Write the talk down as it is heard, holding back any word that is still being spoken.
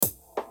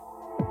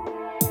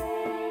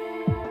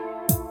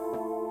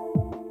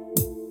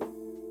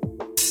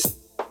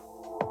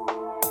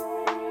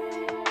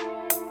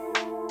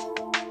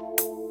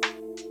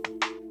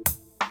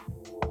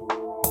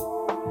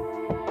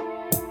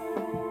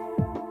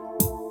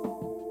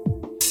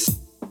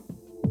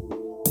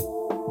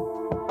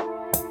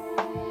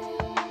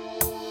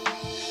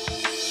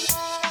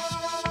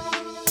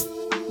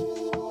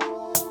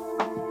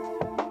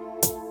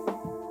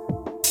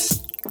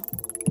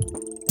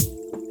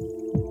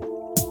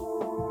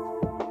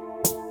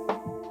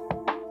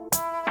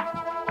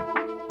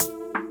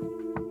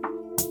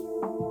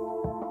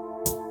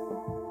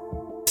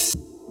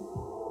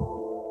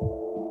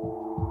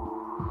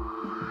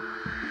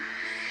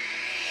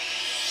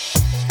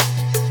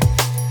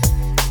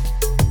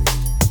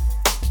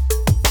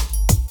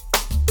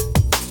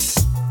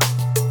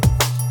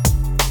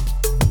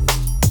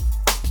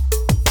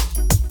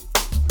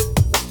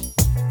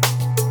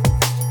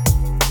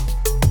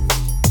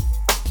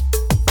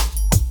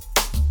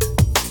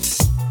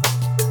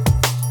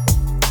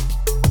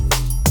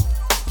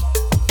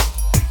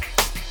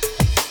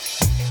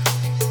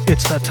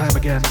It's that time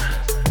again.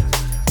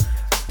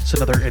 It's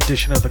another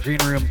edition of the Green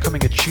Room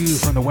coming at you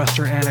from the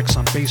Western Annex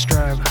on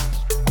BASSDRIVE.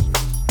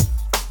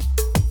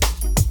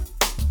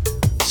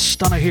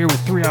 STUNNA here with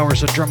 3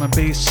 hours of drum and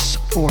bass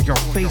for your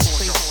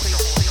face,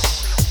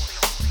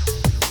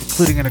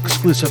 including an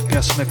exclusive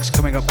guest mix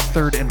coming up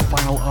third and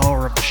final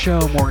hour of the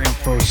show. More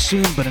info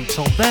soon, but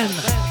until then,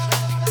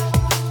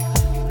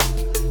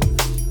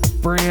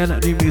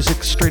 brand new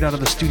music straight out of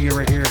the studio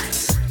right here.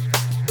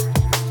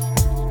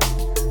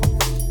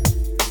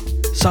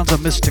 Sounds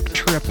of Mystic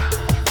Trip,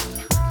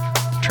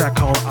 track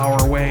called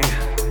Our Way.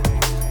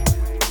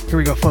 Here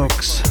we go,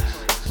 folks.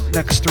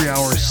 Next 3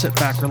 hours, sit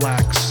back,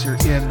 relax. You're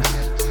in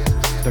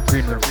the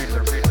Green Room.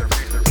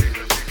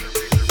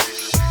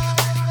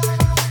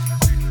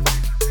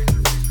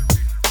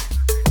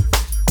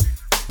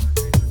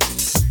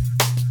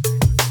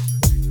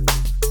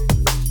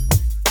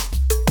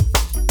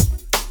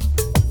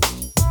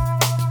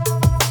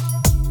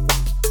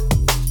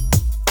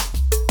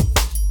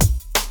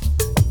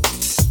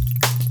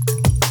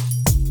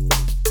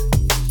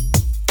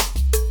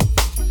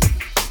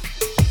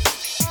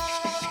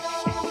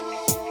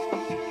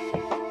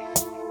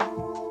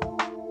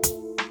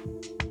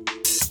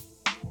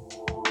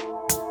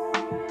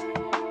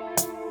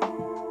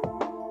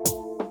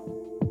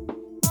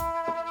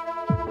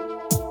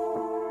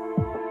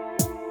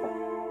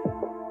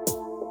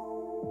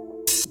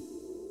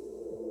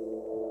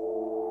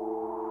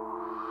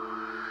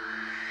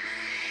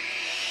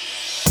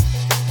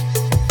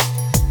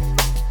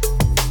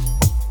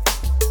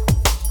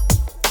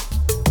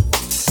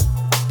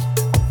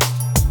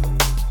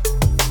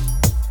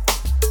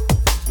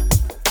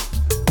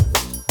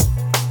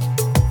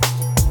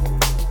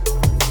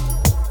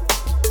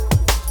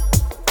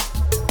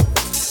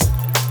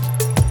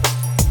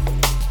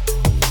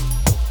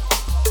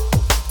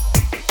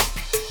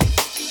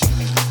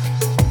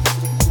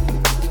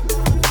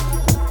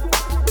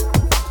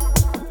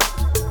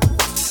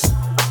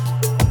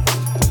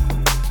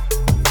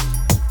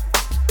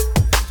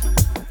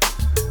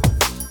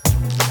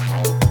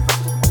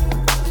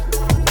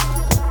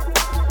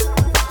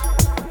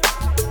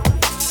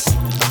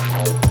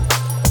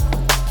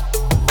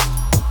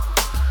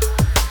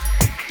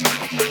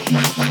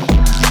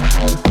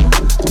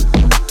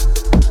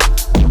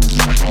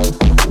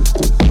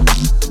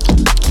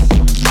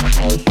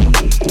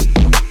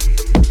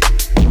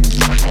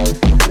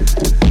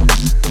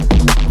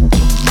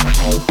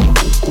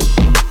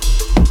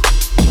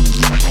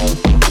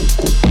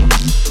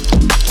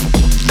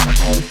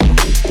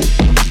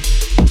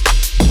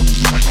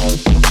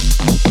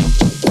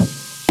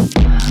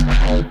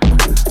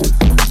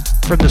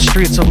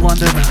 Streets of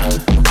London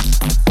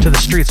to the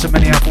streets of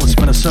Minneapolis,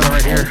 Minnesota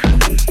right here.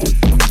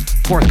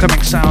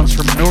 Forthcoming sounds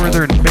from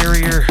Northern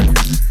Barrier.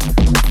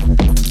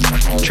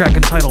 Track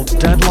entitled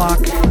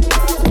Deadlock.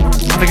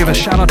 I want to give a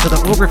shout out to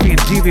the Overfee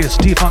and Devious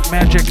Defunct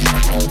Magic,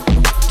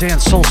 Dan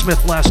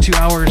Soulsmith last 2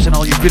 hours, and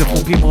all you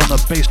beautiful people in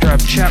the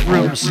BASSDRIVE chat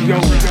rooms.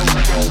 Yo!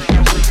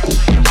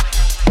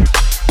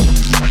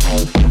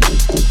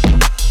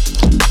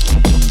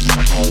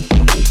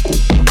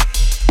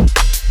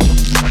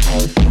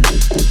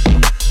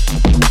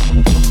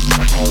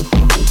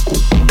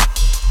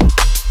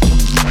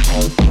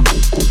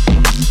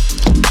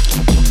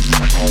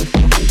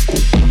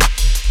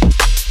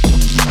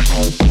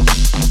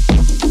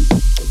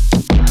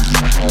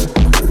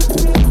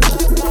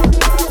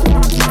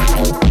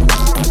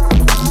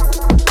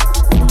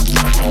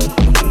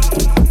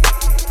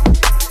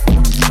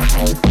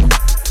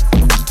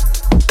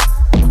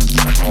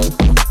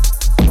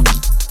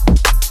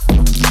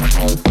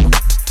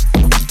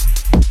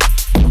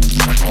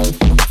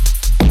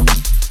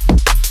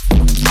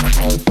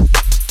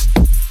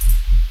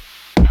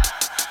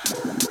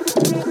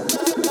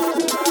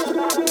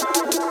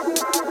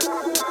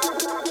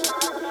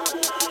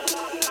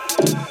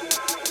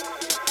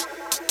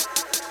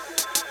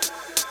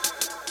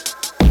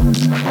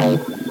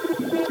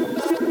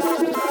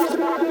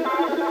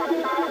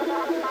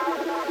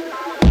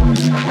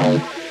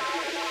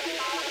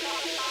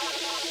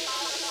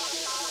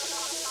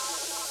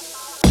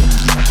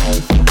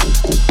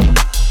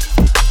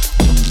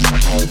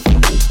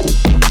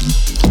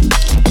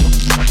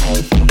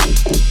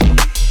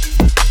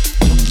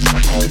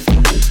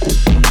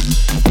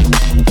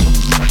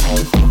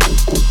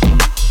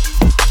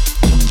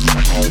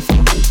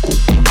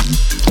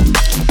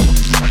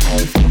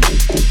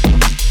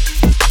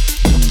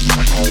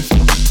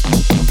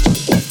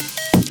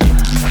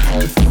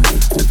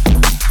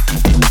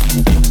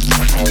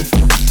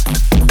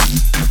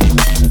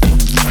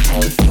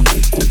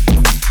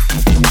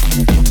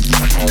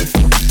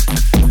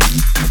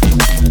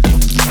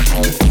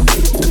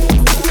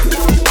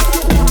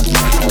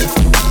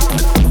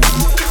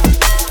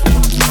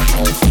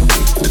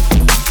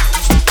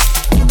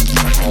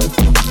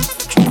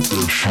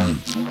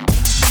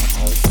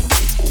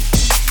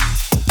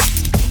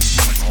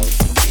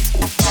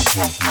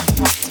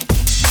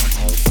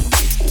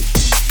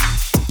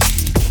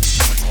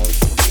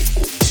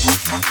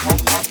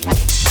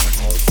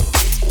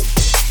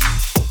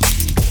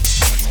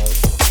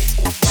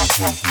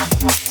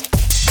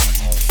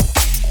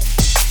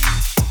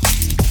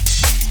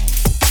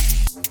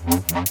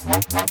 New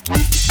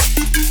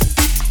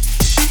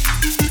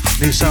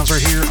sounds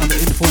right here on the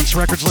Influence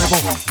Records label.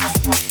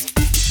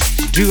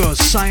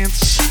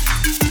 DUOSCIENCE.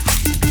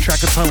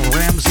 Track entitled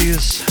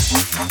RAMSES.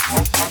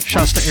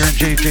 Shouts to Aaron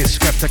J, J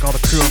Skeptic, all the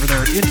crew over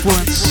there at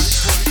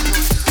Influence.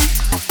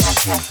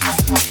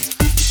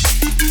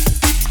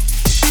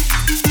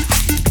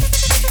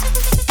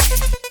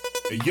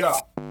 Yeah.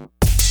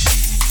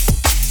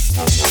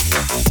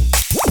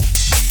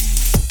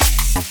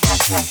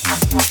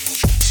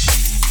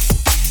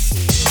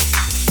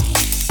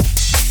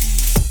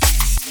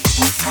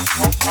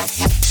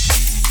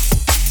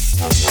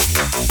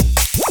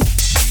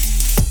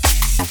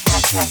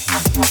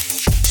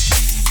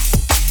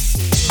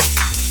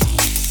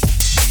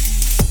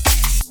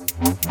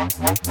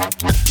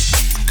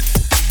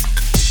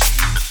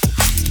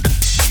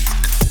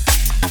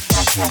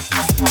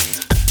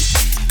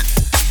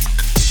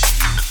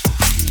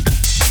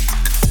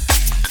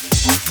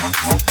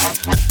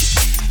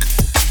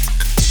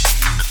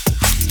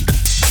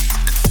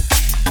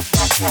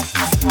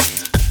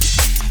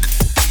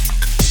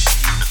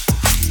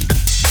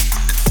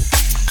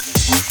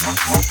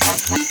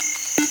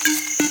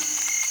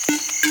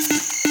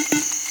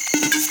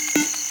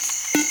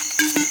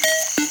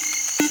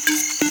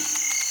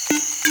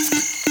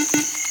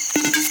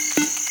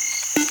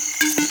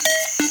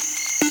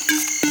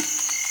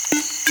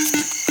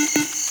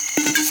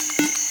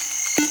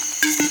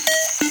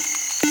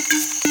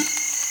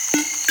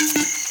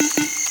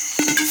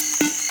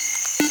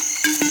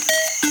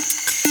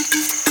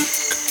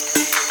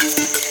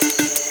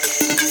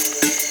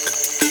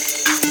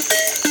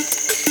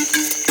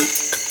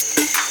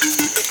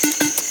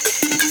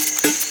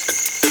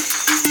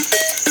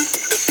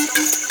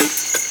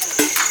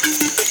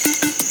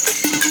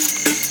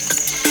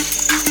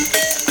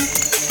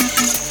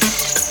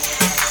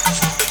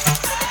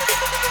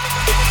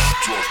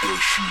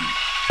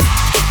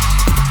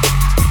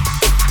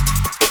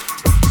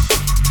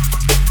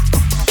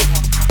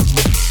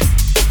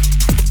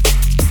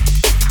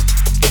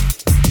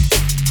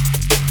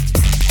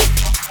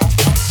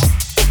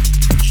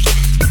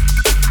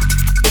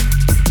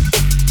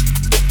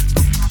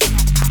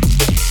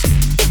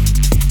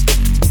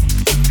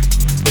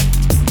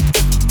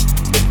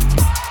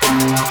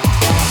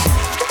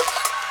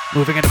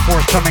 Moving into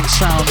forthcoming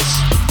sounds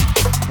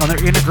on their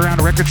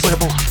Underground Records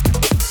label.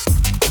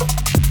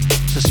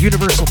 This is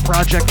Universal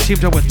Project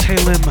teamed up with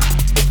TAELIMB.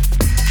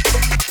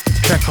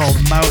 A track called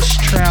Mouse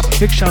Trap.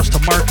 Big shouts to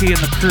Marky and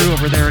the crew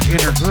over there at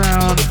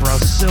Underground,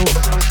 Brazil.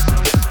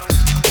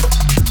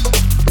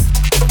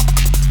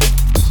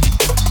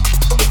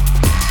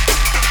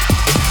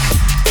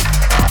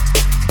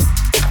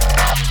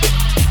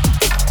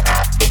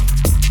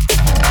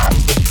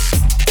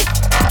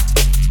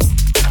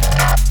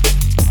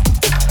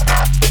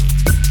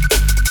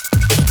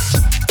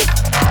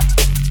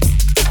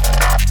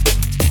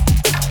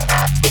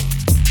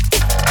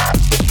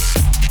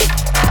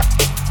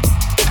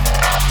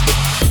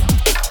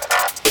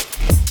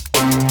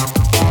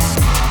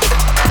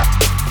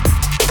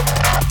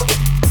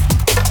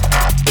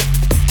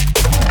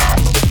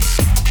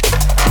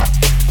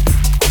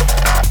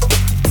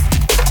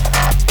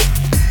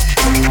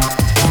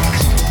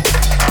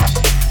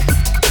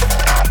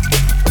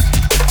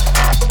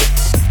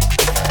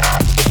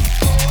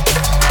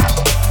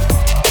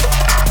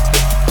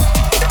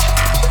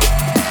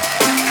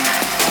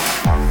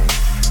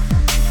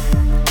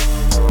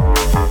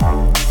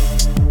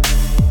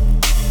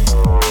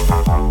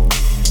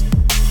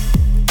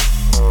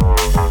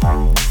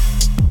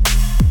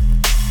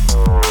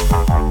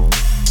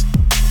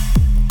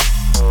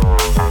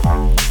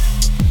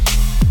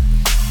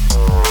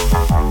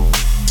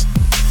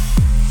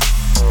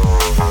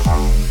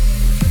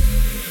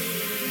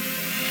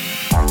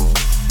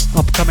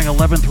 Upcoming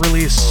 11th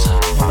release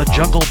on the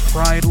Jungle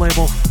Pride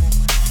label.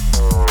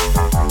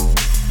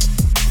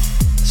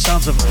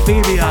 Sounds of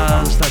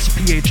PHABIAZ, that's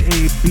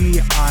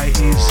PHABIAZ.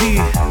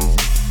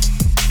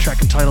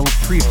 Track entitled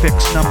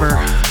Prefix Number.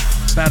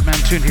 Badman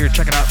tune here,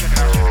 check it out.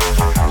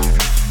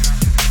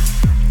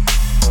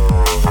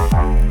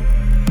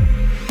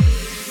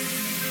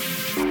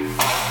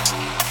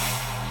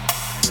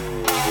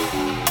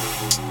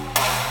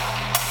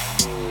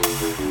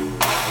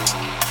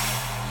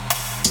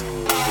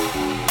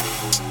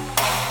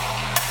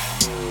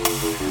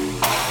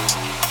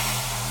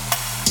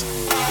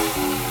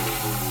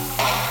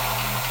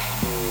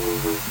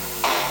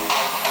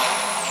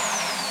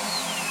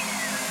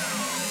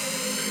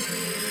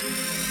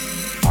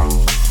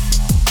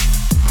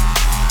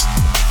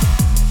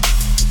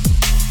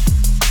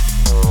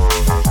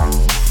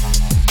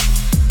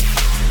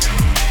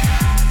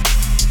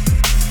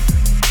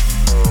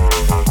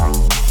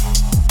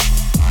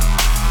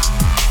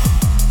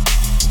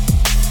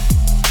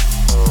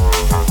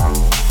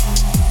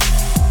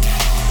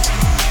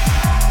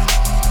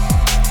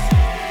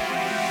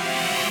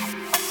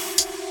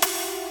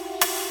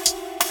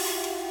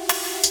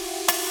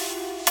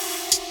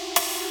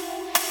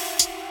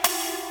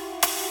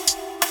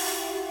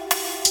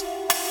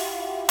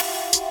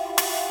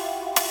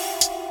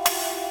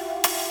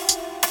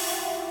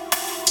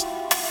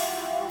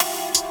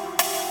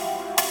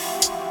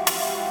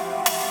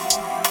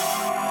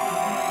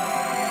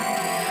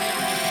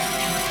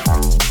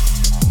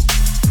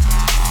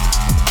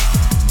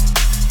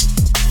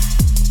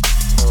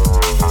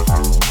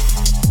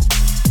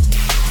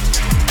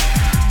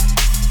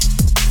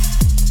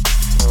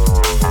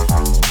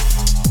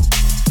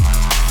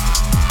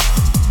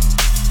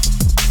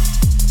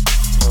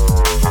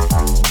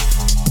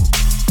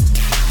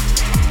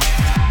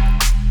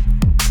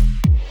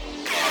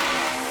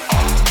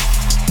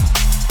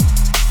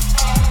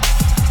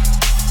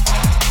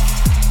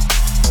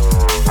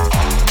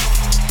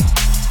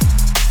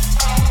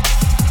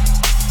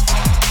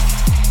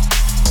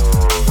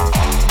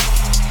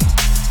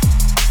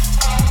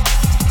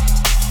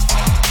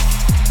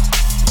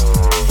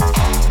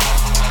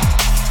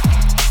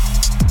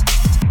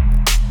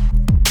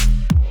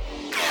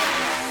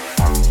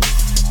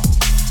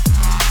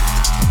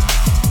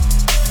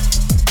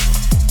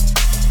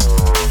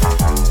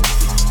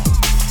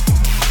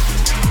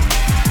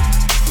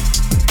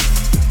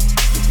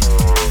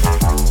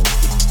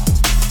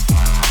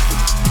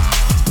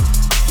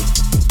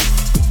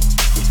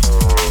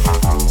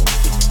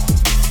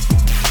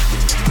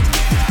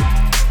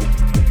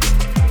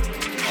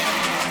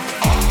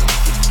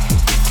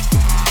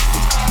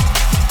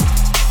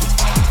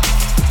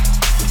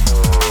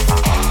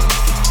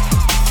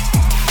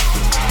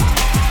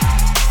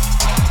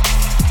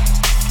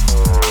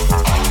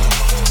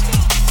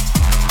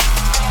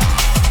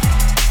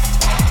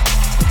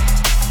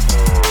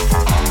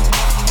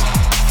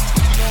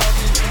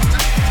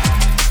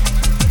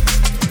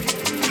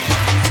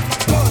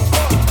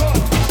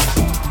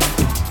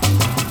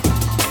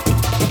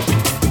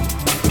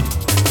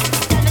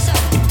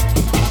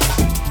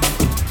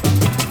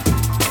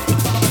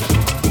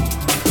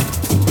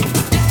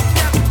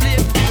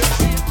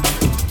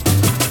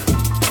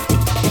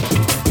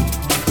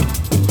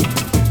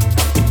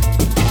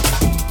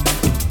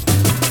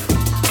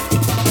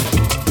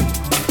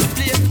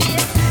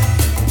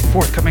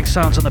 Forthcoming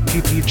sounds on the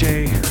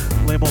PPJ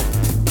label.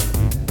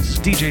 This is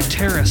DJ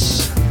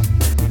TERRACE.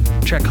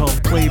 Track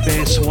called Play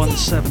Bass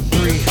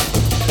 173.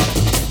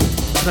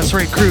 So that's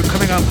right, crew.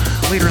 Coming up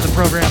later in the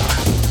program,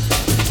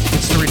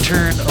 it's the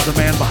return of the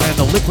man behind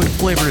the Liquid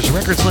Flavors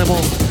Records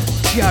label,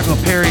 THIAGO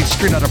PERY,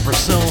 straight out of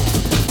Brazil.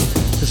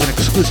 There's an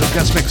exclusive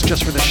guest mix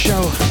just for this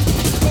show.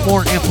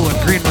 More info at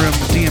GREENROOM,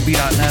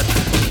 dmb.net.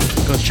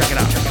 Go check it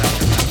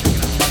out.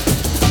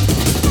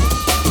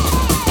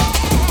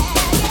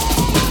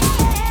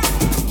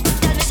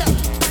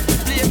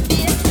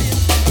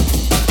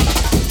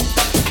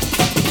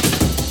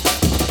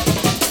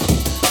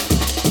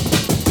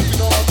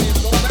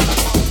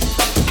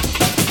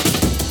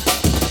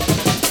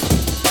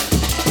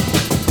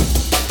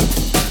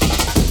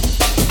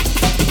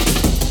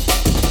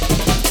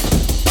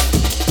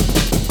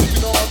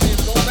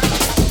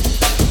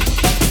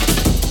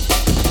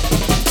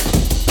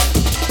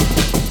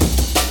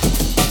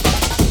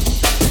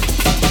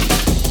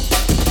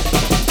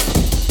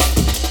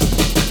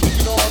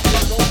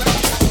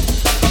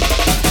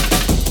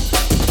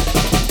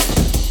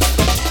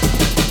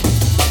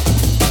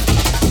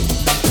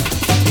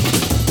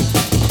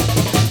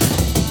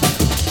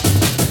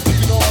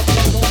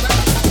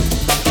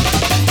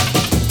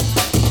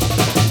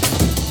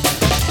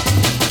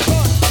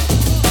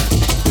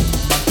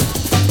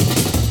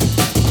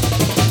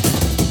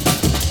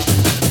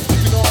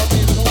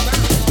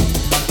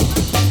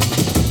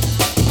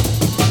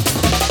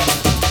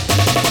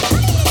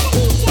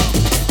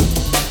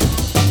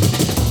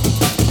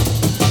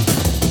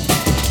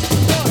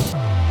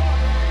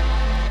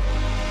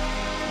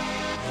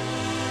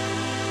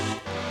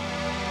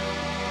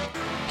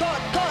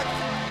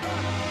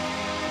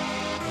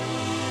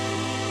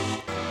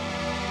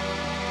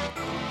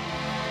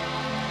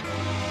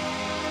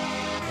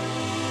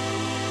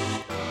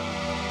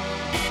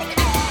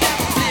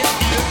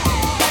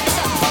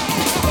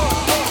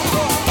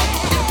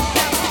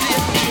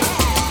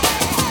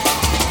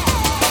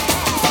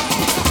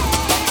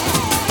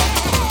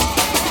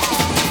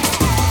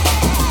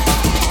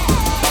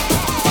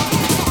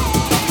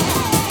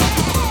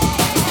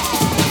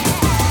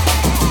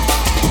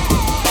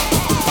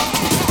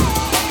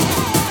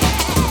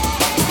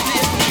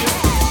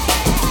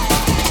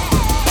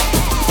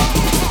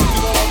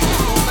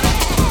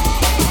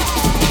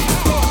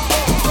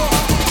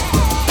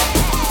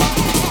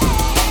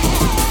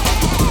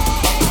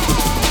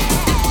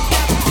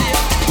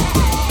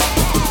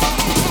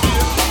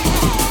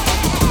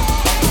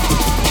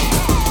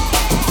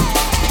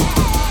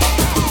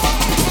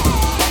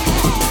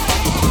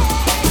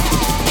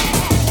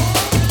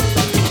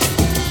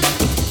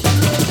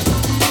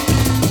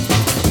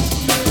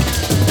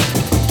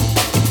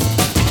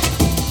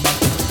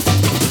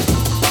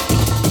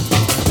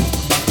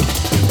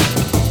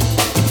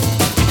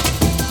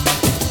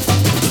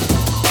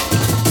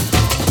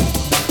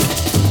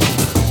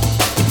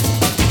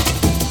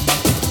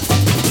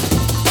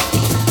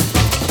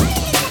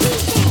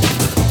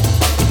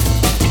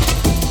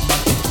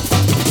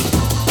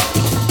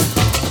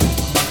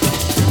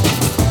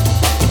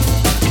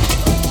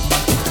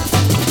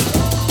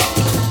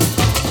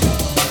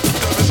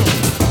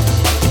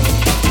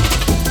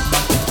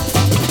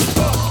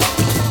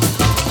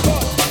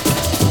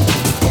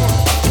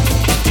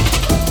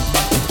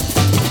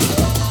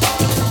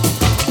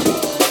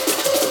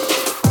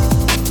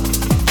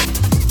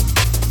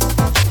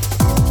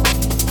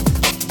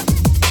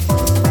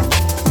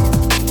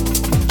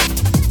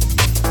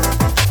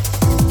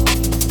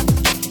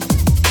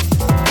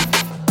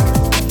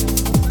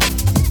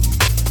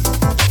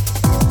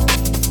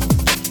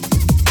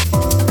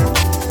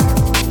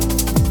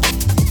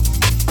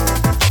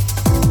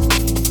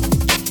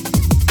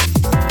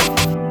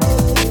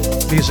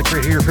 Music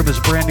right here from his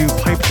brand new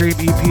Pipe Dream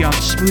EP on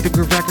Smooth &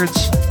 Groove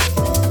Records.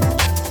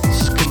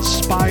 This is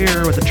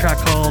CONSPIRE with a track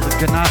called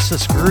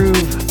GANASSIS Groove.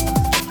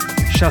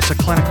 Shouts to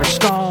Clinic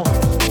Crystal, all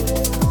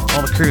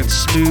the crew in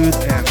Smooth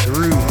and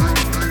Groove.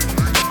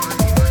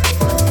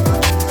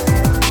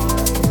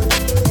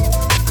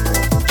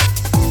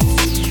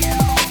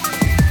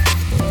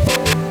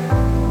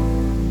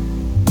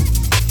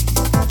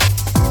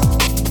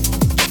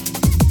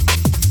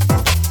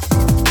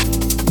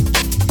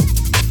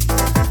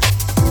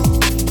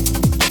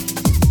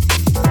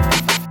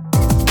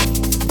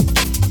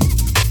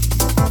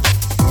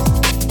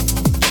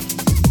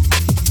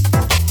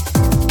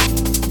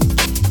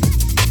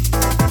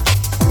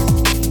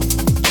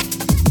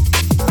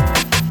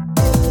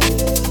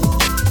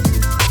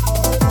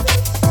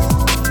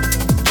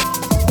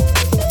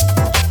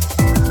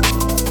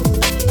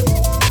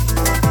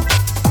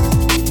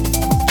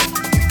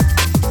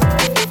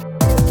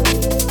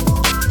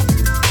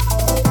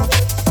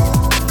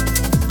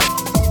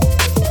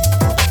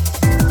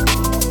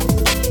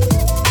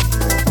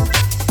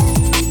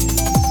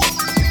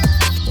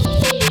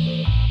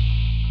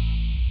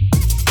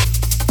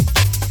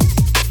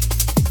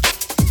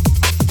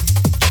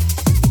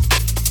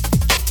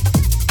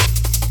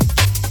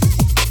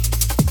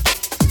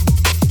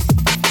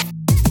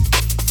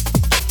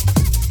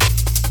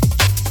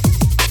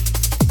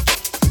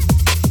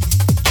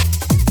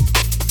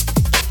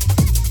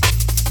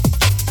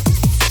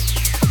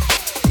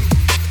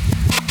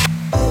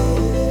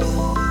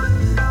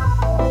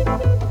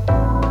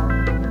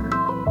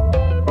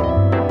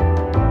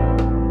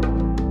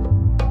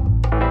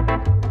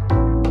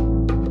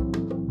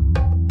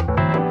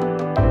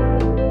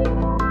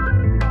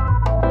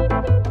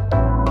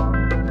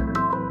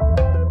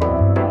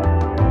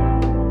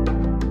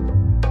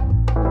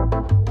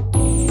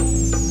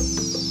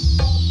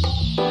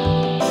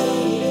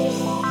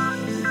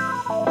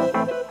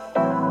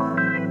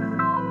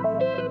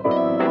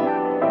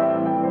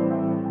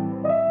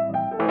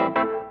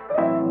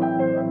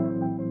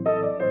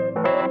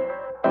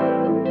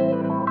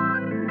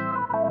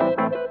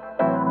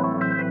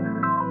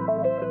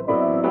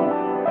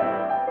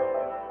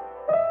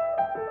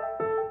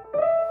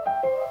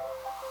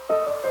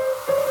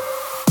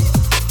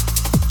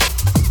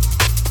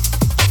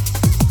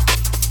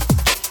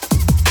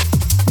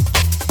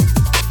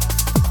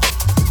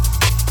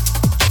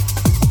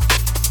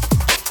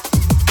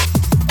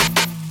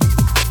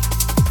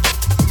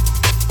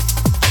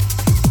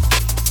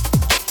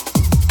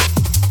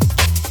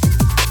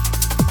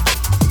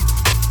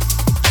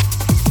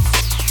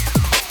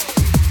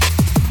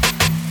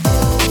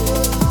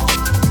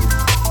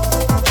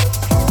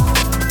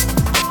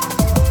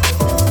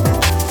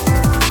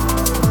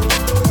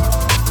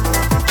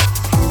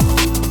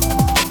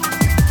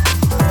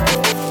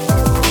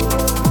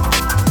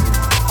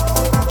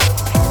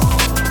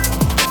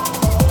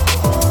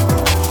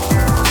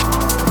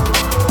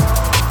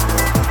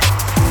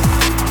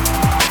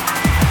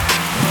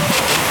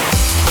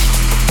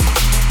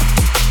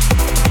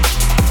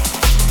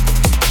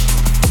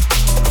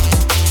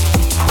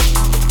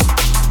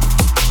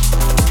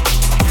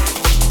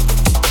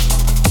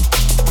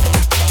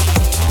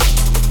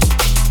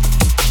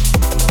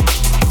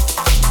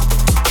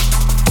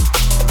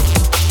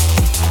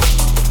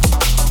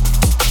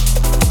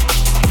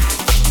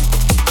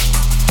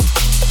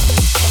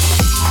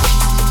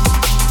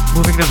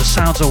 to the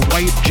sounds of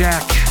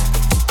WHITEJACK.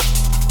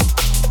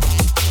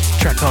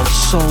 Track called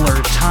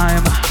Solar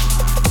Time.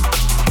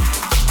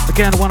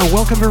 Again, I want to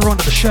welcome everyone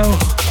to the show.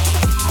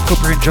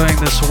 Hope you're enjoying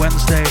this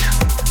Wednesday.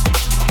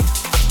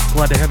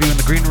 Glad to have you in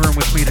the green room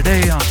with me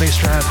today on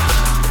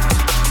BASSDRIVE.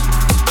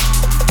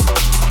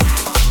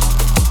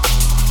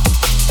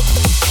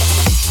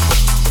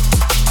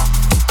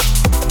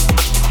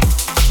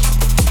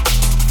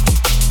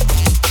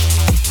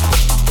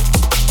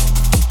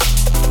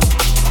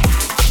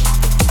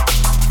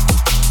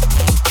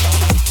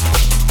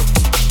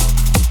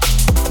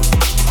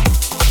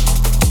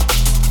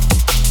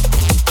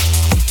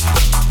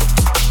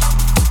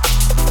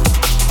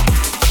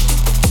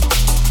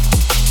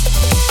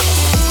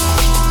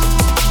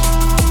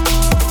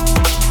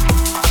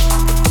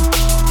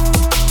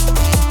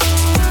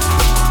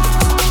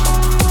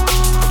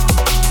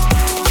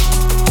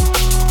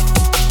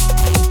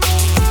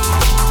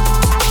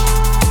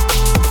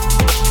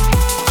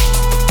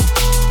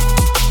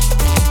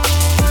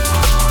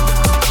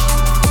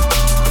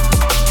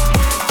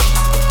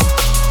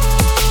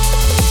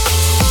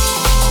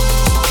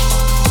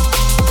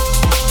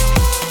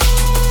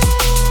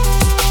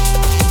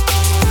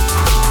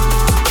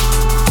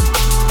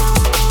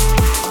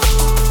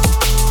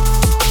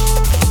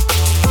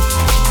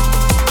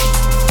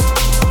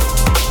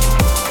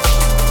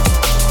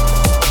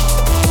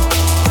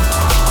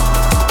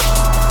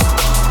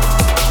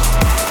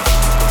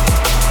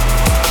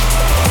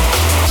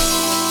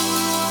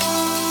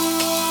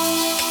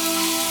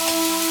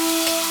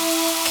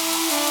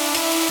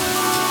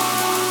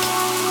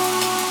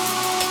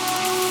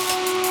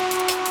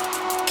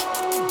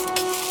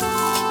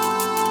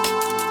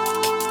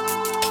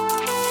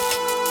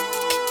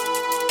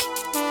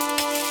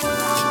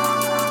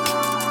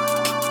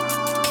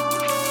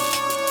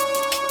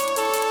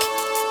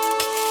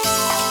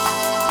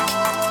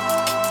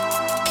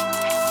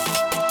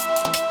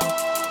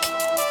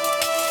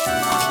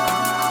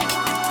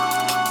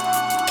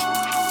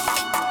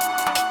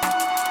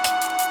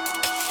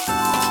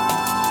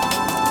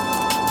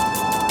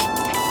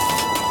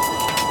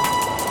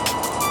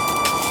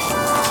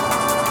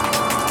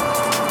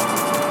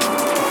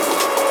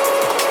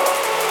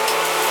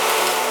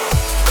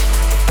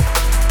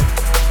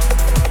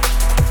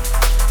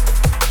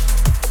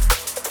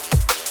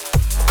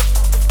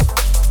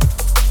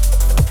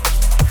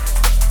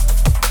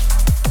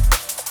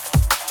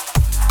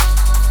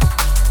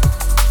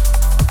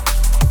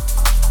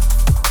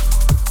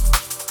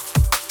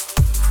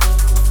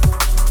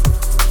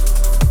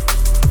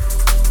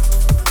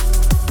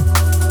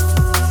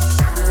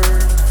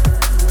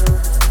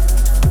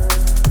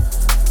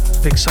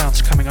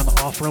 Sounds coming on the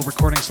Off-Road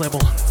Recordings label.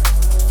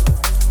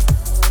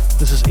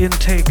 This is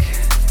Intake,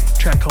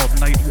 track called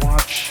Night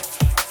Watch.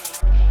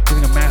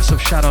 Giving a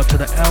massive shout out to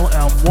the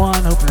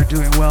LM1. Hope you're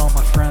doing well,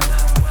 my friend.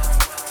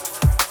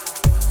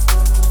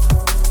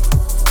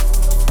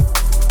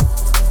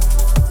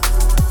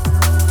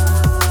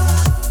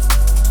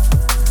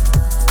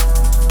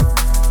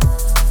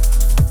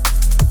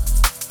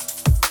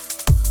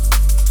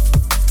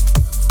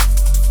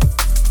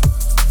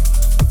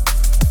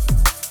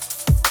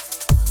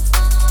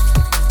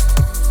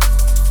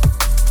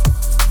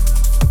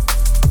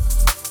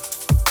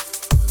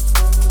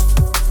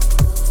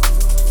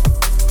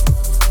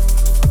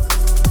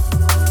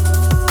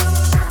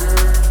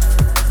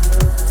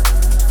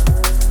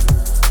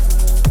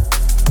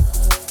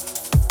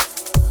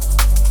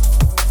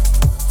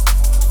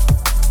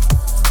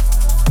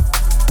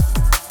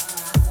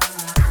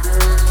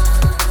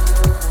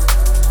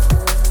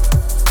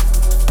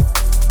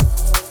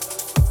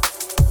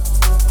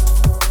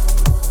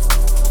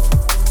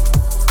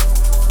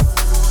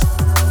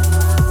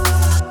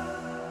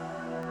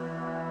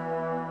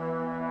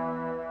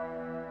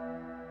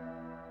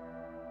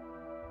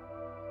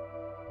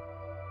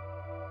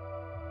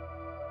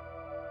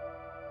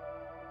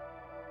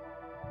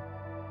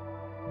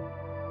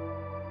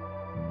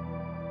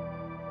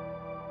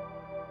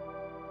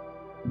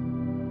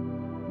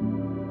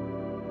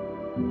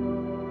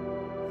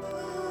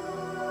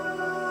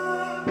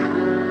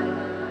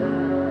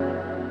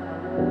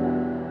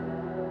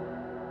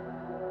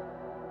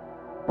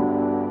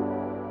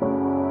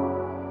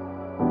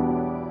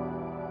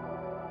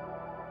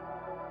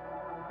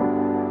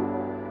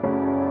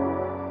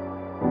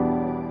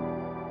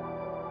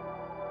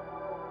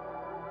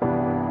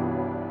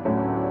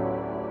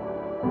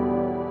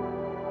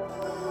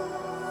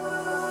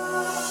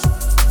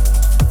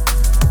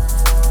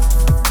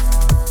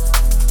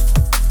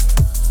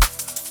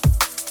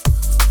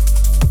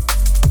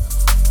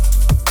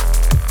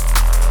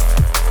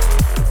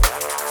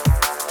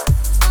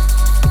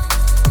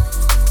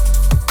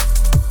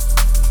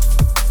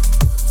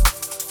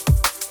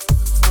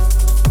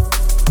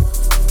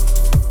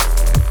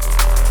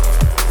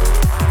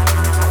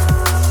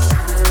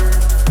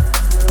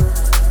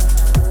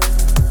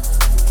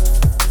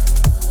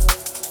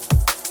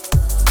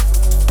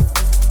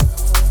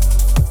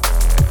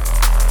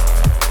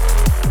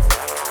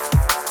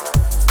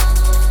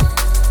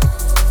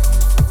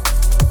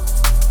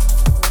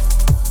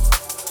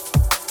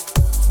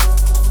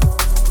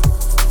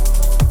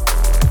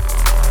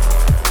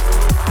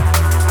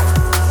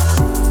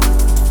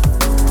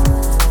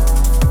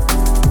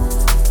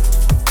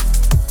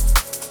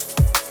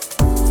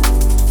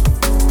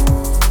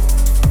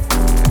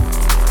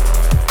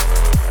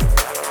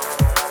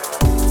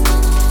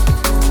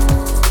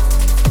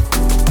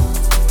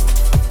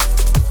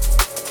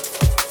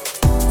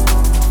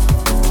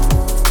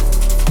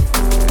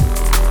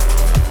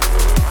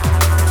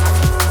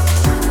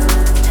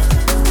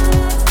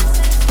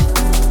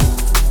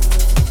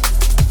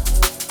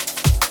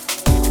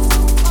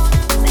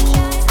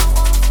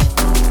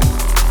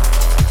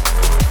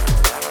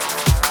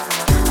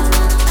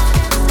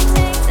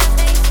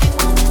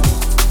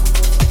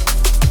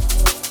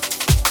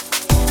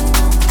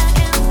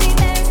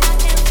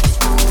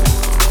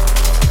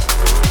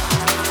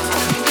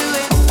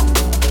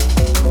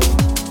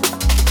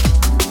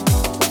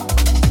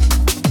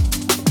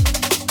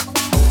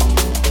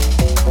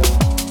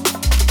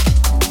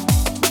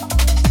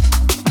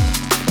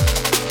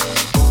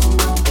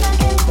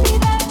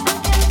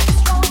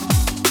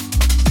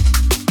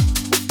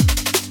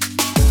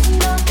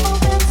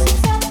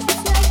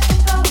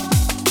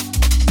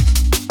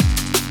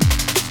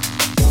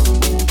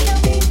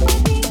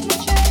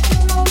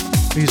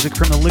 Music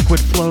from the Liquid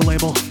Flow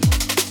label.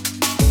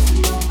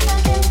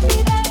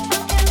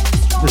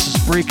 This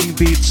is Breaking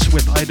Beats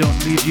with I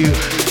Don't Need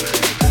You.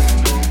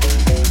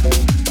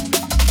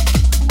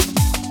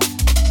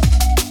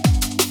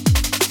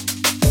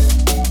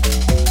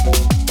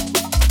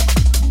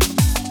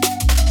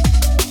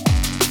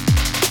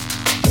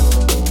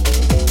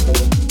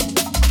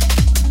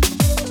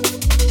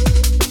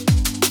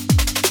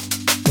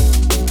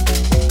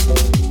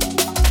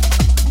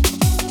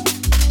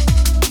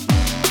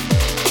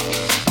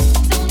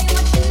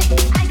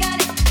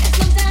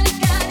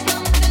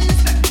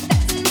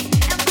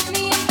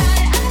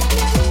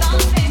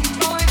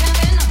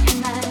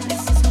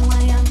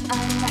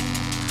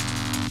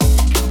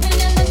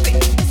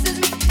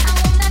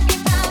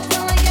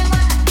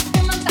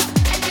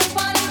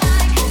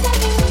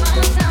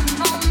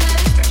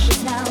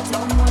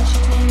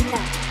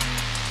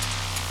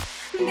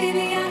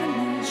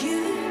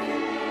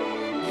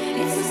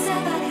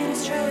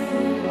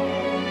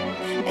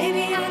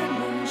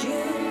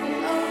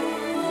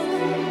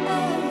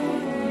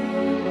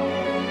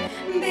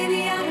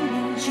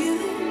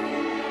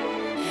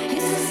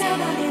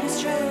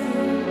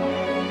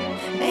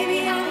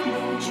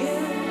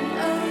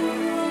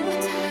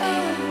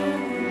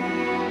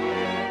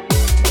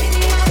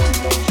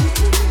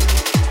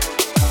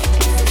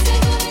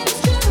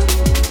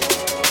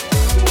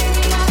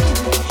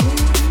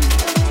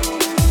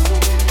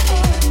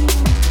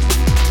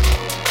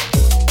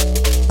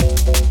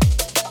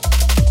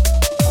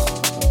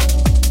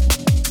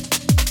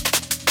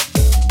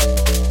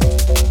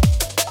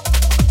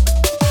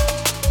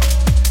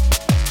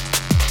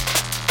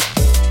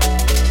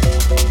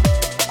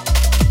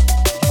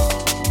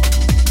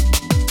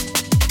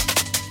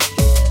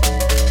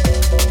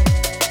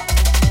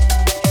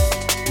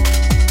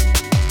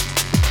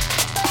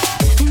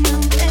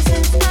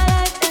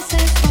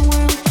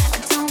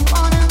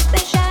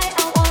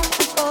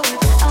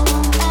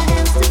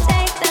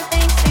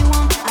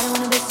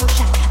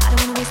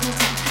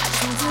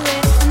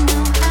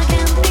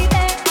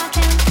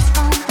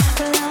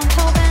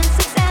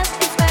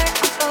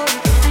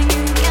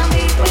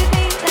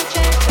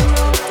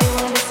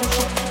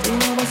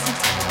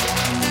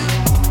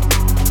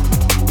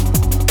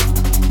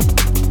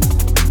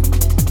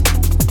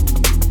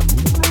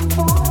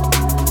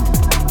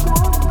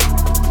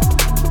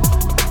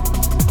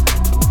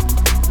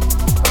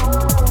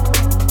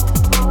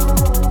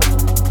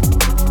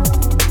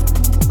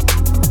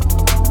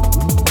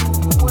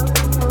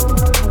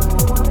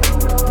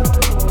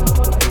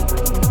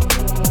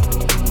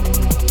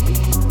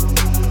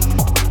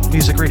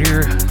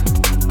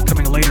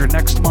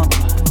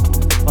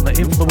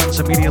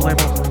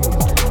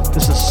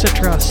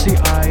 CITRA,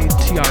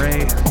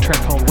 CITRA, track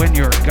called When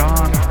You're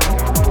Gone.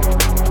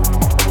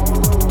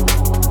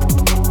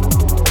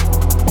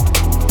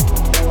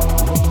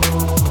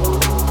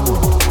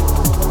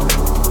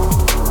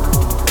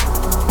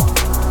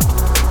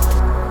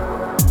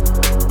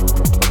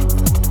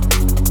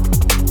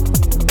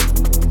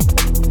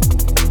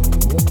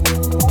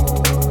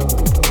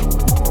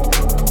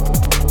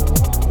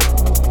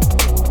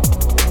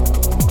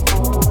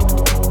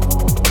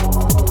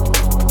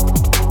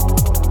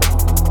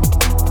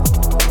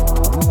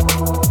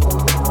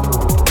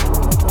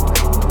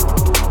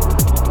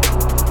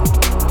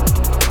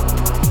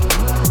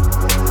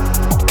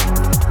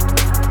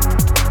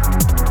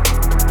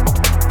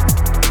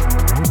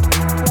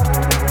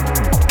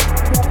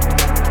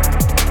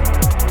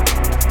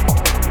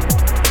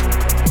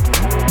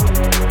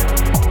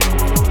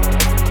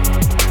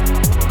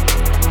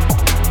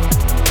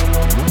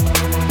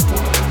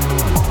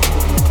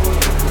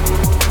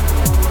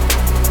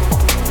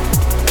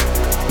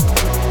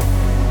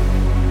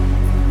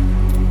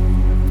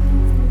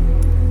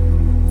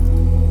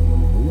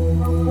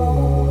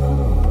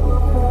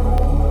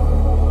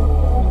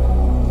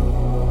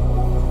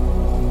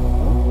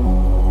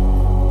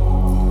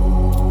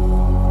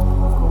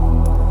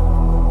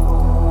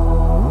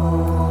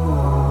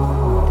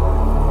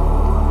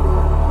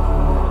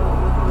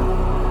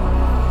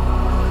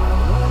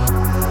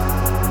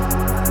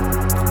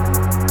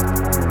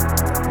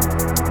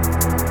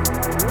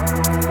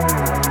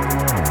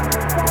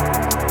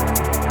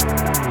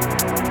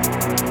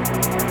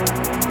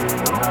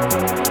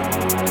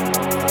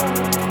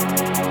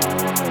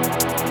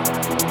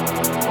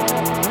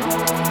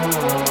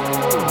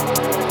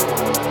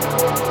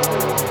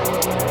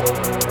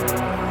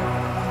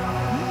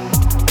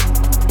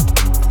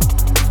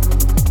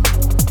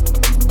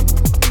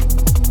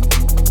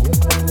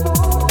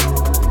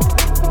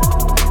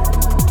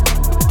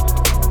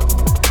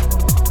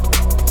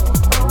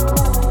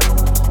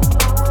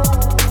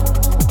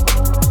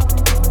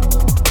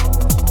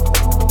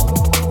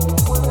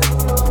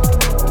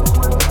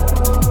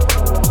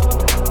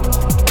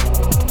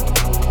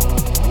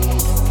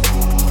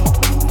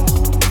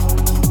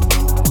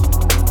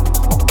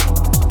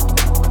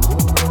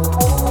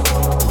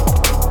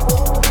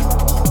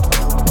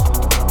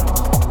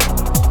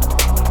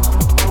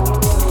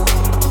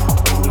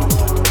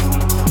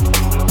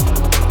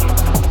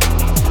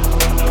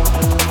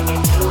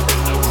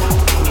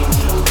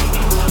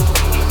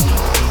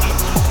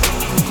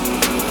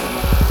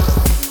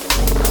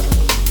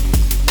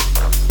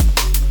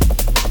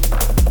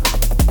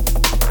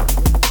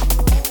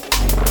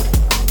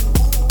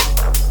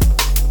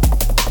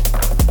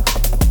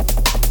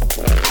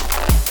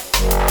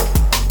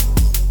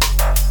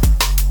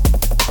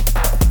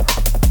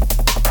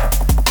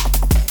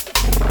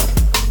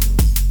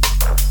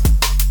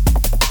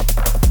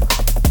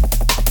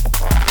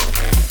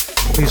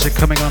 Music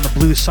coming on the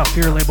Blue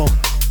Saphir label.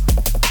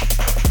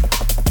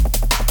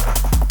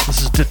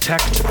 This is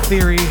Detect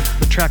Theory,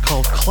 the track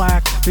called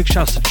Clack. Big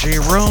shouts to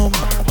Jerome.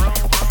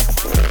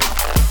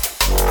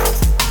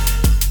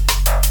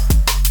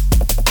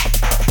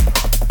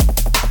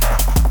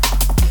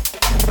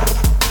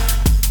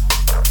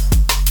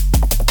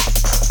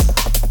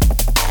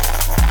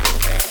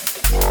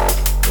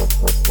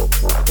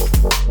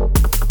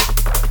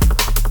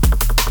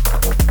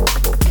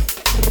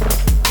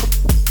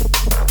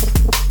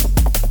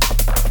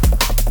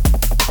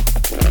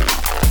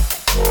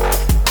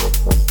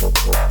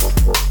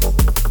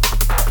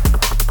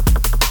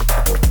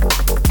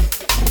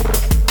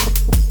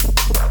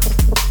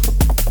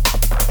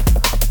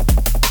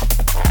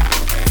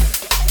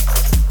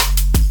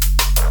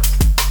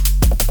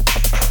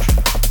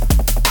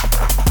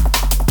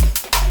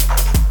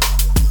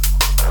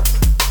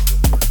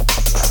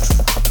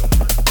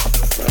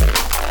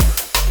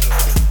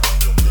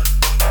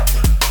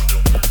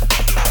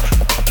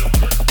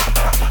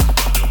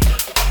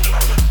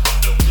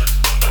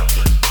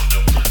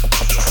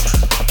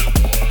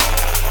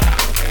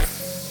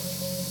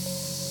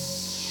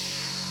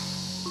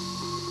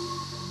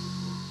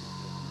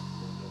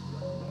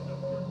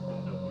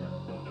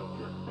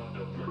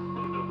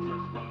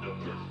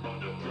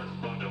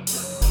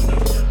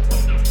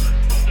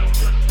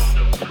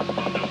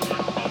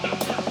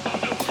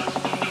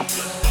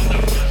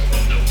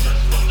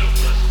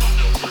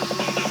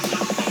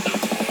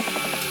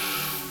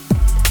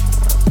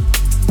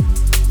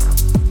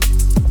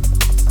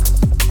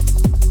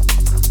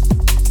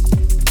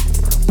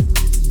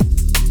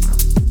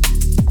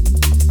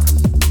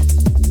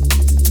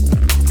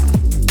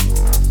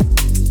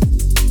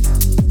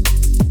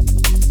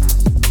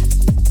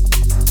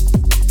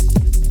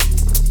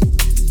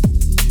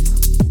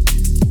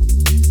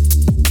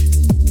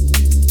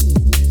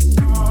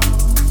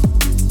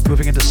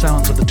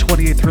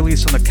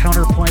 Release on the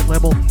Counterpoint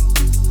label.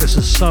 This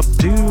is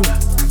Subdue,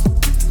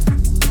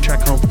 a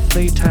track called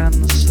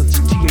THETANS. That's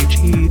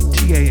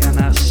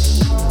THETANS.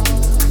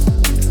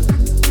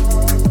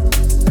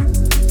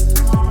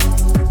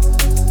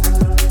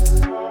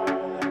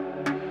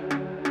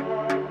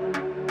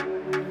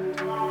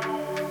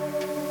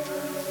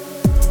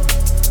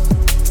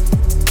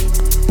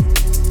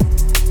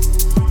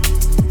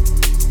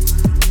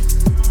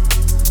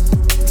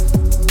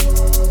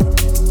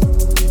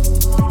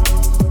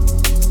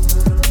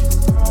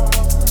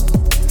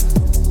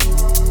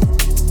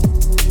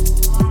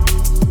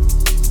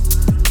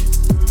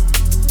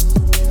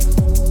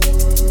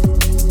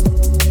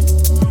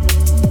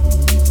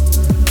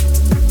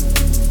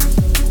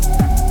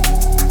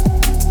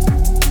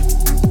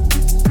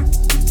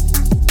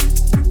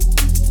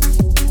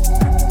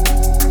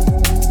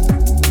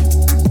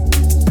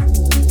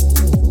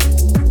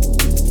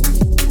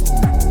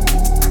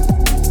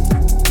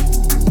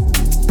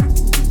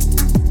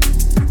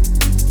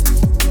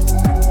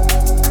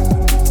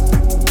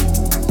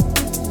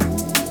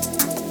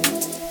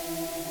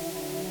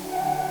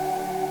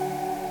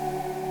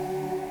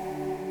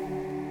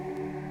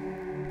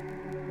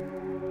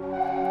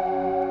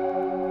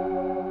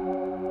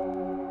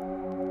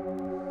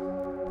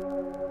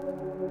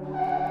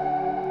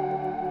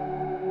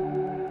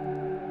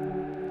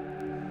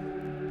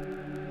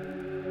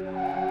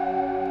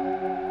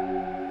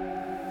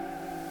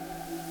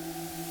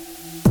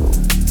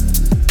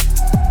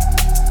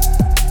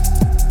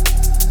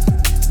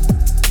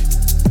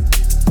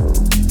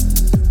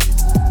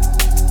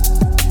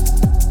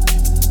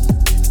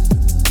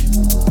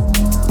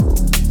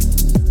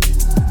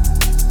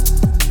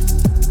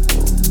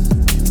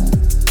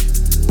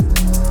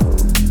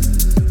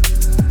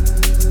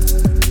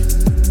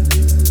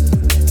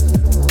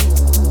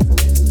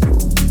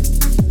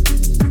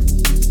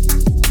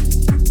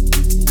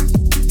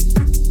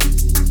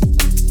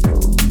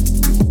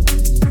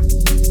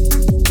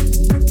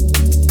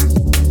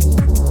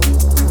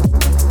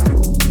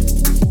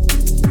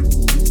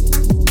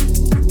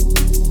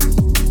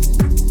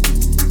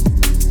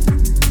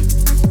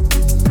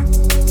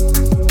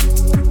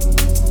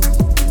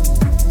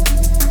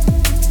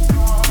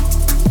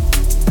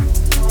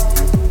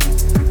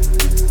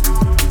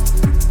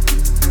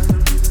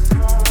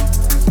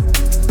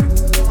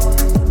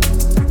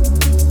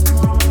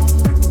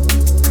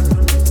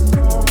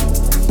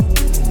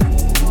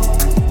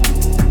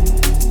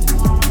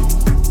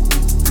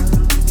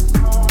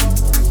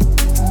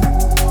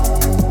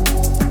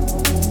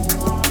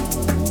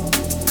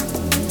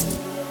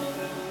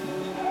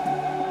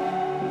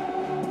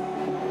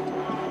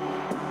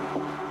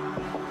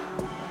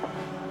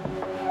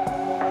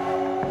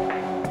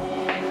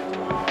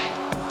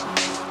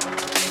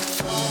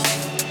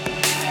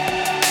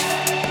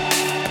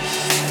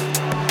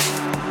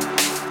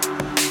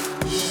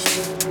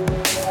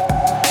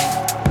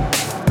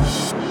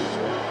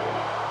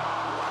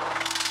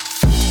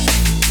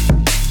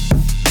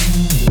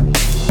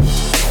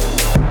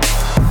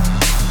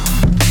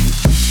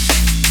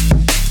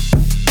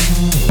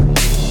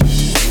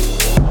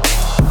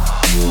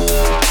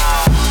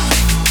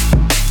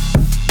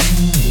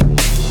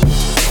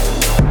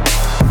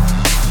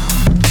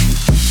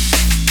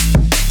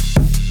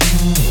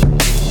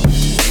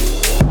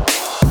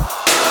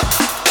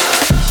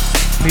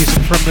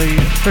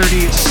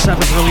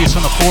 37th release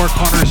on the Four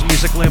Corners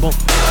music label.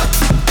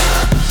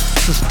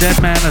 This is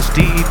DEDMAN, that's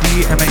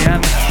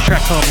DEDMAN,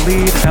 track called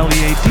Lead,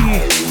 LEAD.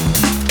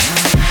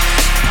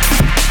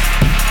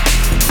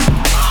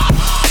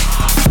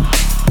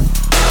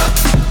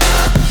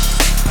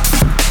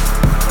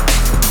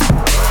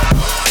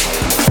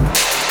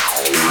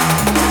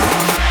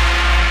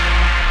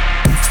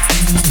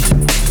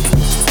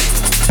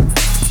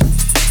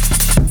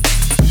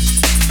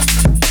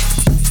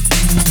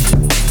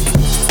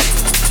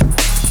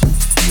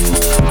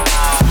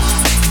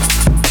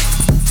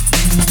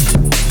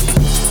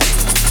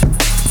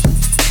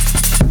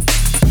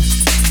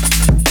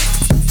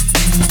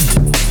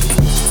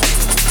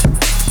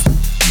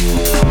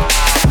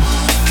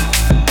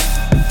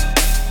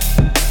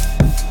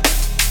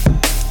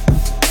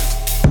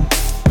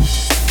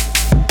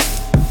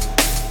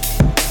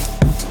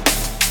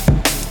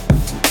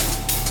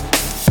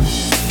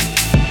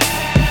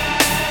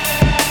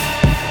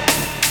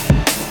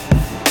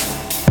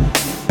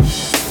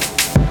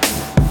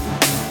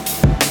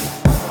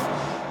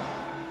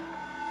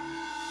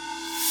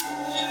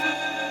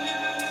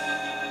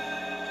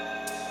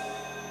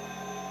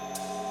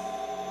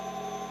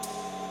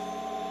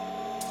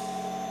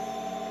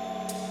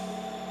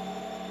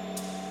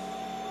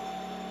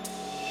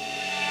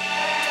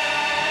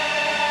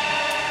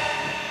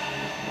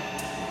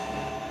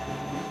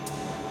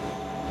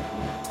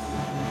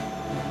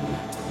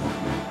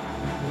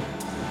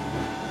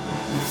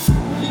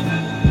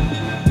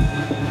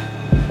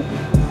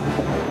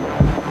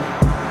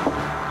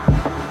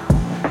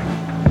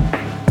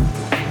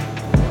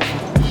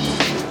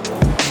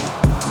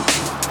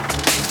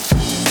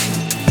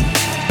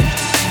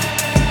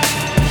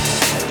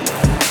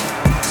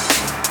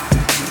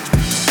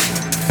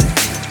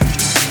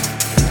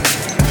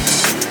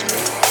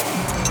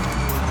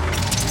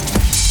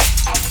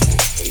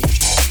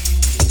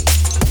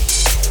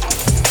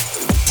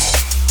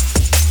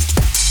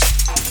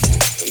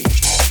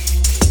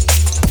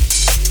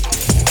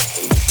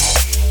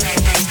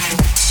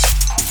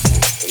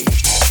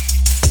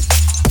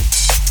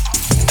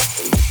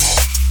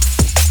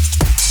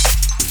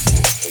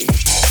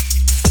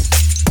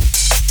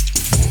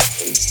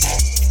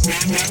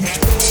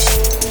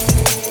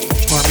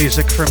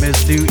 Music from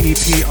his new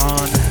EP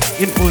on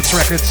Influence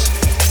Records.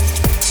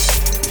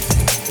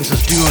 This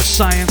is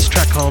DUOSCIENCE,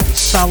 track called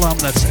SALOM,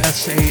 that's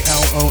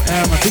SALOM.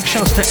 A big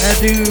shouts to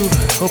Edu.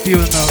 Hope you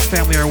and the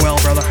family are well,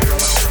 brother.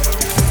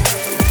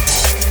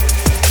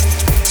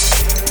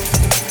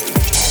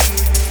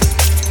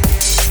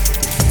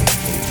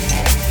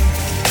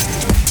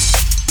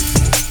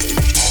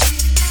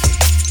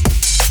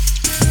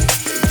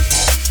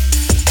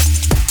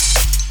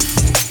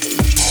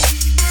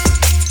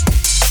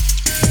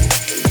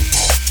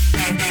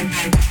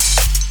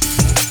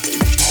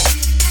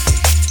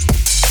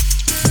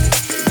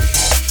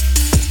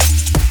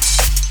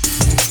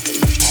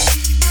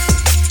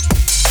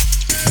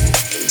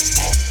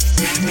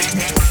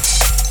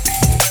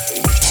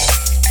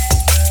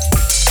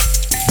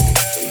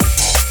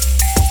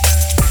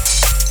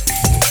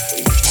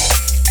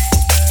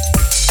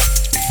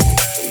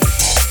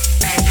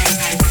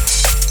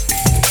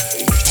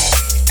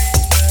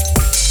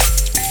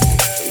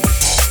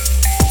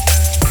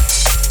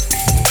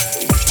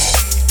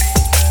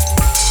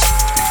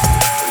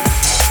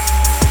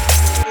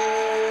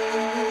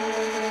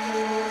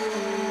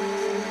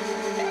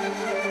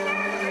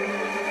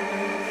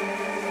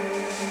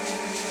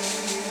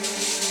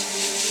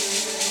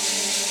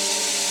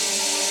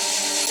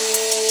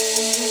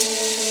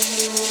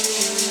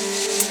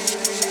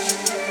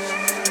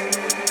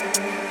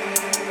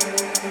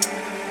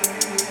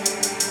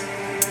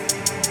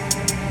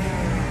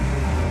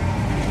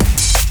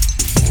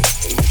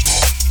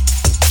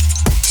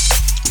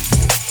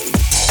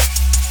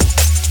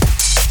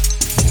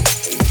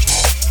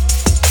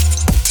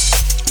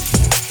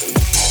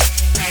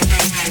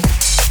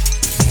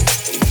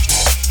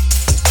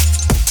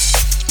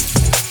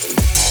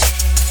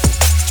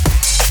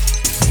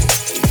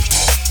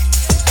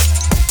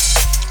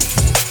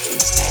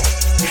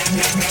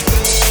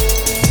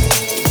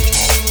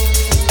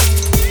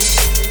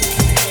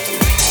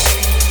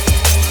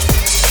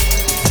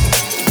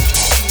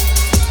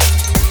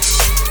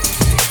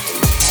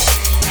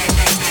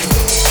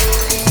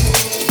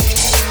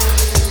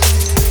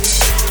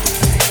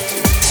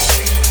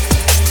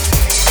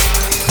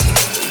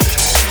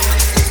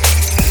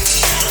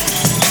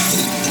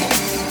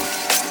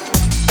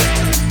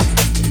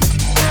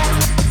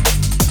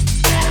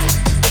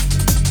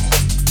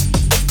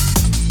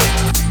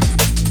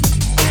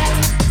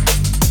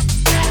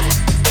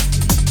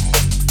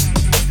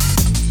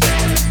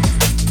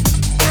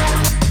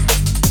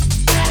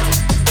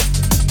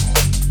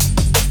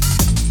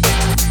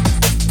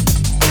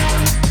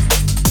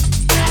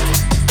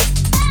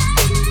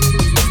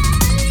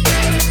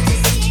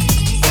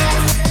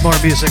 More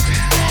music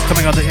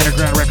coming on the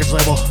Underground Records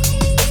label.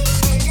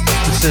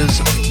 This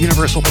is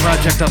Universal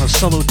Project on a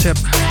solo tip.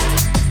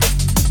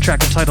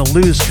 Track entitled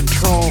Lose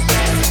Control.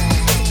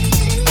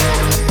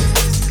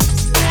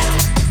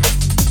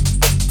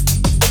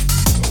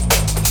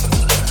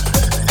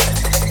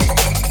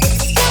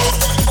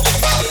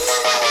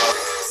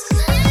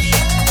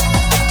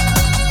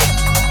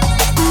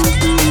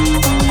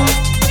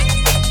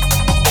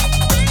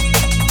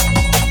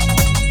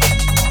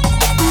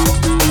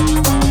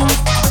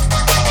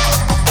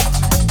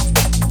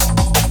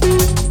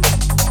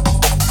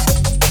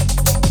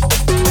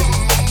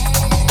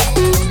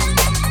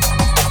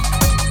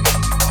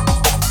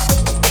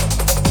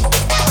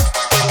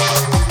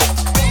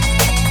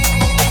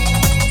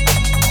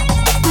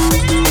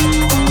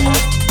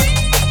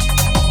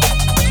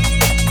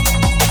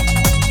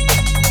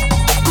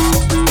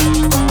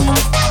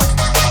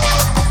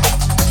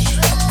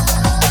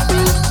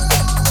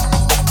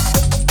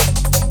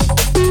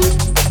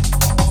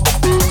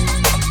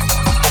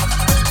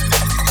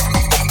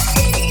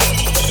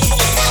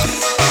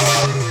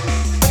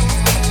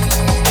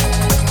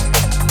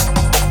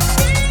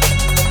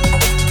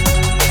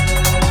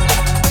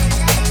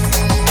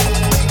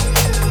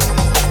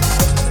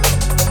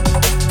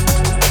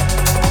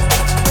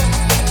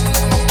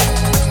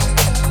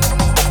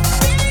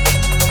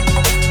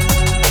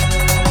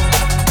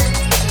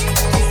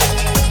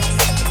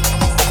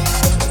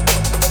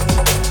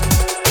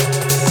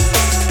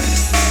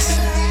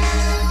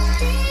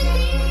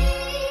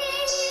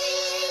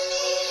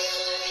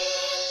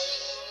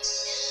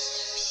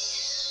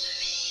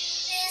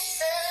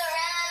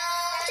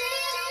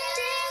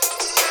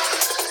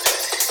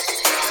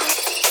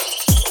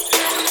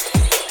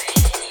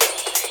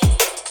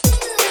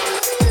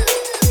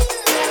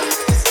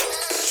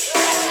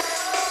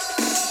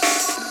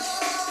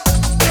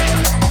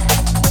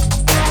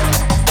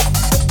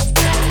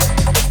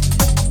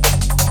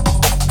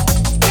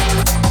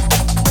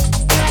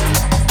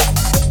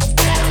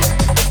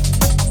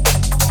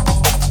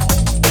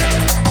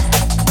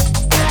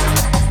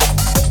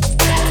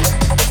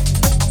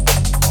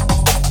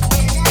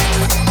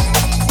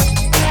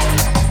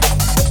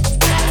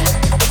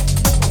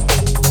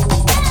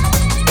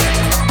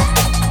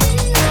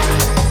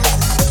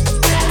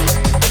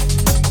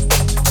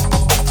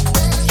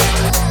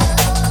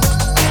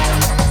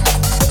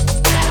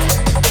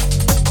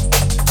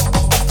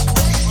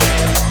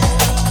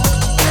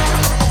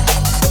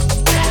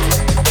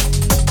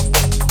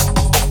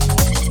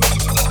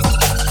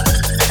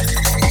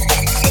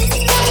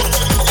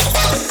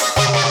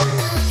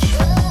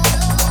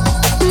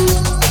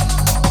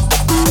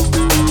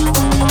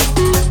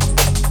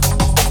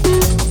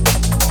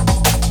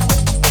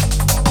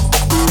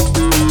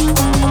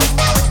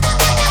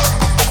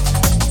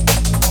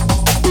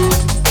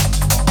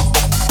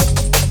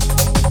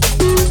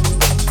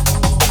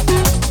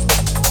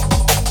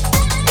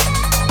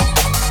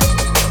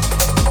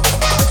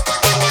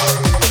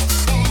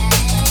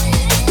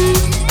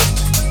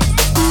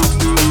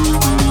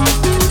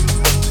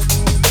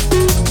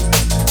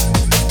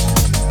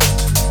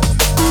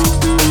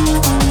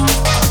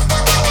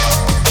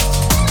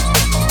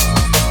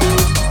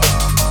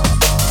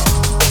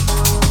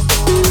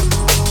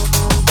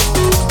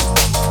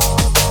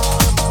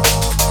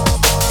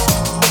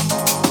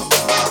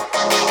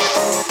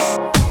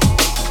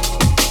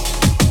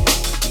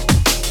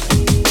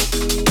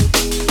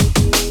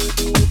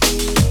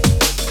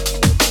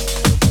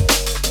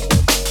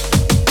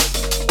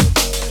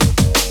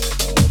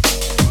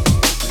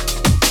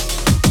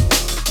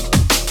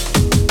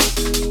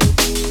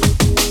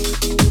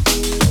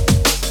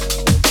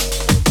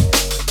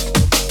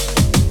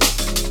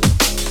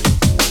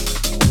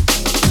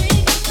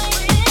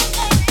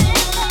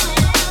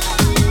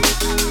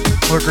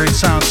 More great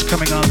sounds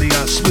coming on the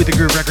Smooth the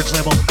Groove Records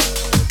label.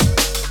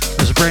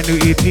 There's a brand new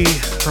EP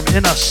from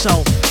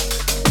InnaSelf,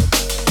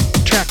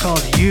 a track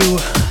called You.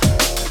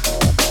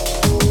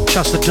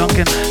 Shouts to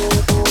Duncan.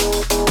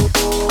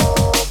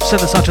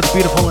 Send this out to the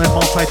beautiful and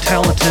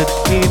multi-talented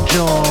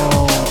Angel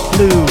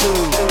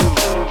Blue.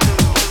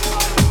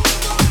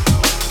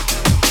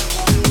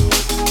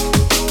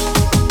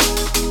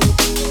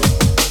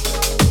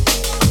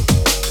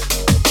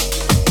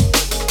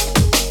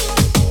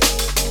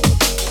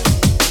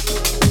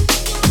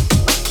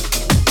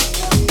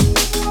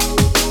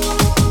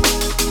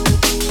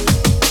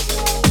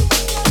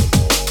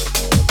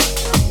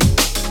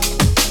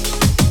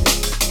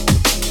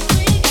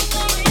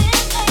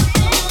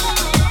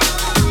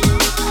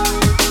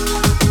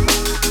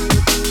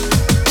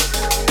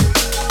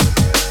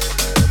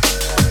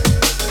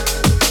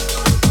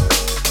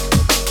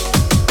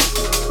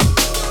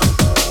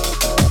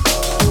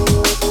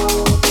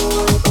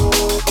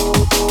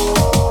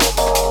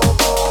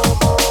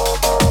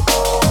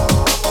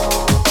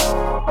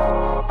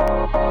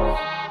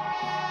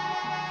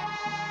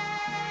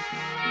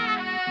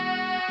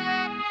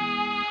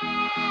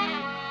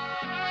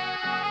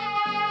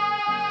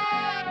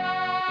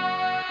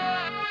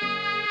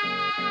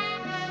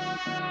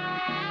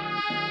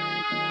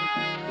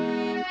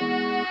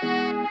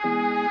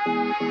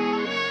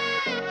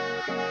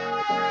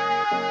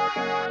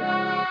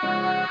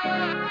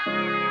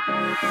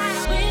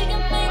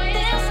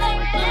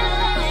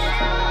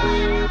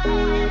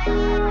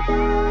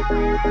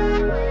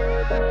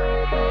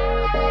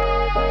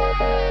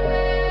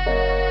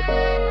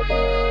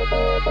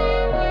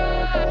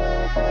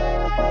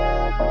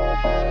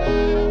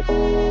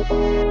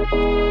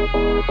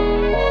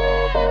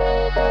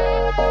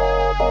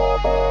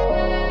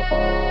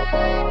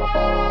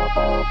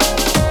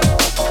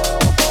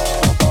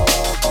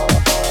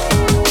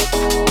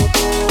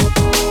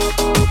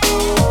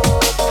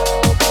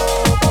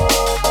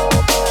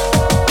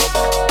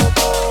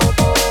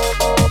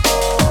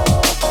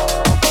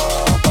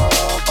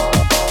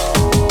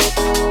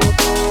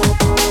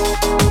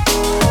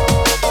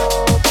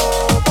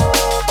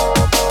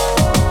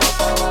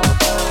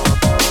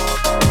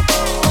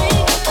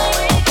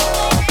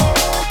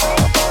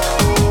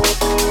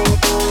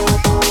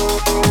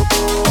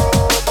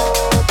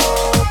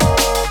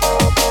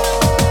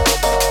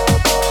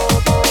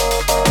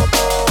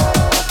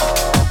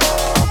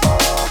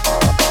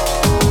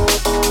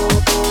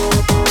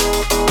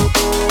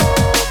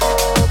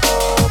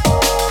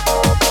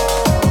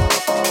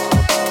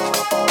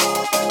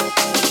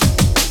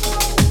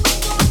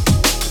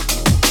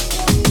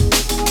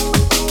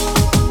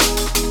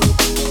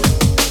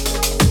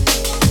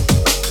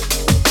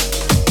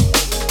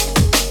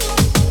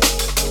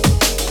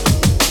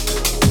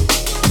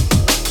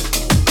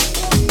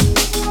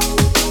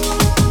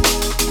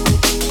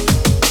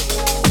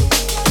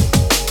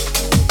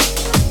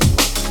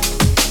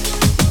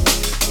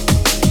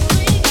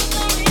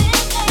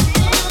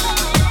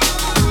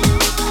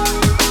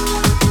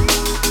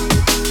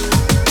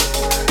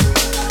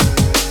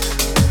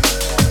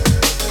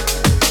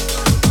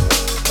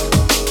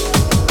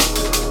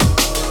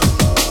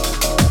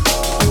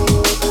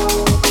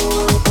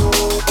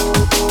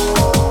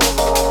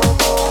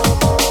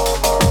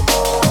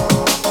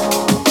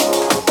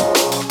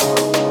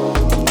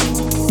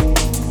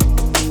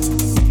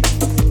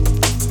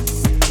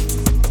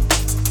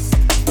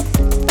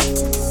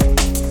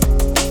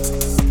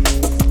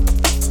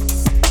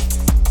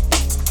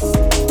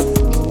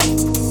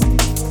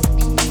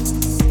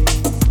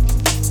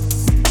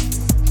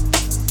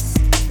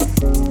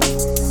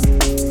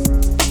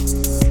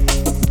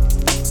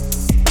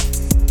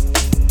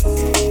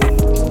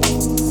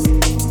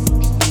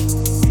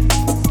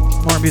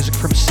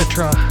 from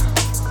CITRA.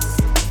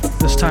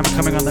 This time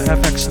coming on the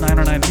FX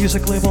 909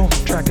 music label,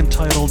 track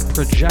entitled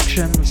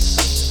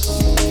Projections.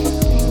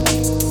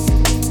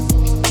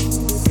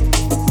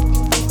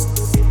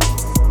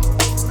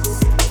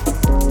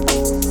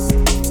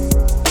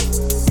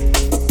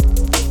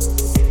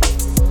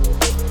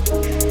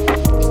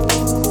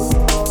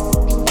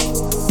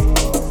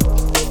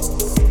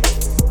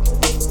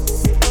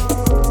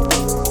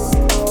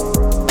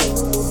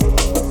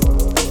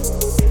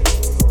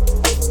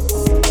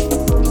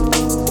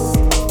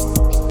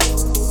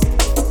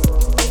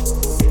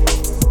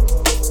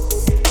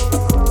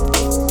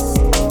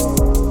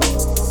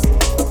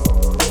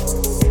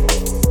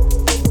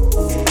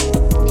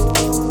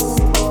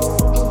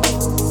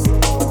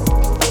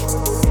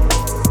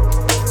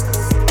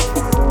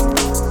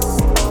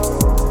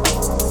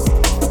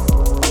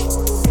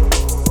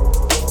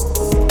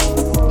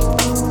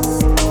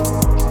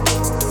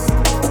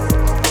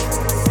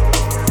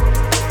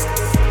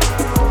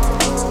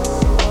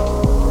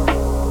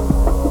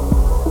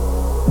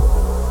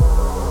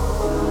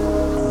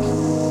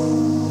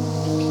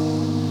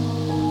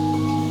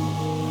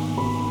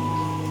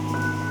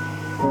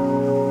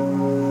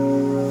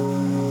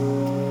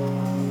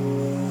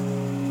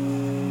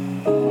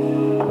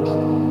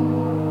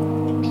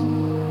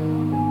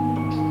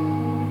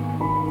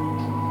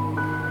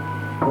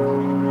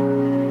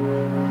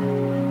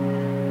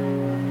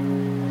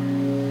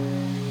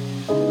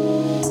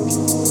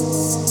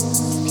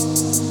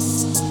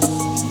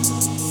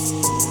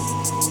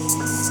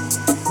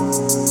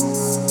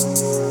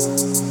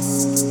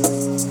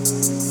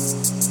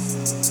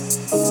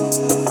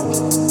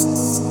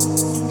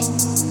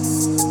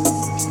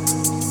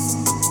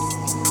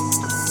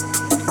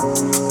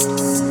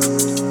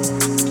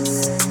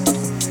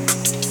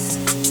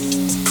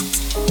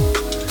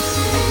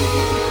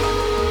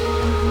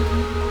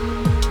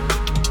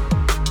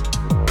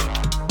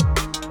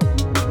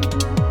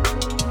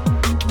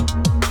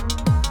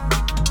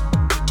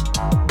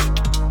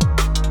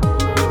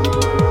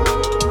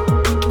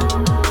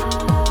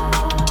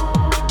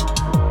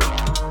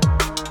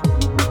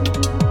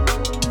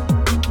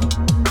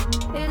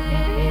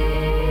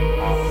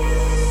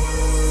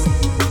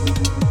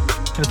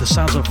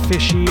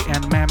 FISHY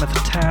and Mammoth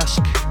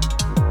Task,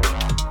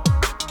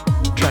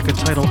 track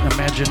entitled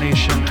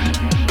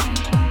Imagination.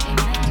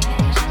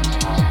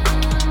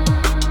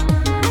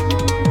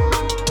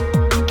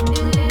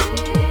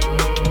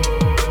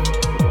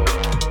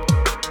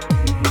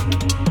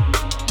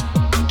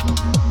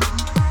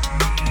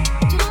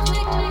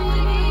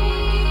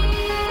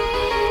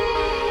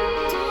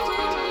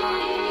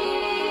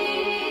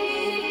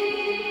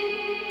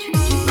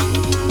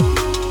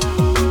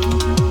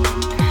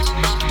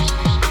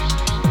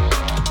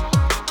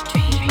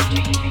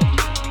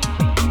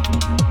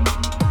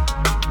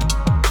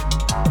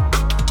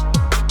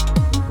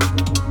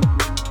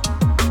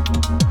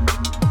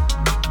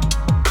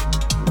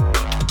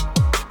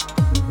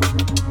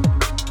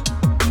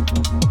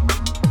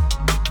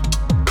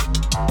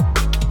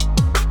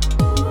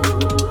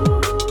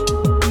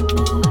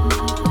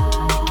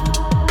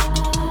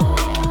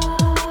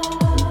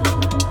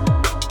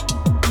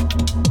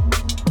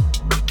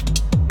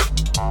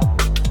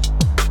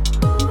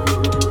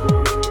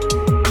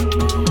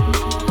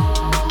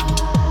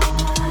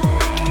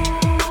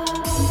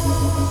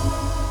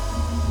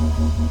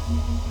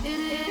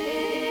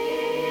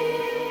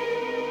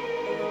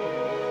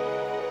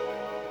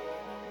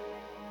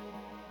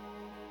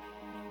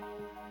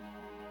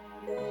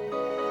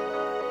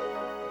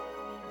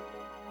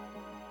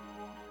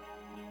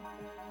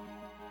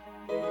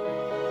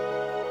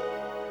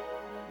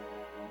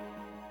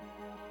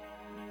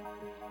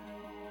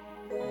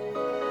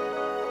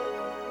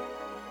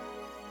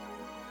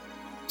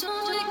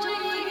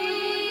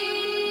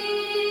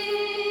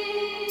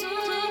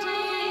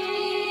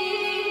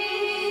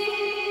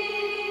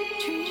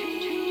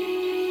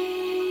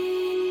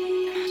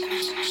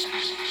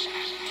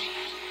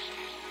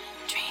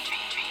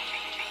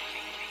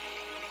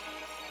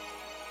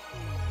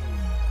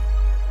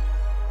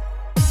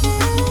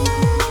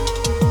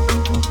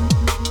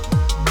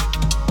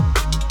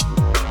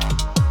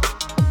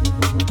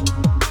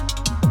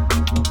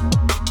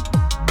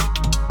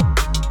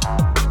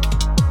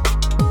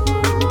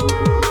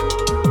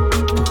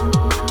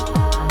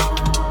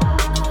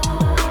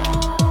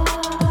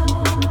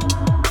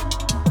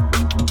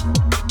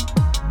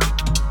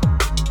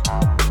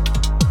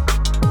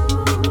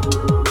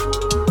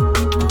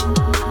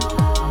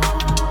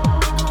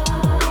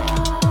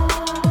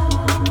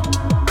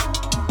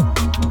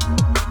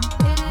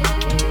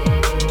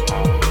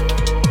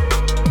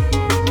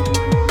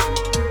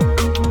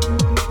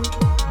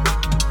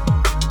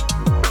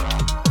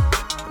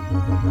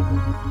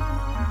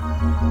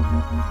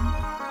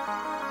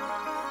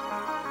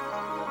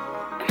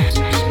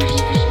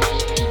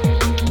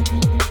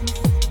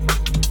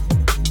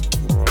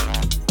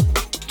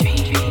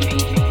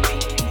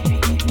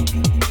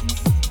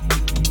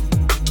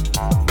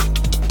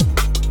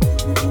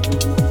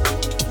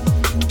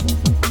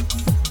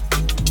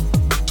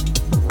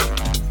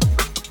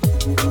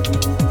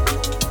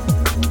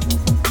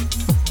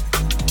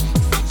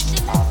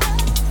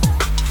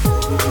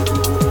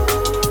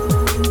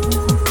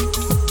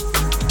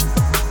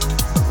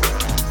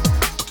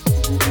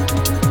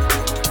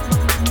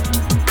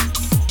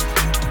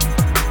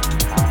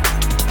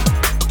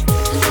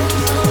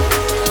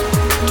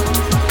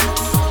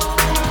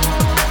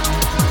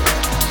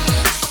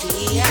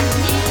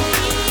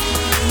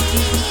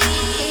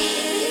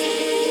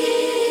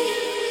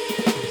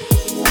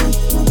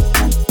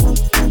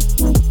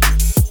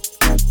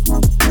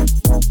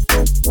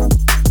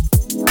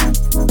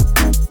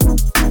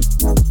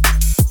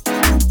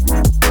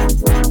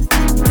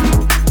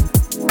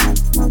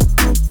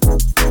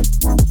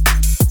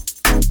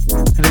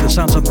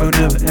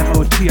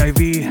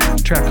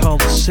 track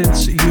called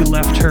Since You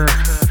Left Her.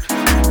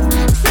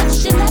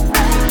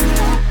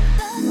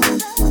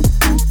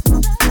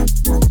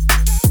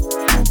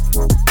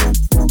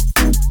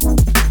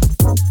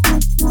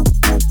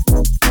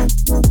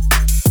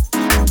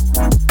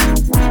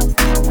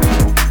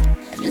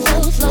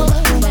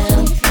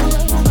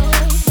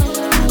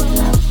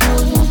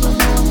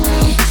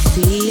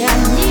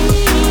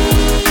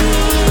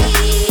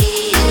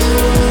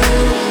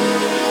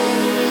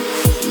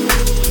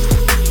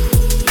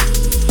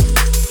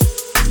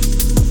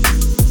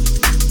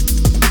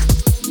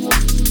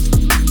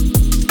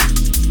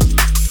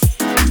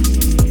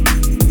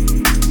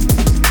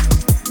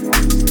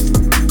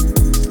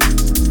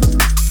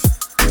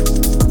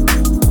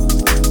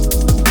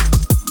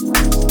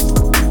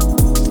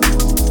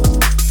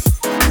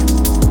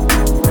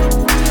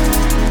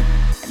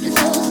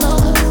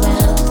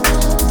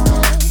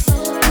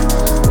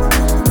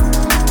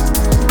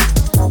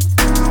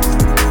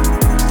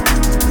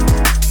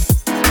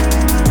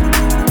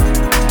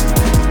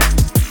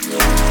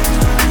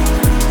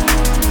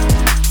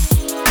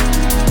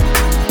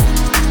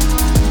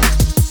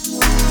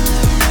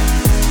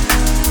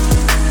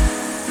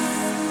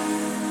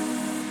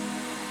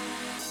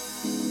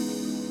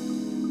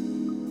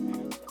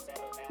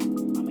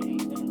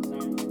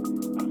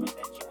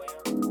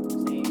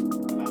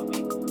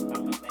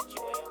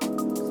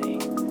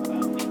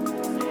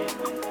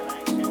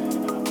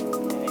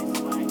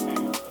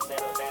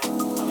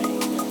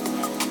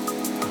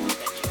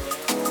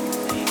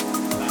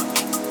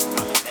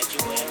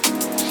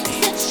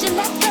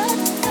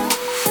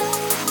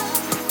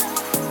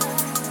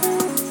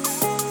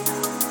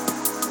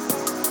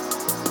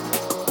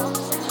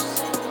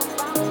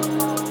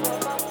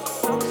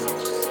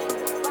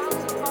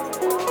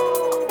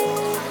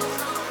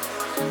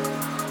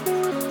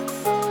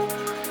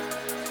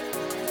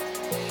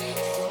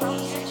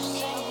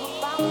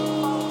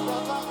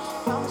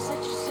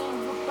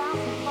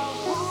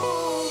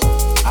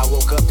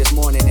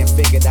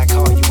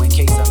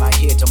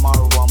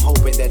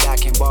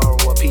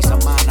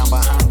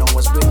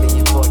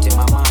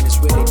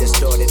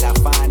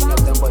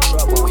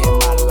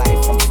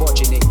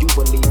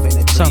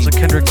 Sounds like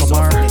Kendrick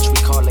Lamar.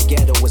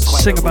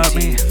 Sing About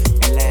Me.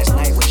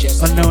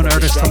 Unknown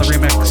artist on the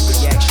remix.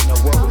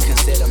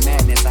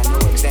 I know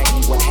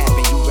exactly what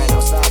happened. You ran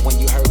outside when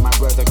you heard my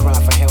brother cry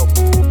for help.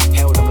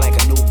 Held him like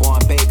a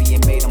newborn baby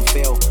and made him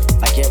feel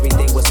like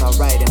everything was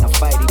alright in a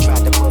fight. He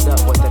tried to put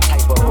up with the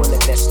type of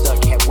bullet that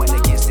stuck, had went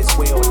against his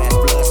will. That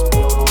blood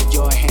spilled on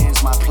your hands.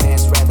 My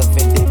plans rather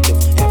vindictive.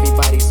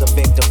 Everybody's a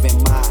victim in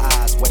my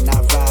eyes. When I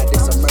ride,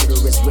 it's a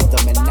murderous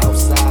rhythm, and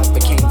outside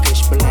became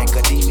pitch black.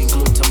 A demon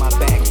glued to my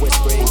back,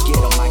 whispering, "Get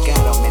him, I got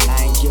him," and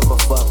I ain't give a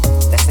fuck.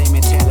 That same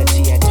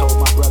mentality I told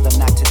my brother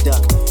not to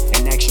duck.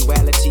 In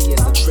actuality,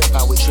 it's a trip.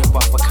 I would trip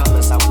off of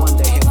colors. I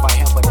wonder if I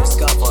ever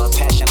discover a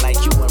passion like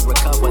you and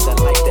recover the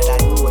life that I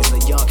knew as a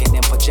youngin'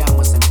 in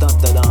pajamas and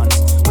thunderdons.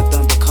 When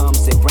thunder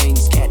comes, it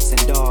rains cats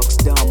and dogs.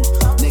 Dumb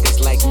niggas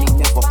like me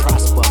never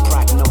prosper.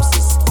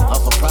 Prognosis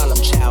of a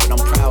problem child. I'm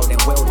proud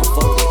and well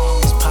devoted.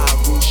 This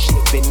Pyro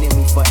shit been in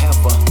me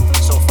forever.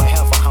 So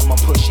forever I'ma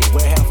push it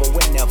wherever,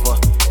 whenever.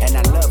 And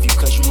I love you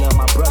cause you love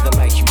my brother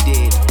like you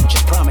did.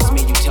 Just promise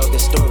me you tell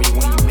this story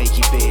when you make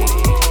it big.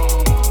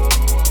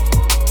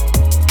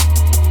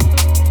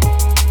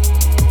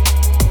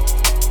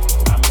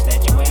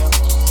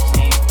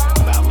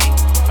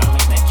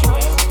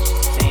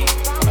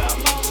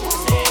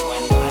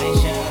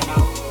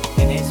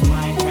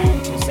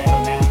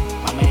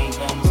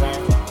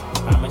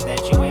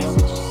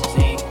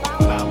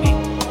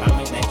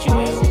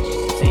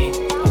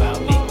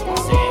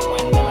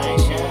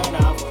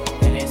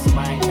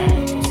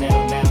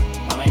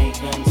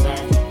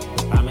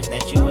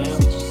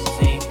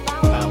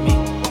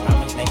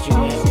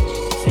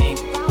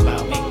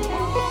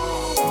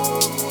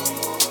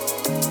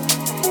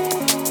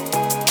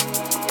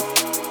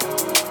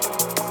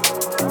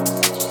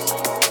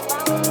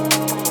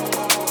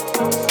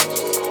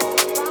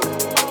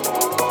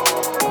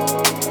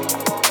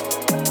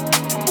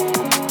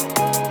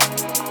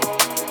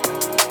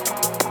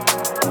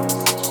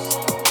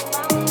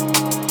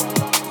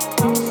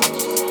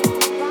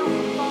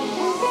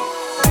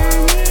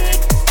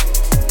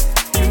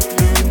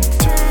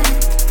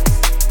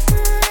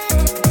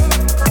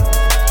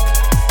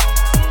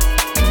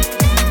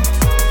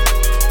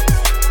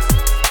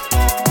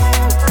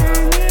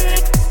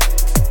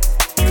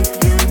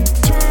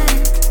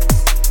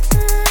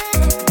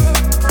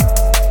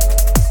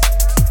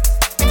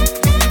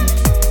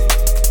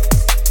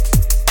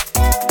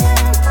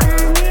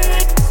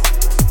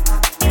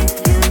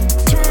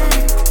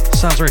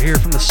 Right here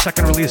from the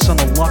second release on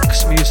the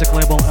Lux music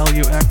label,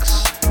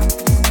 LUX.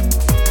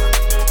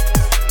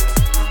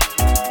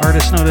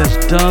 Artist known as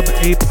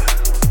DubApe.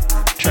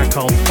 Track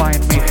called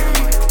Find Me.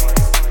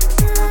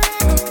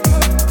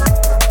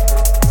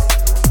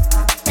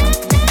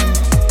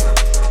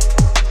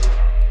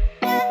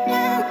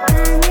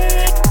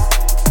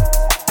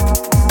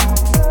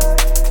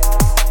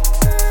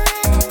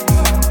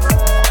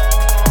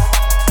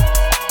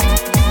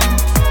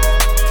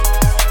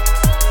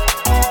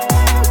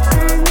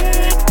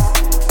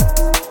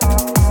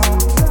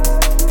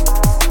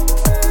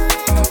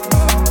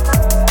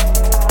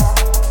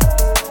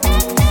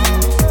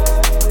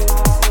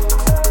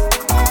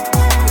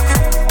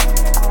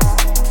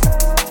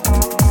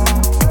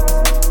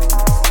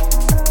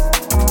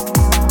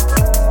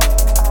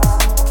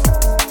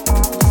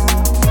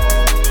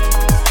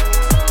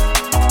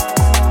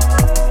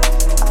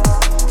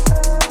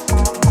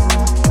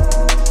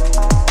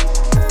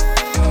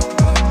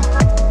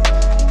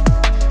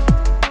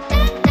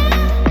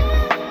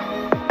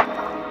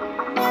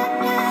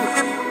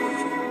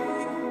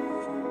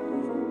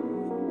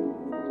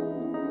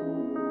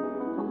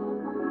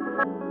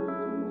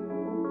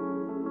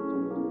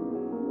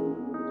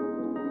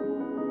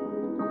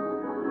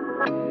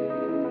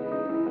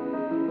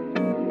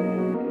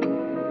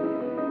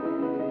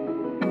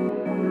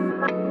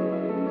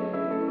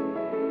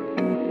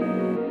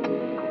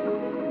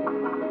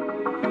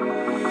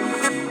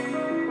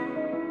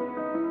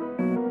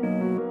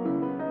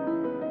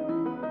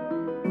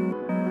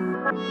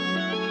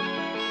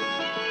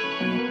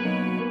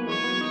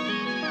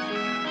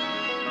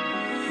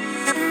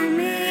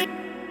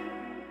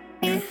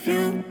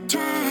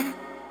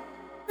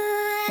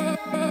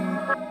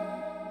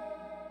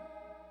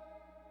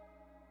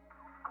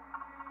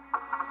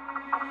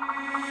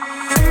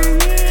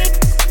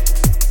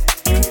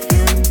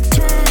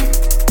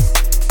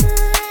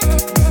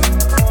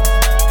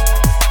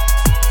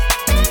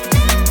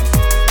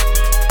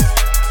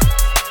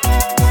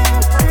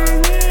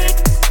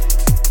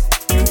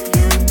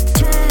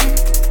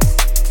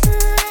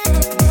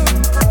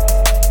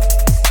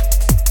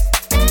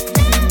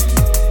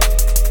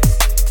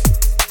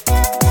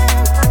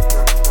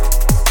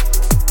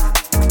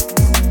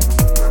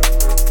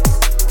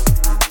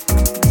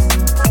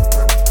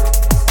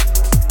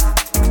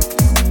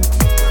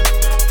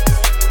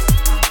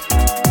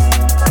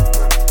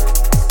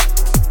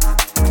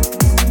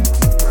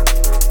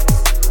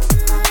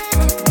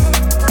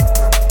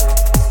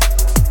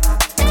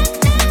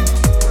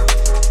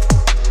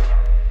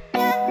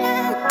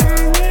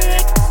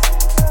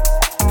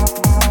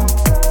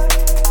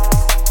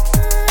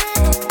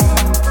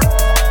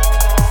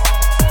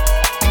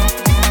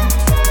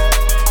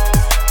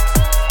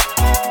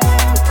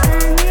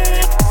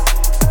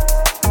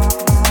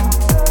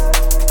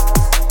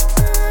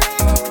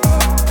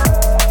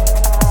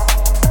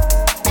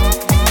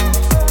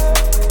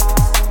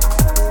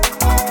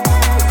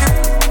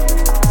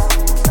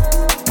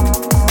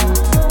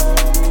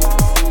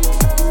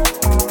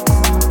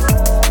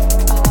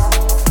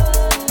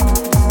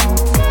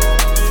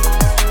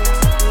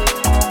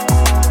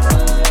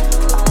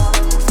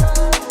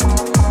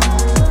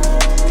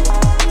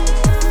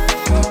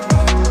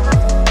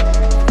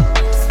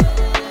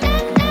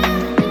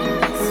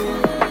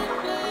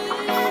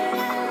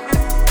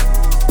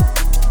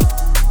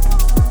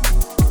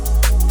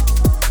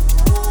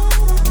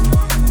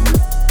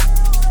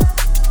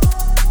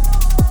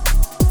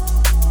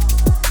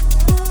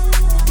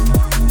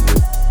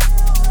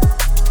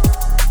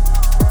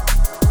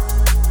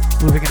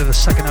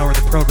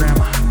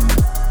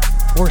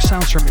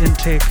 From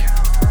Intake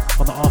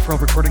on the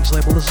Off-Road Recordings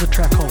label. This is a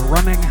track called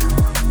Running.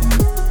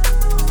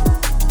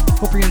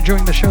 Hope you're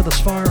enjoying the show thus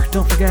far.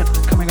 Don't forget,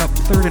 coming up,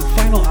 third and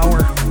final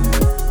hour,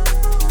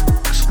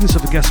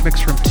 exclusive guest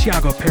mix from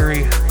THIAGO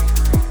Perry,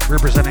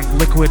 representing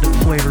Liquid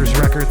Flavors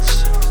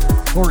Records.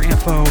 More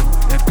info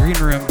at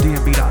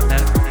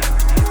greenroomdmb.net.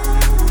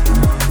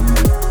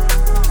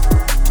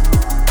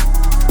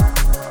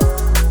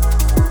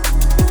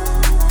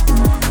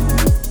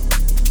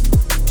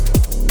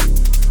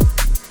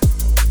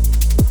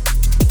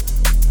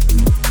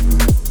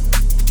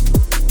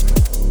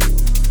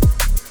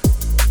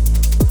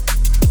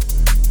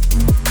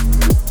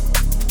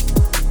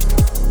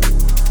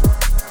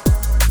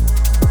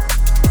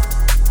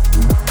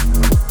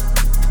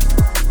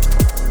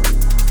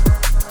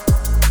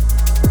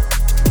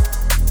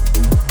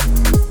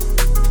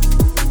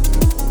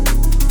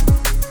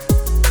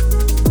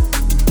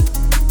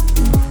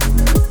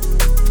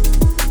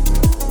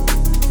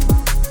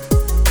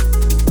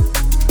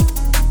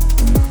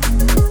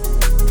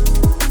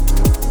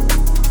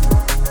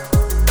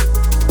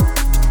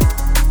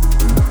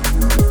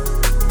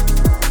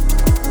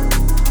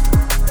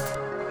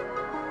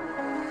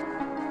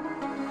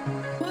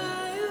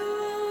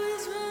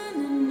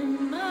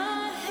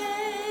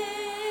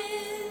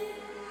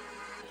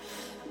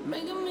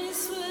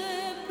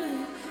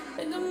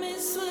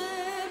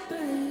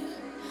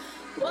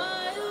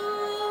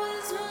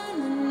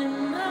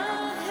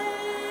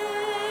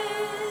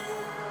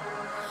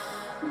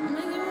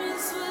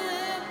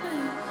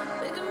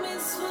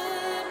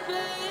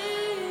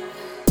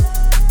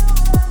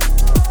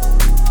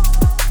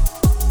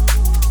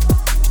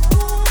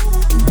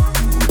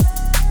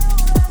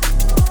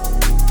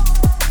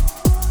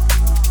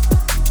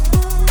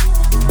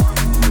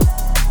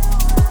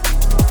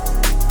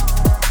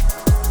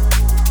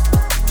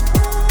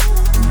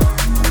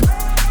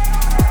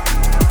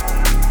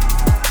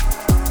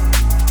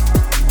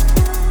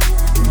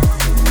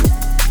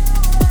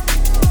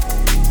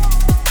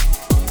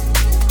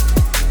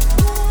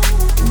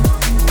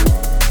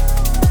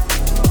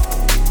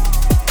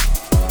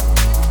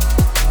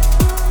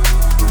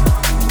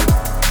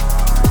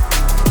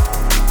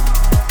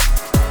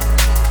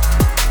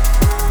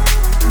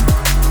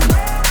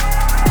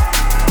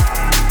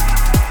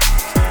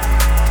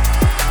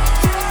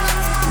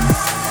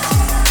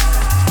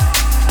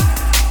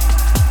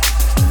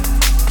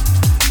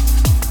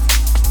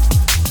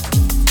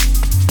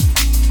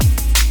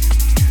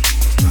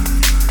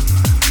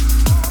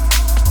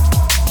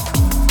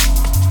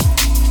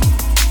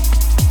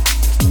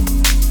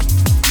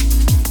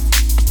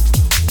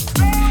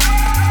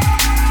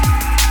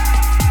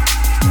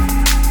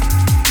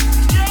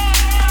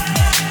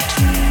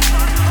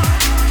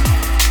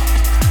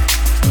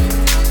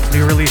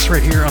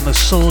 Right here on the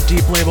Soul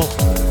Deep label.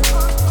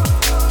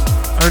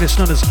 Artist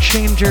known as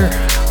Changer.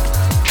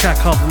 Track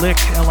called Lick,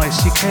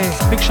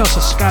 L-I-C-K. Big shouts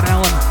to Scott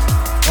Allen,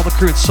 all the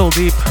crew at Soul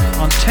Deep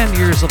on 10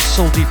 years of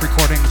Soul Deep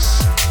recordings.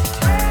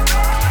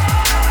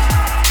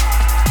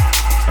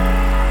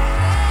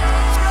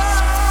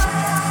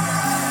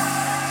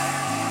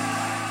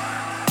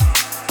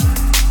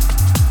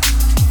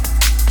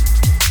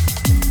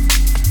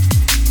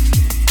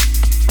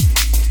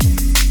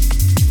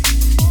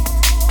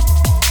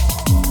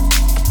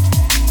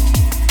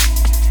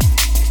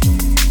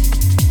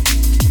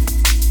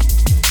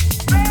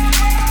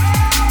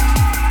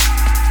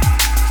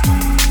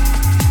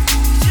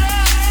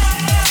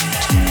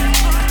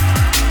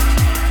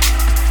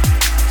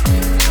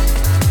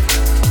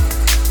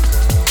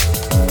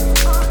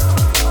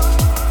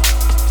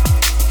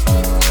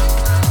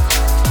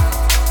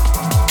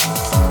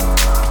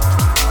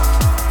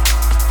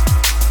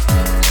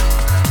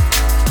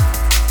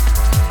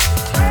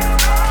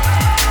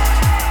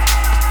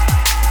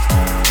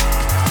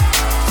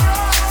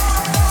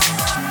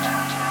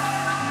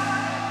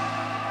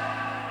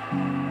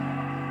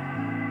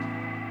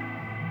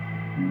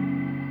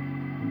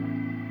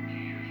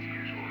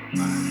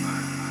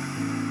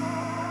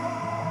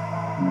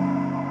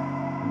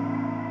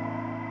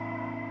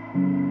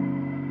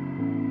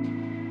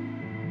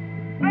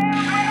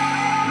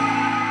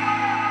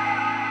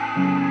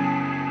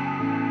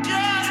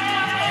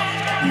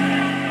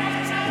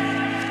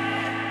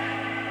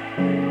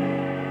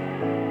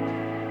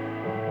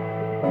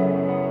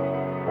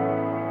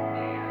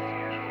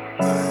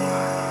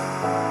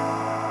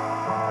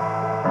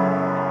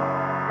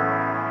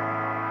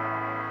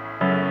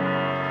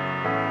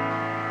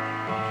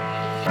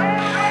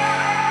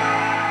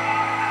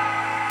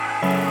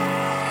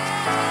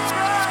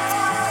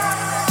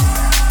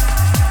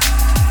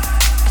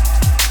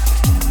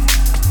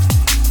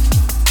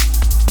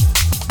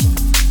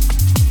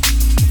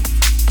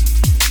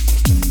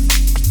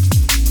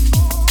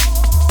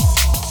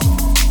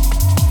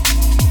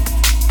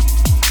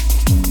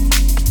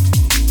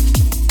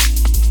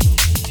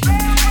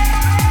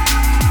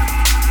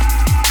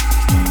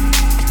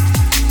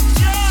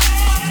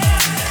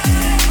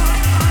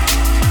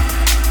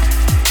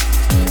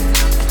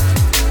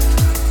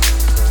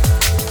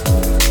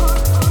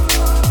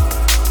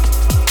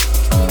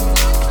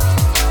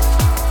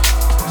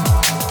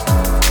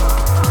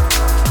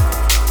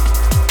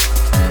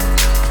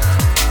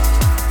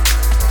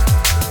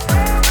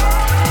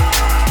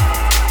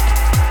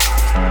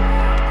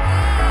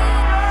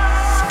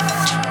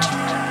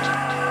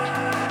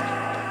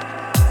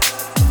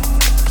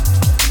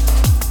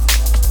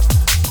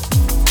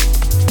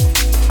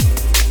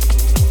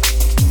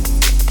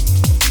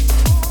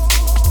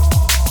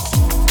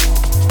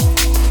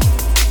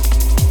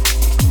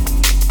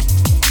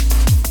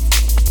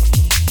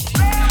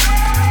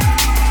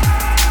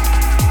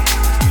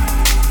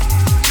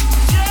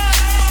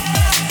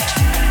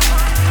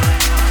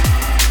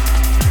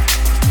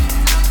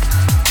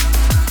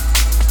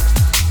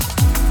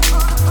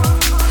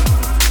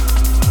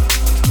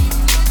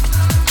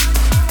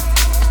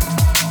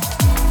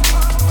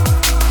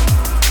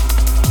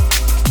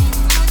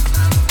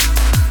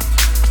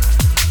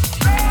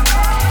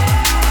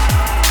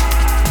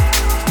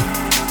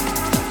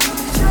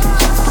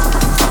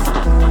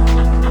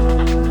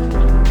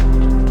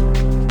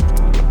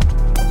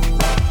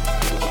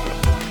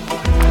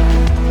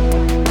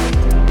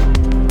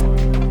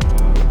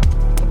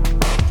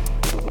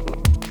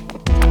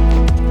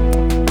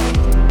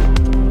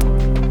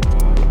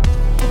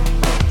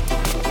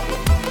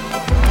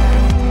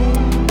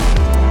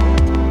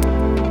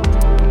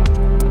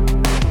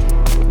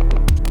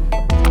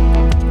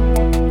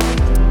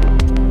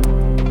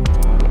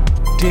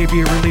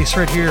 debut release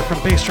right here from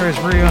BASSDRIVE's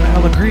very own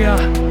ALEGRIA.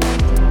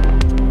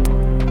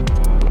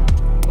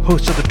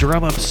 Host of the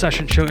Drum Up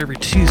Session Show every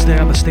Tuesday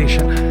on the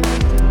station.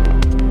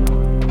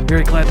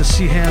 Very glad to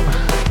see him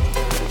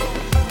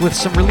with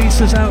some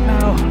releases out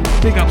now.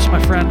 Big ups,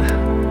 my friend.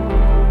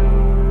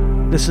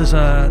 This is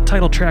a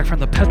title track from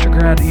the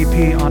PETROGRAD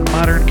EP on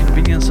Modern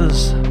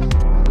Conveniences.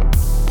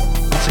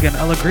 Once again,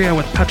 ALEGRIA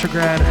with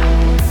PETROGRAD.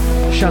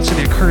 Shouts to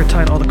the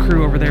Akuratide, all the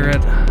crew over there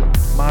at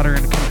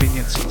Modern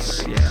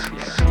Conveniences. Yeah.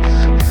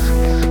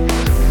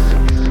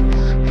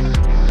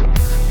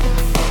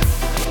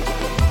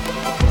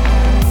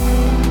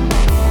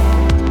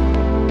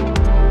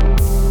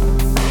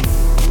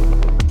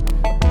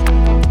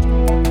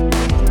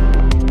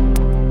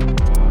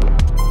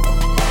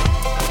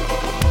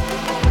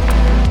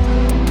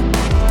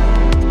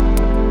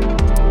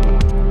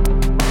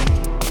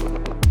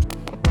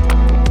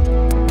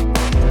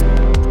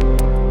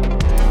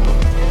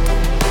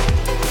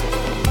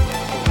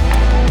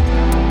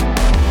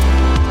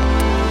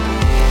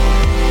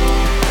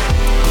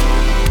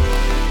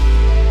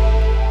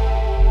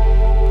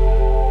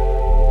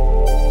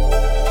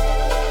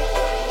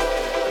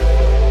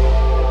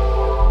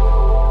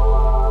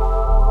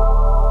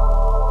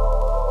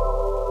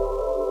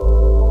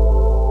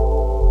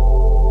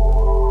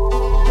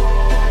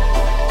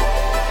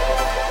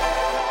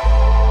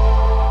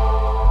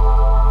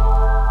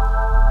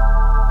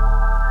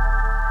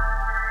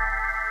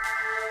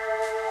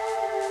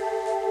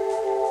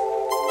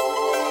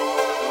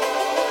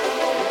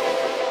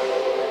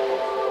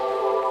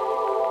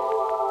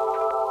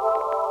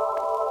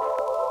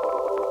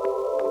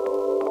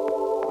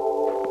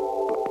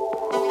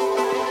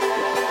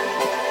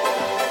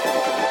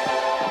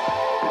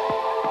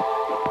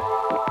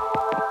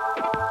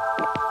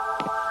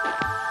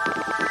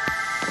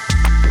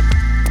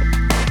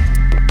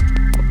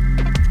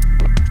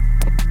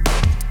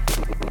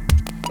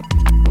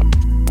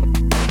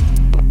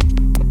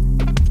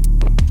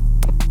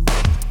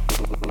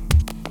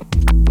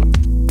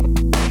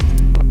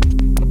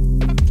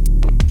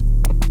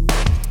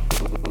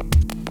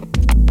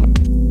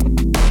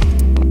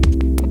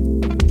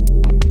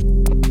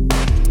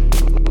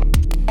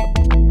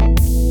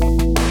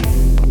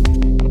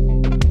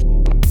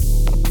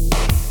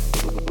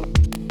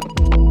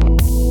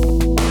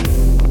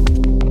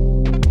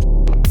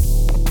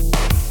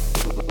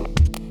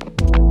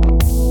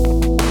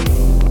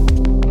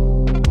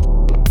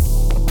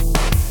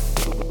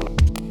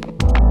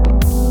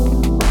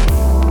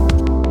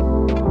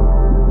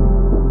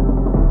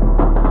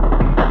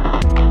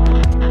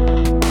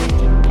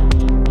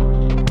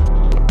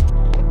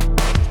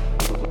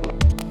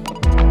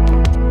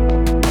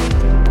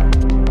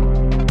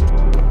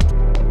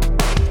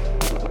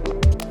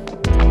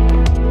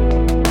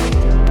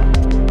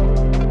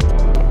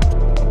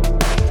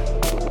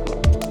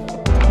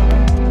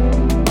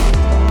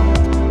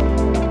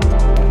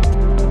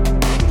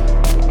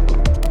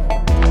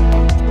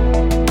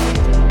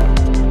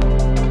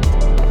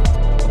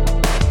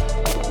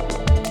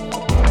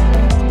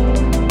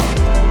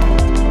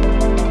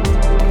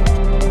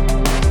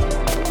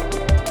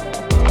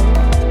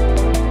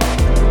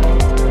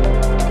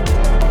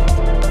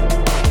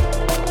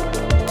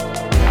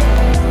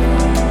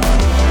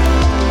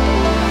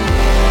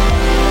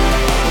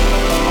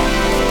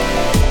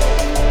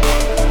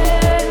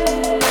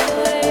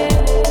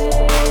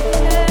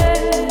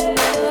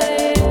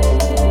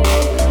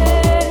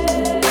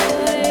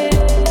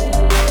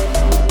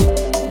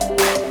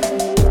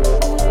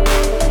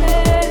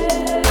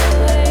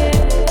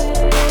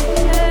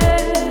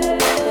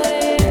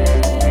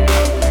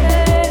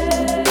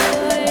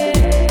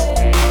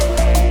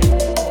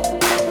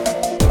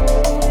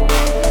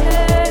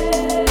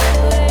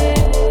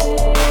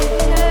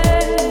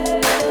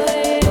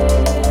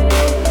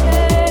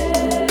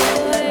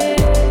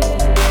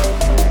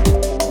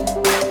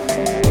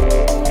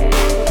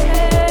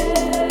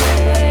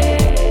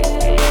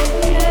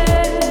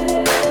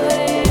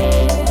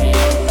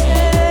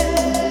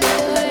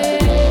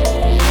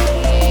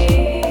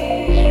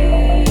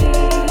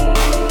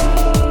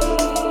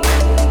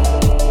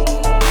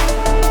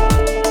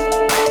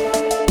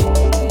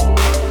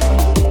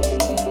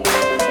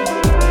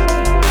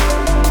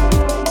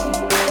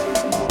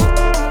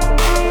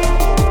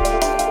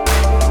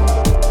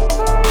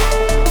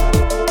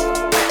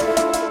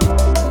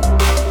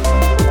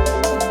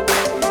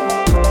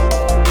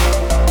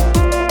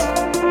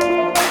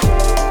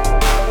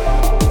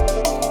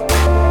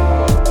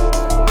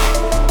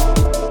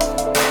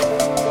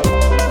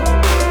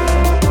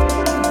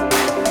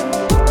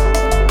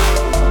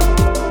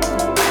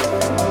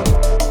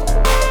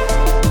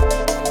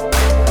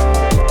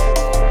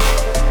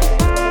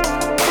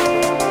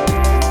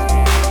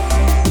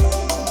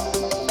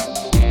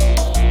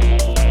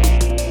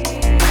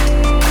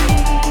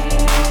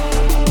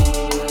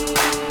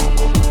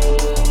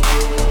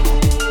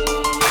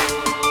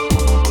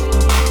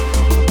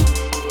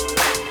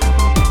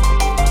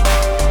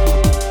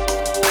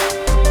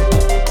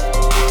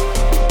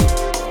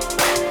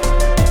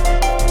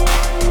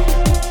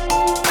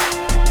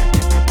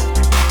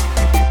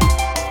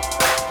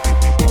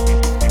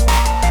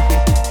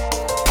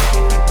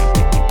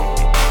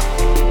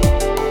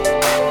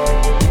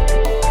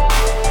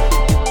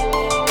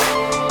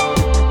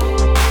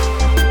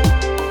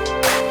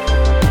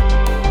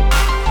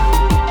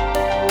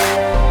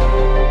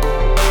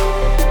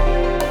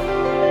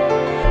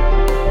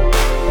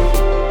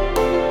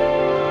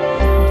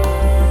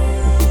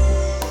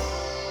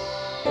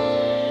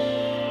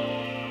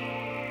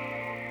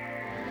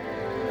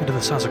 Into the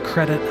sounds of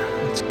KREDIT.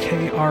 It's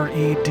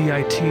KREDIT.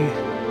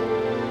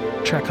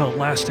 Track called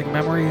Lasting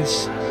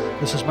Memories.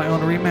 This is my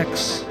own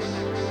remix.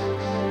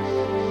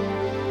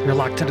 You're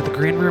locked into the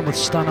Green Room with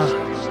STUNNA.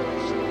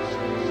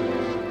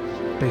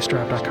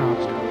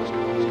 BASSDRIVE.com.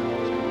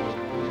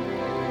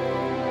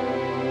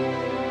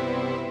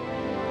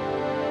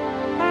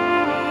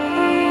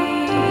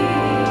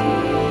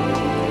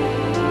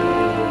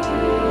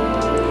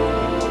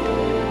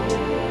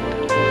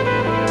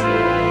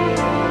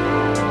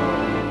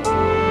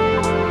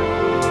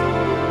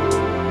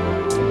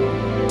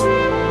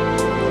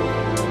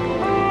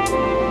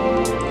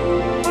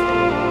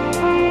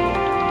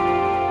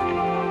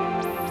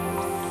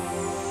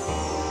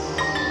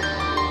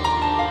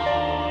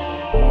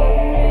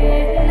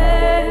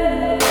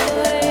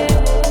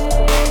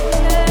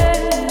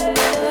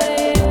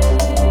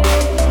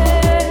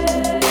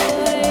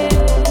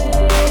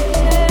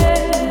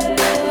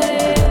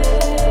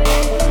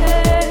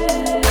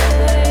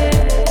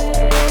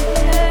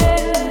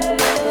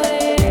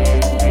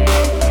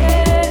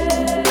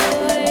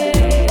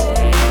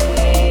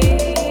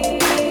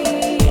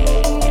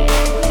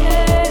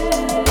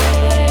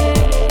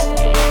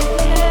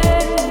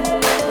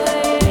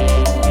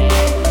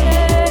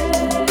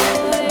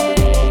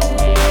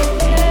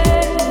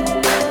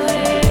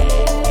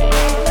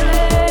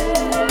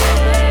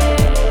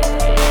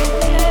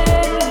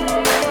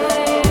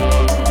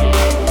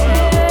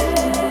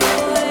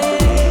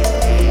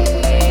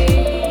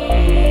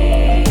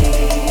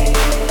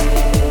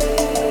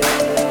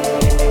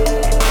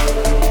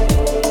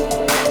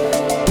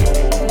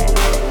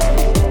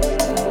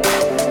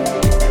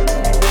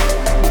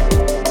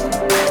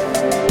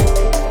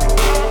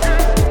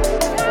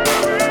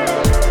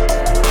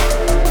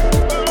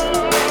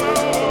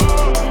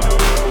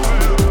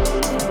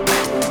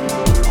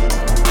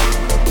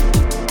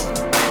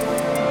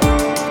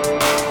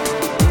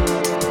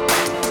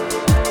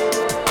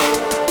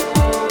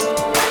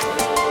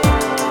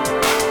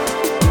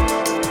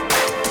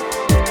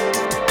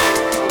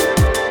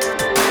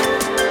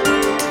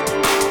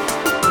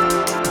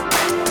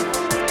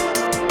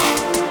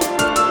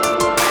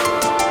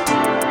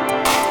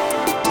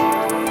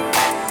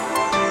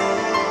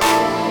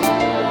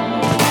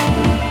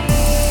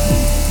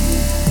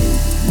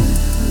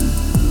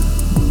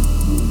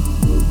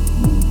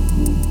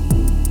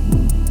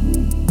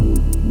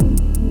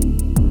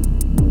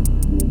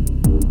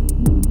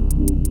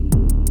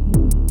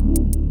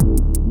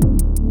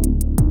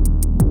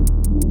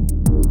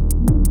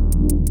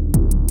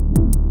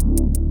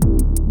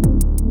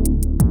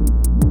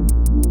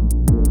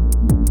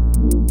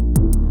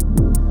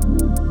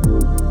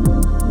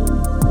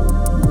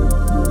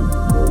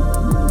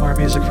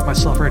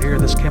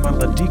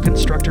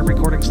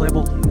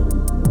 Label.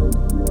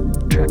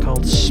 Track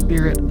called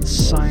Spirit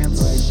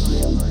Science.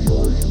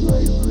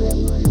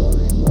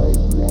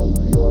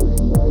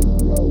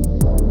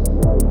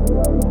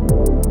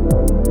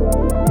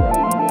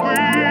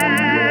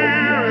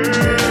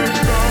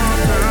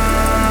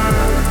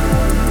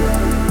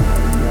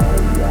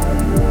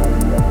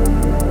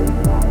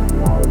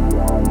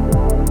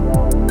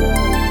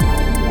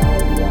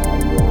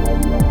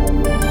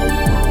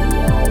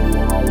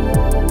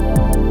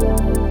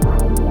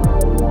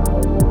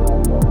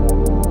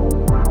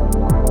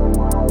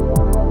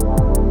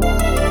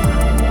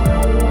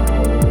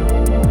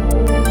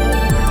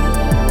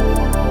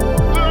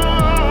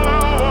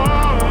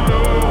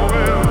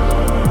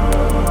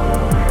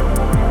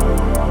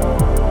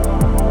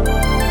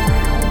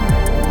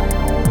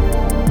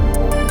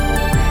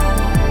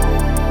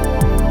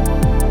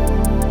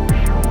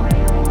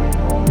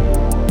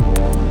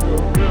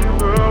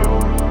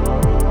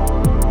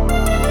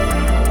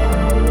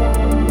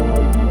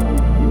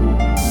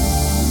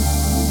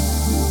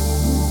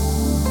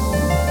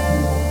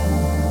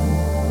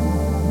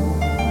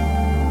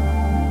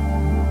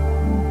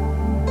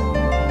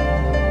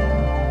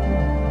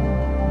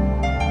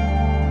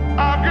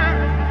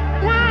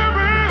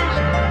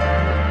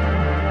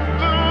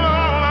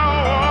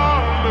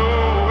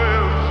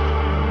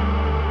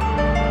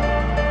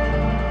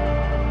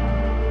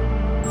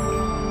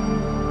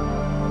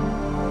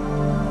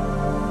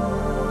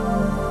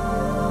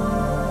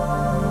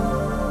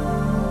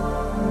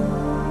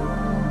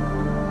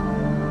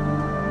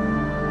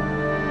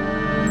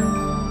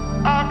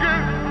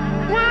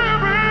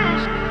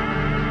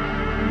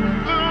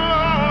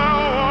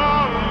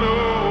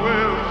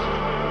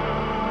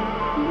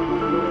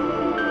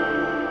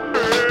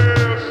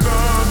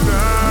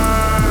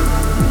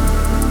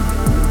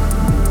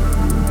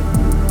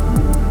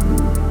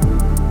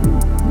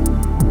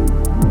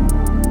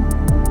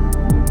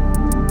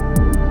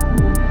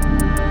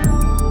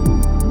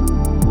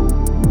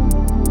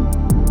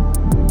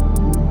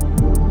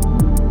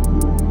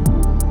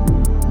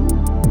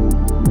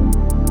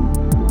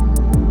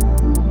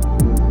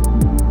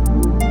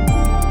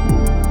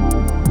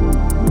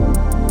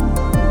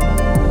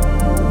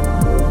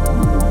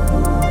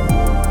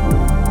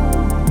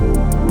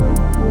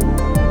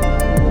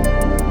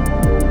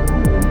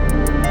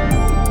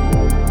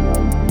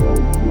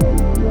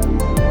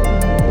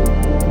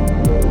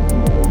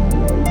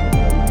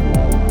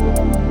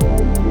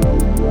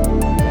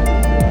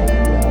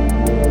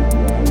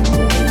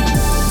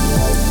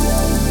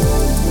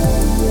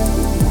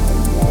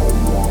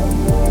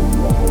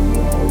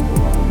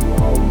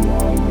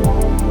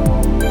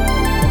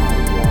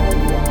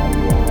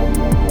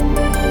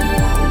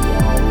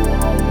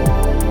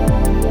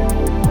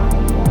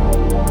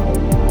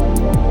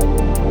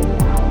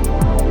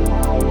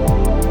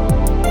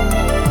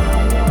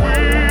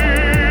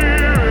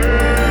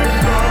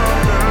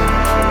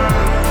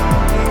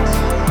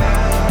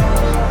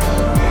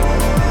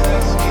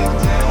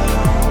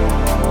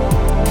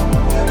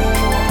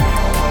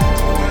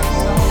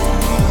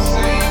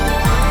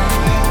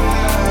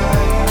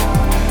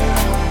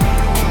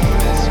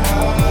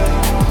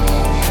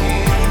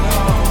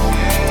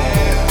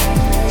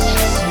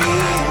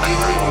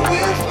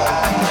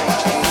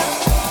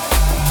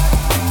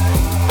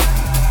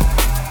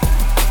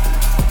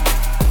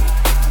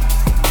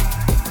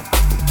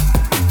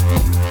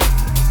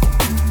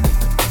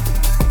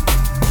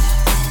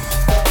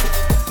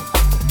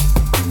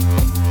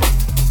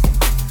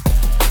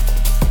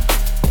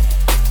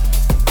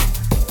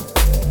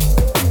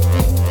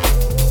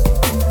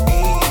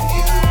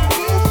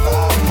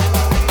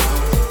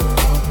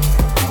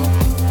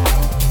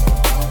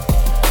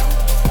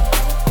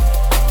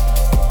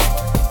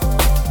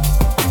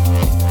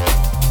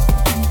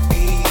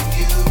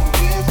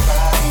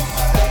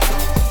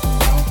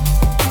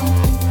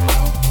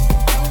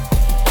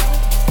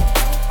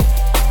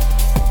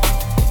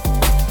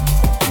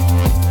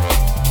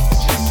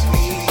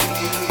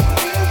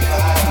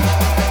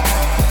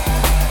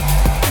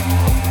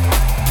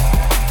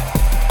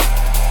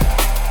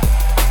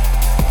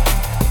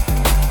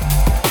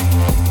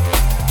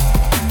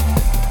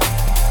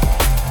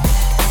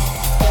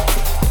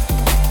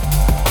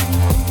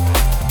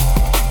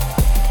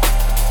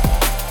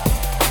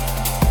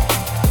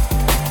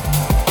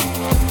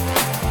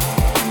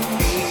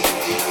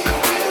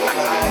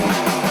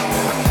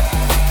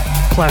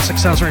 Classic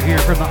sounds right here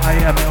from the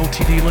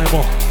IMLTD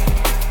label.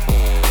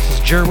 This is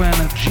GERWIN,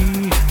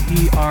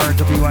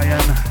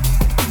 GERWIN.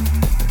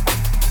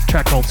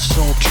 Track called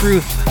Soul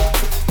Truth.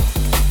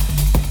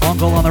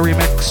 Bongo on the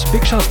remix.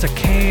 Big shouts to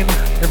Kane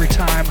every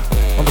time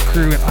on the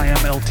crew at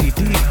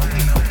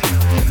IMLTD.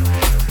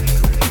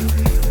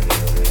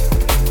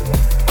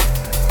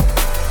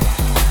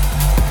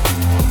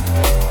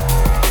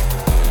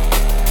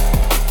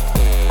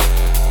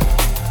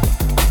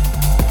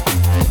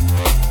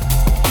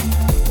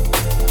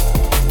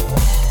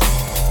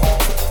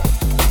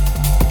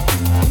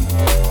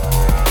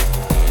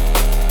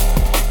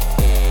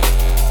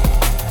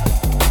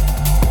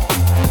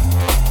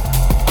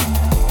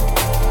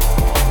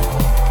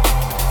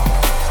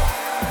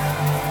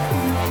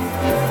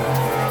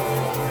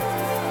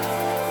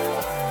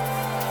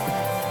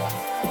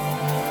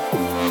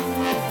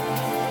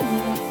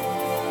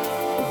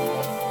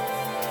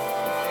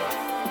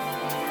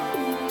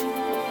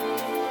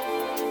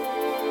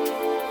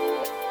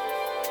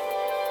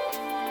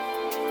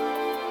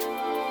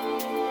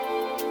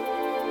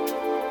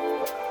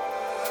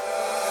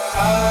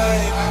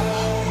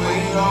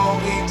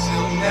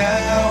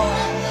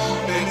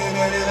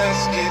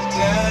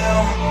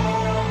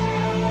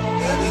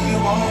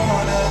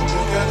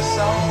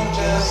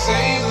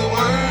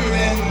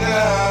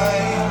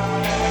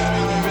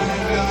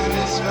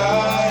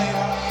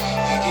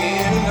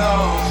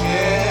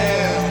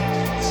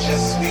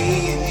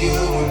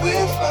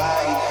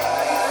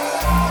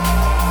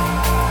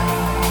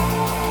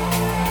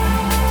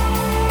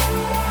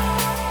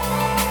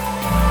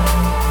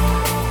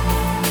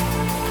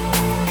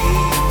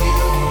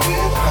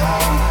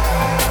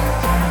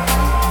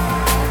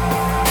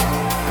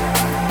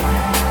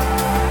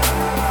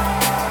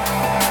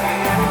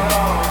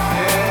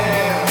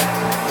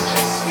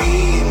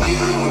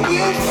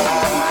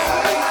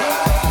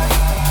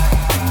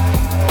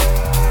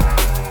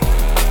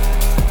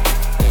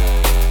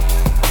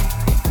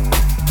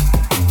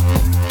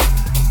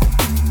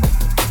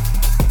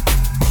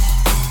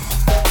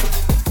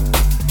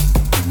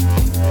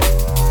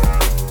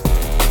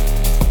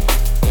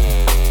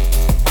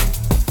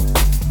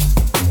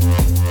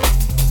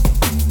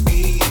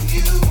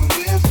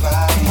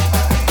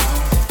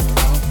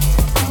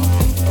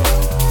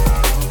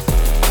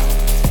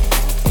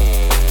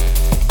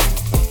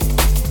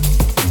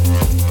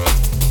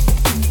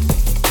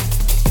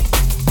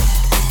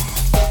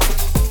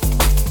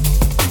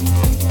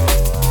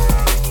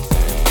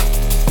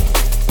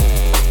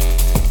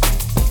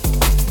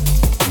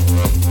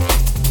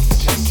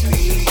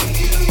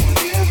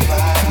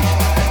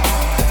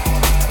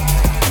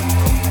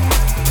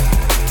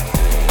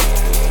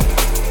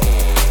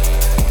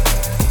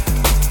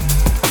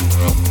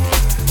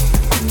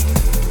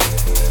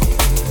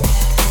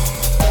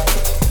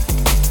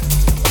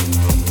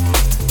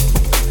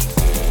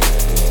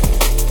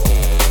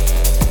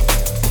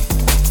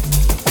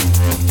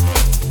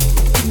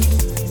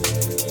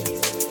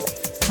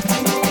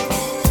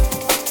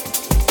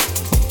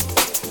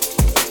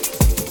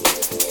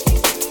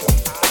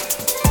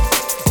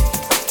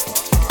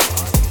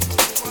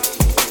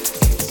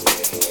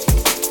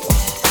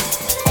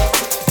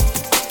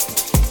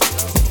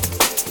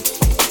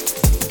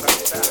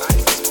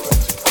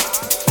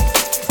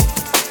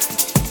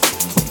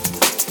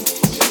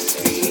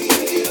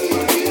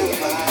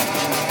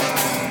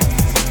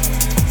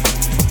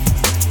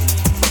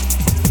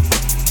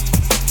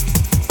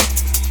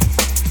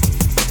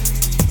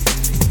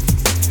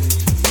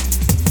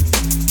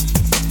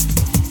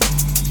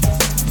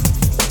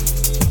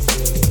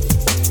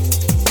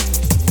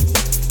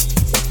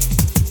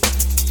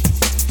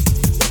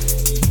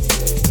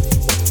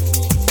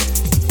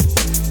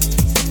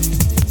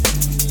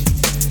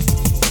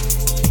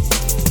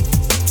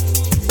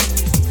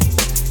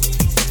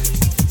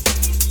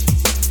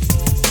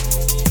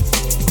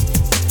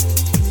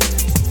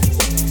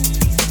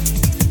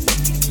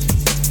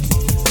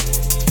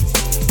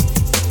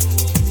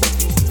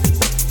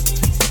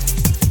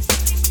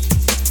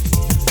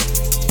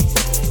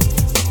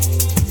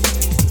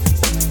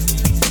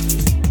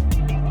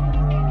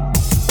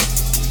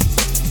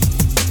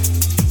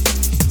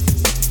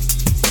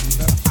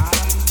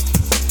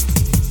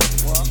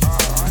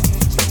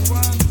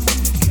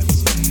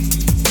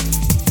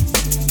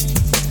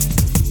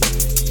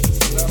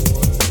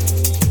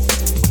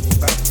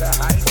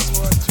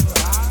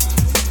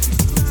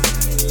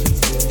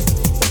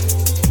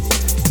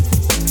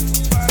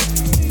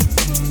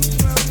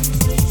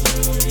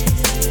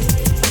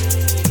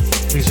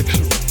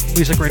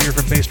 Music right here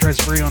from BASSDRIVE's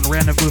very own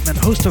Random Movement,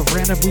 host of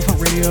Random Movement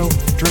Radio,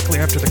 directly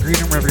after the Green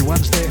Room every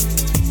Wednesday.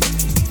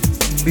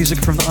 Music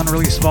from the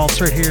unreleased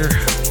vaults right here.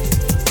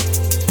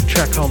 A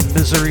track called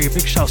Misery.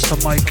 Big shouts to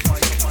Mike.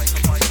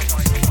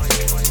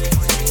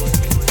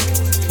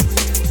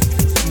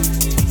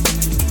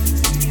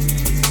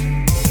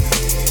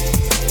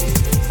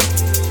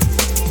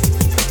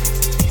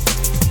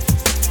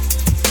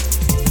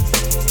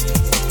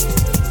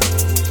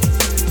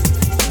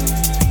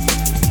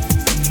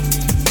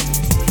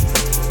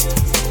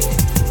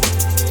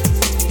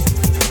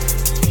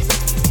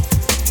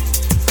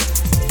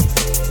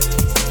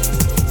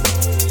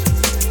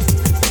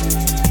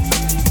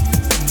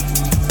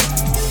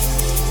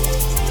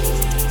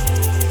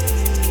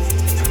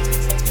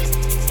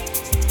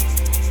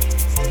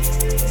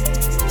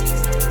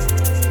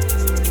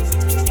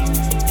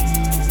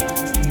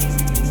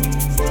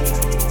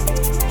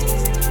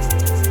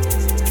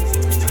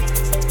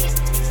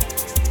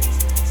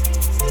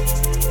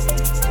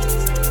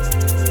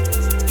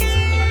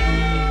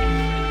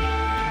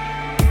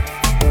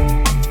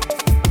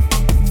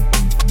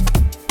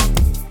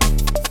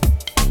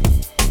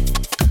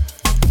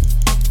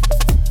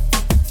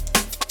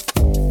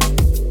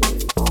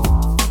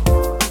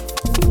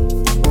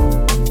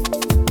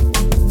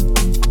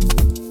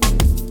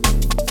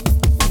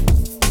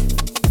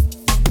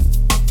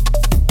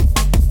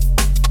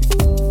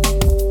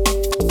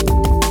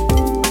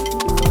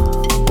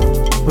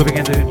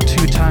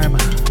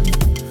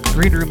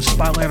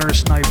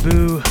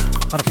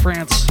 out of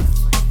France.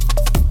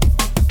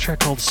 Track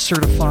called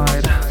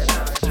Certified.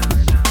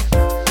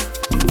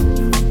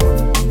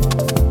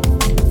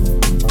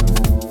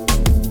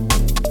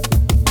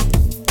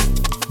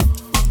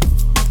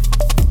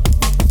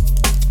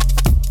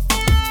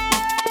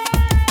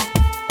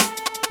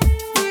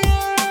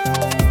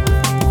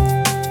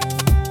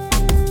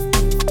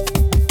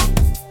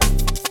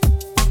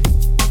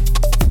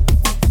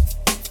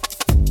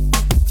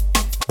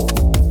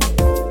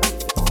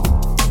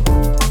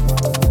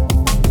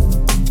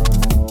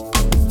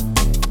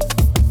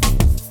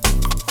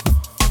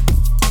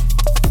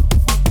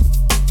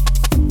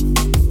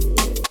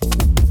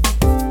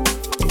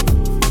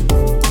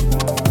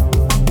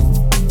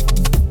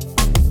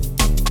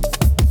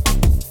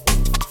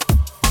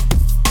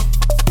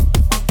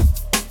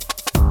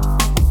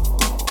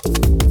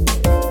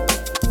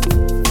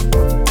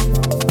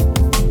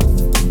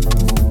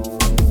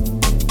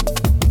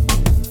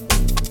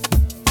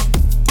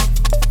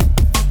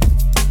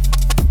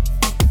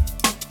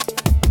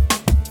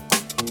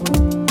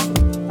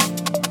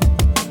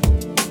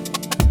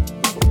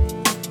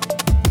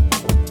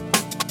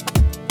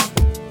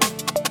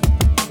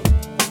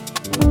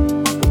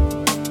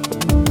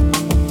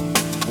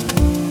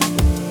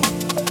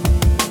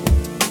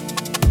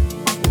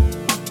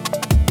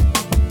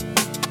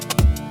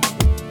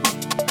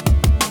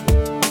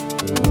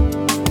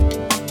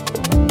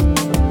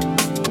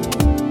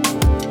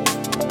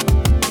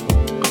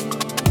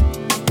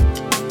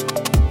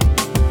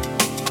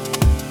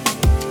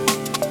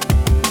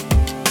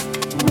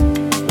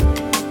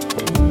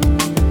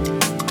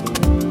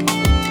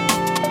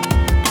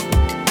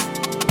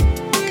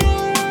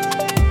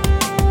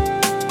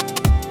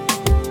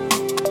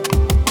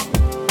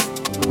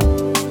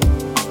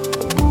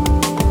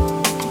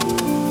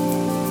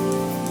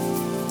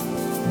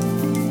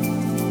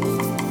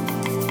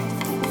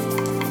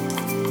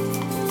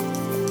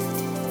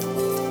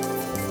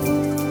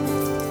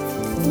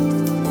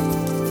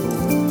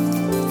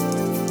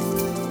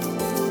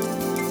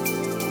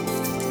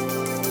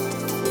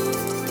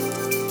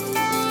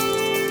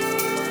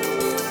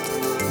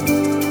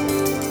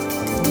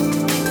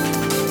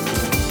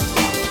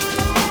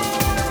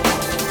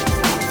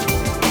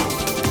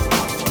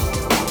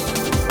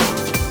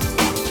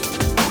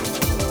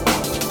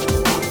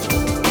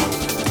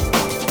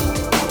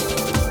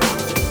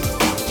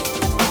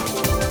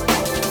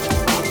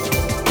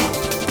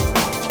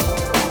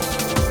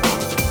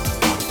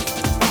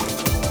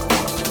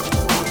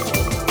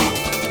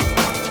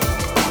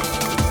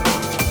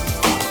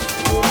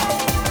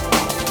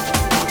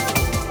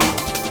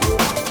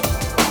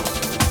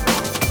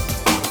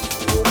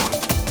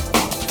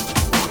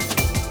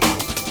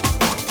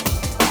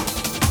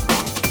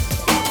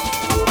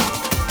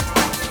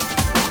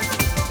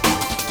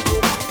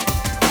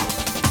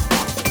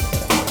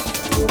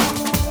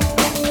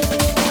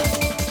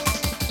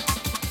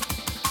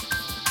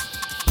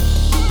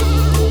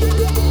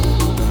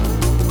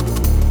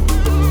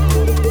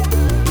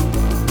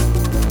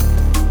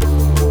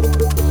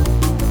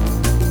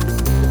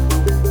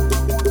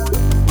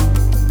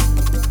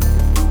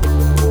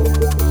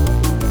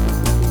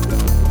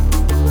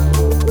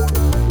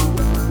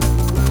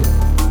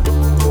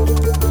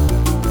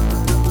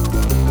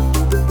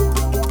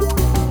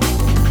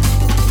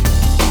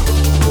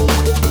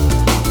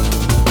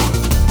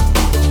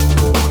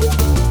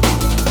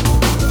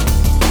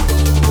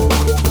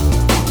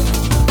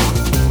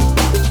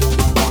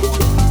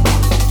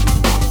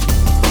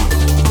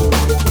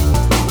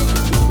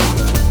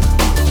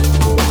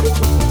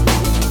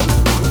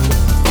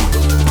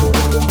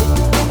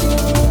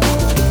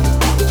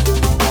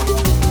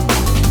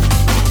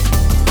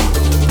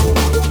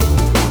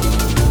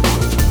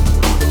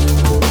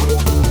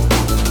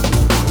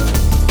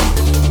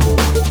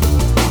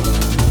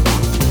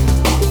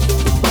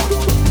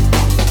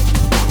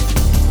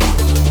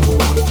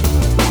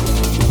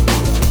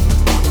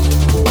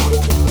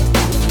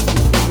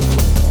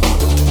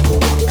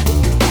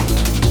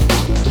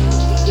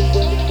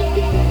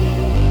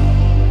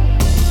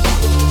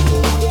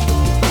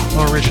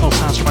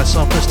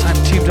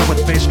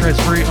 BASSDRIVE's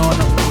very own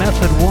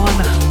Method 1.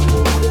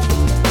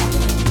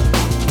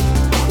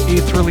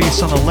 8th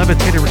release on the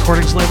Levitated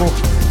Recordings label.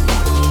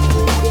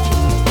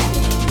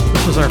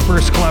 This was our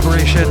first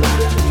collaboration.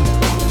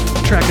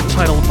 Track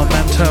entitled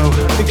Memento.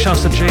 Big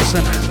shouts to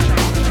Jason.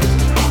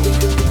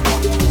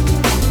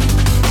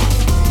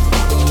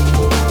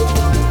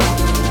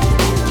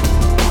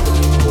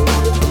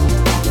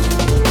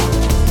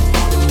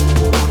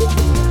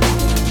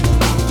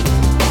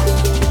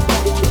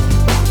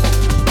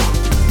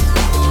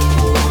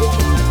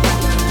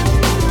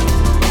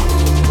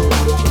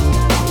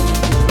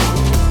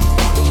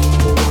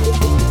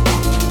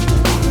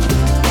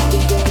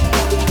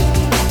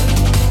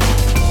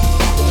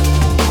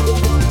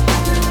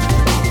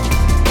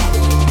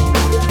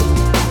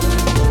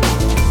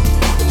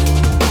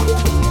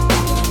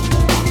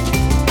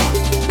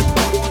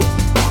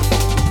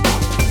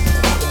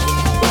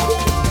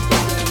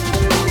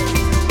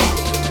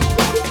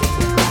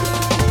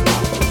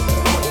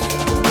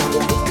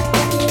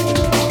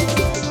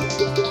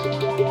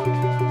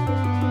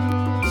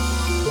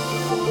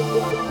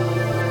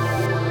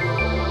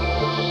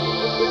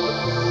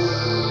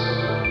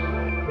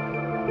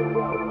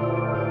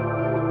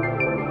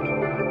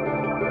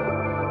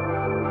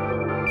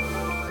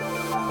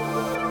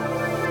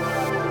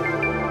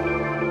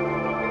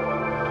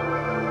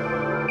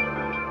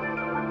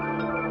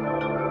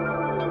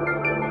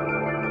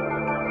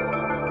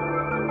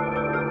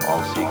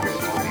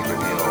 secrets will be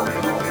revealed.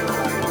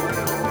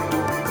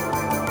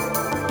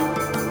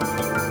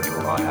 You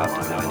will not have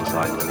to live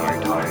inside the dark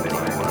time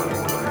anymore.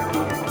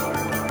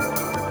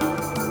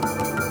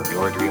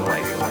 Your dream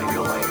life is the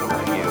real life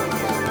for you.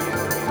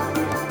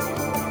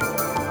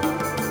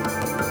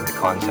 The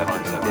concept of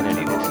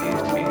infinity will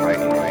cease to be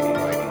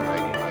frightening.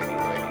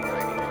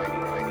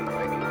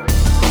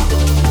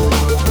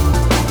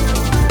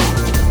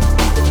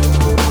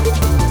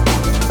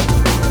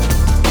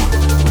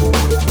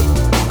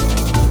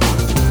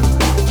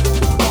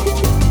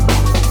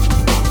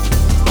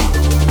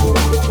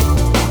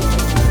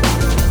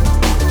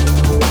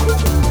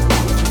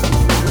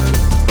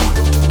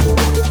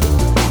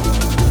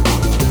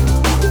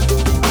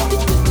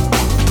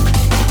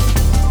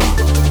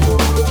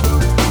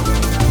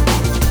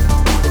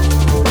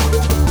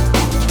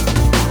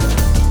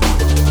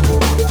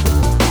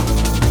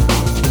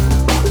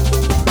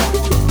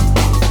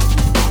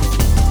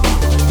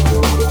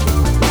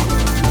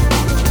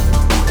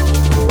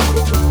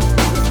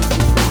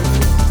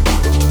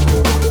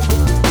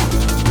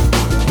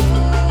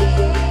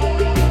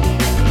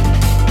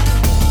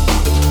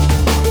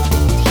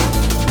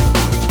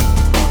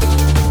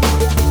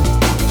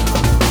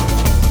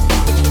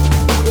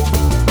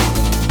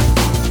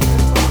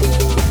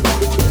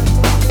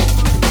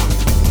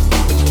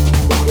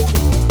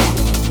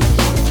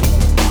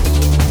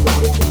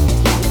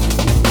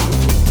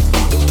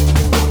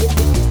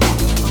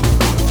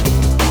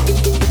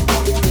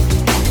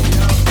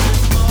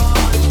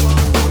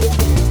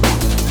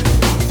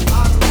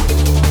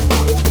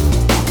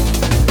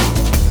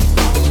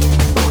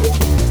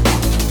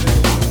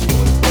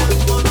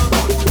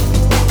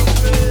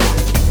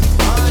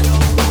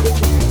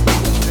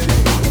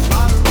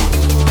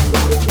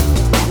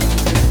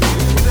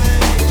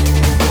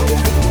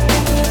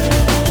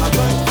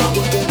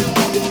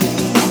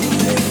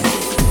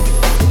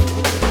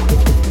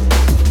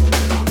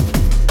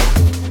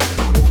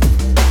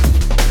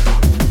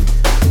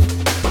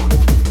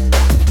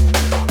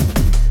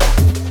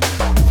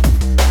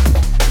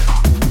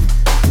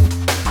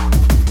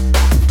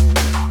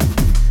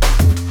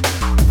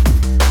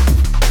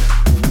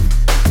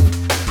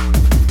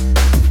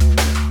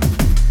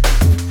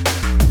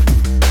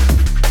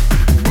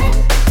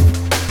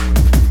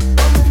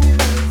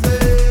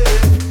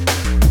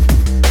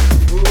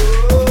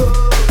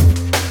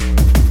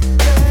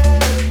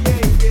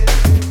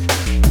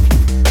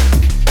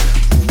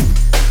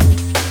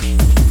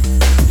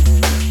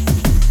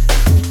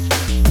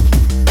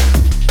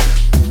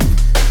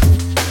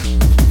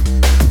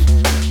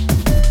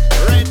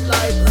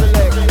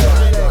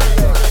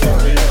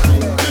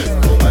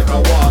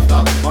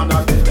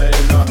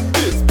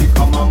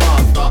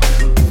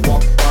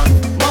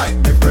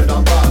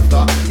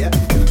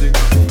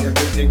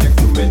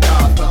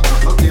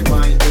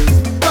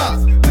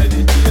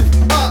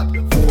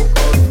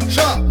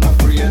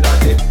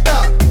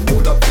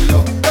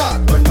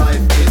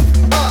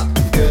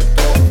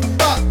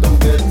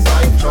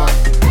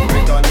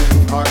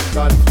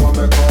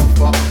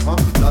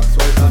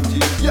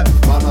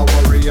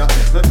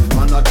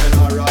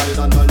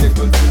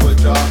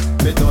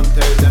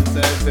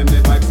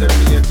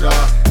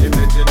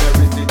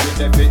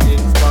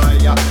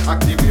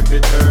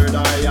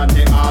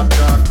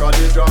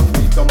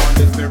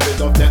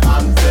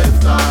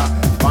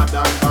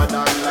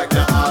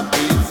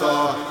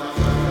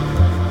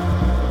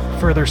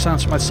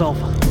 Sounds for myself.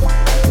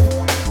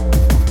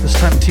 This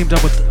time teamed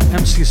up with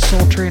MC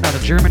Soul Train out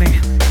of Germany.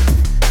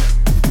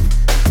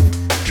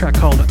 A track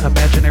called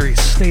Imaginary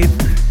State.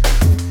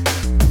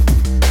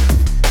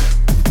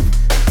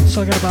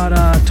 So I got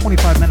about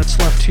 25 minutes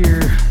left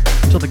here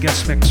till the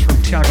guest mix from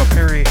THIAGO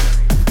Perry.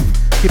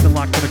 Keep it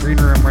locked to the green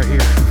room right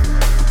here.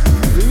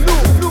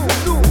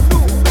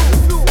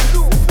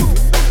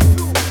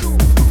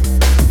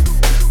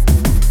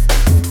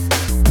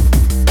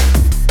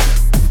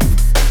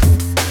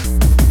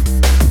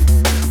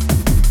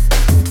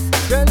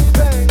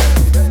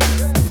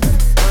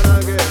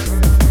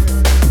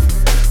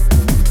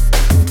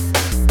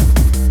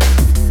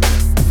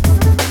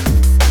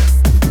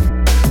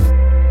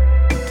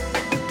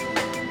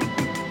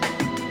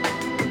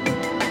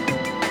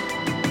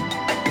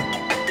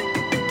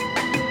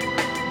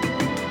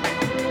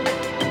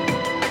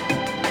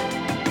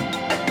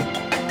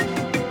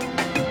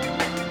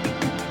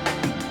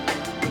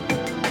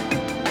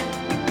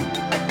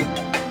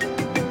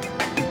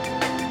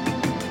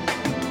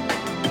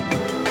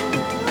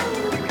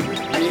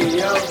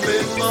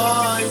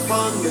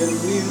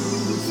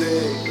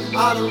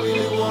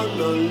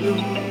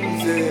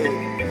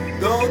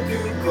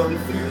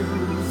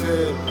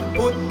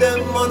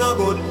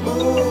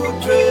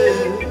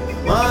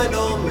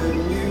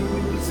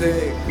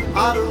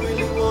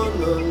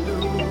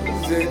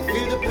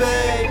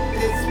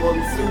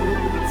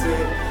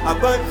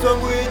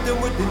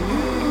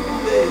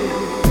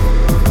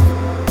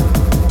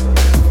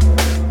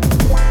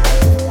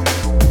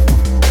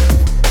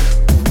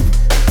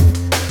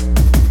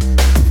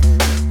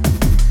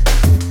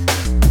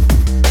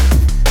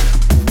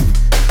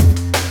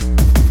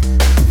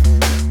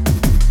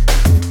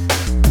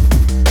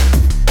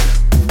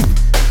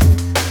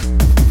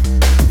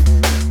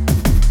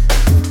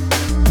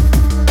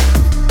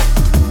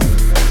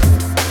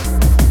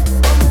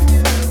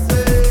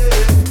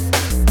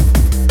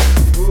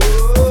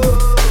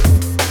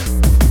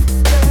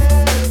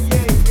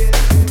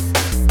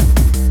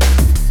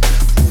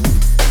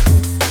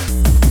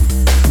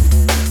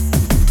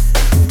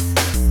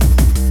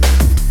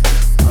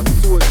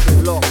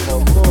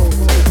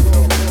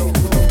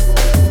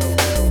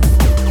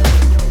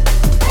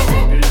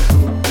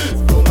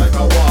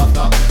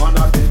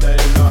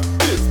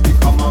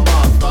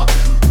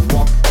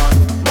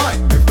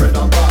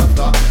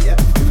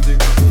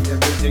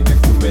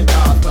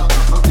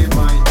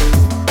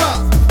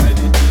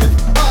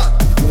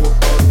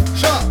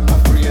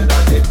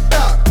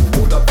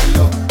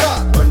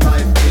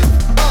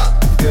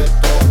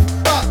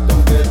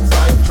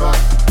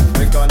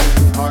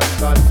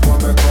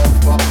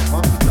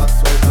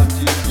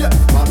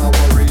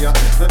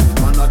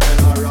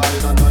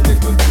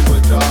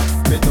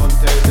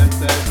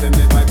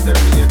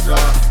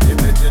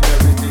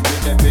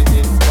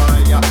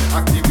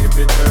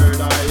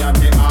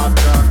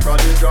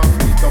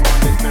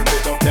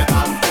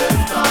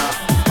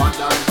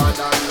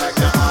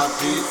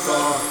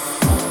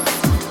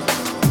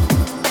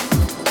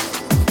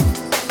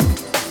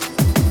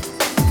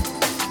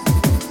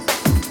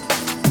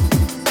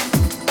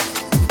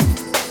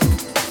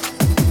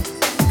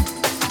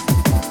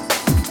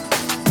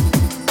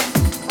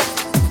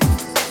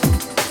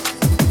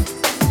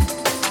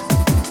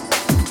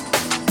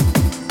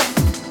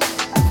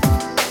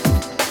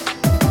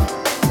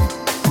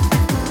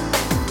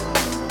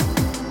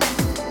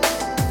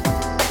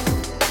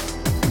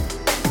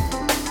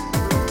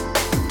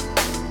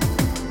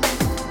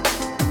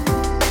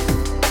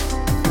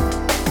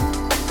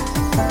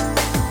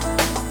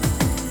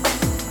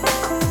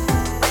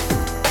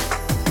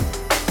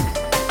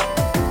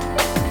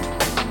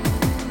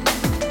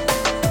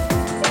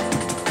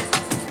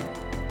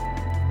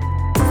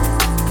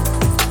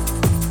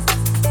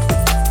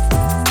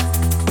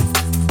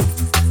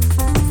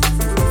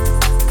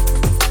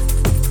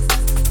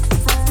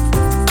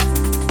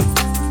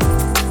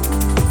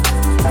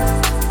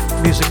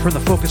 from the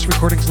Focus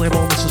Recordings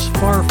label. This is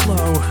Far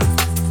Flow,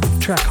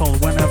 track called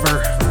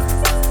Whenever.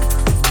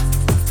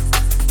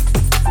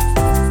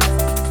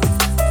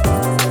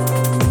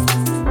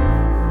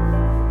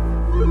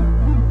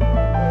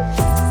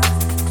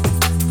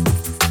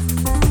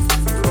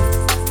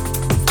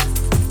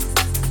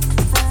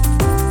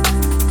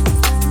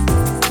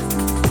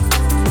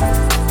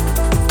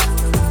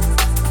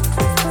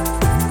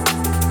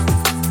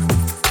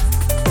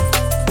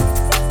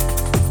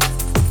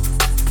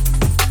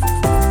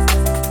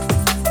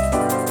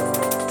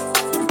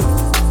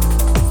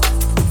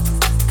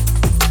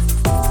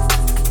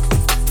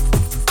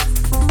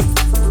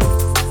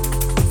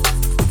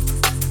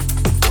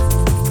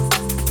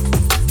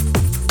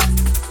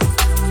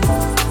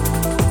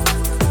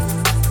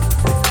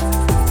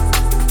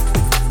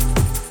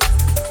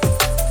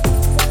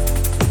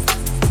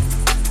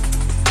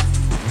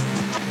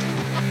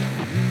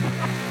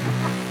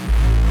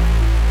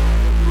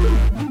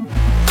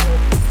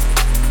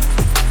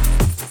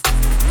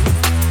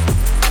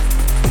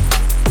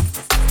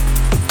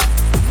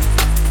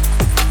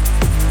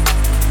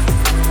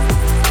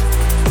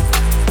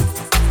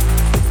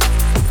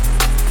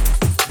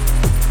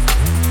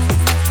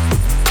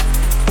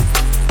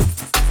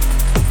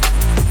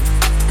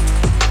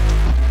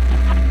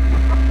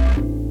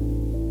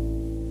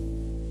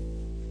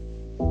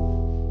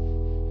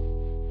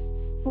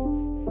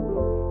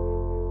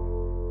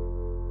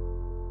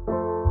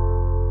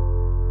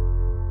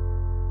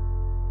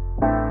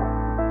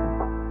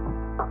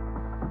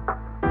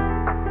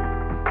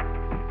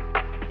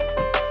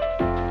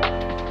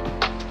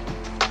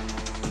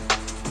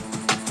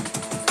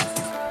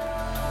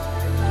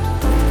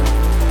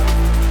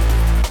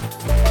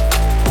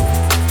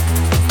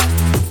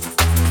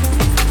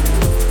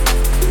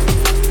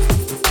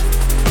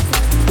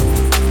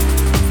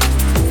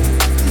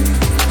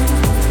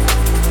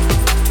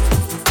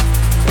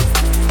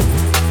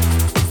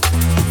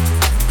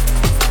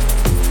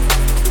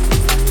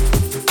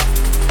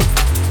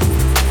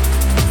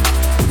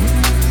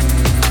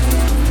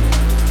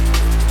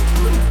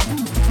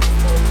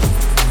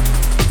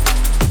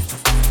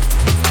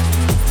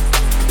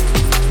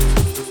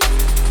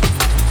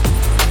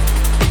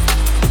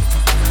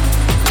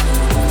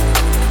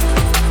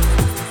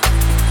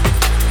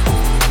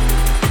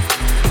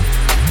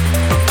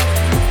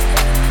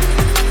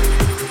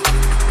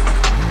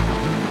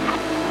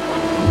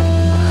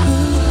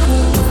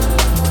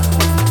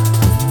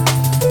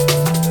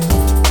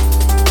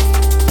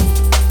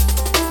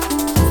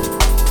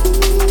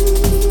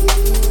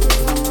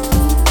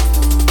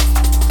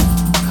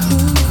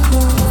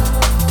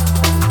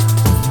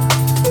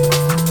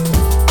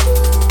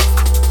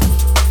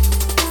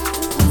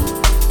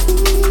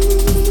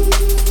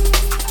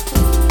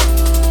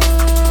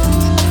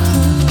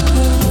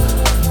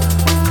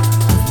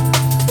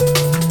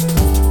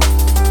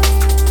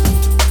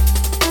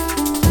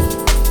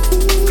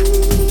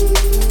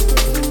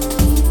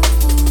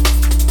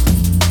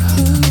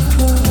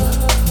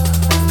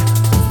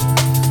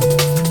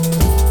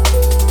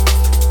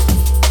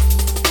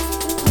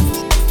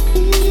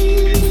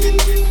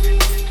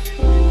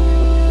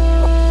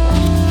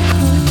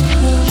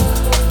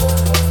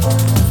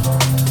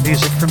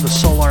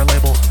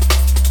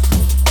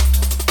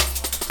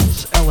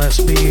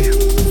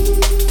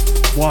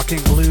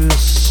 Walking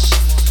Blues.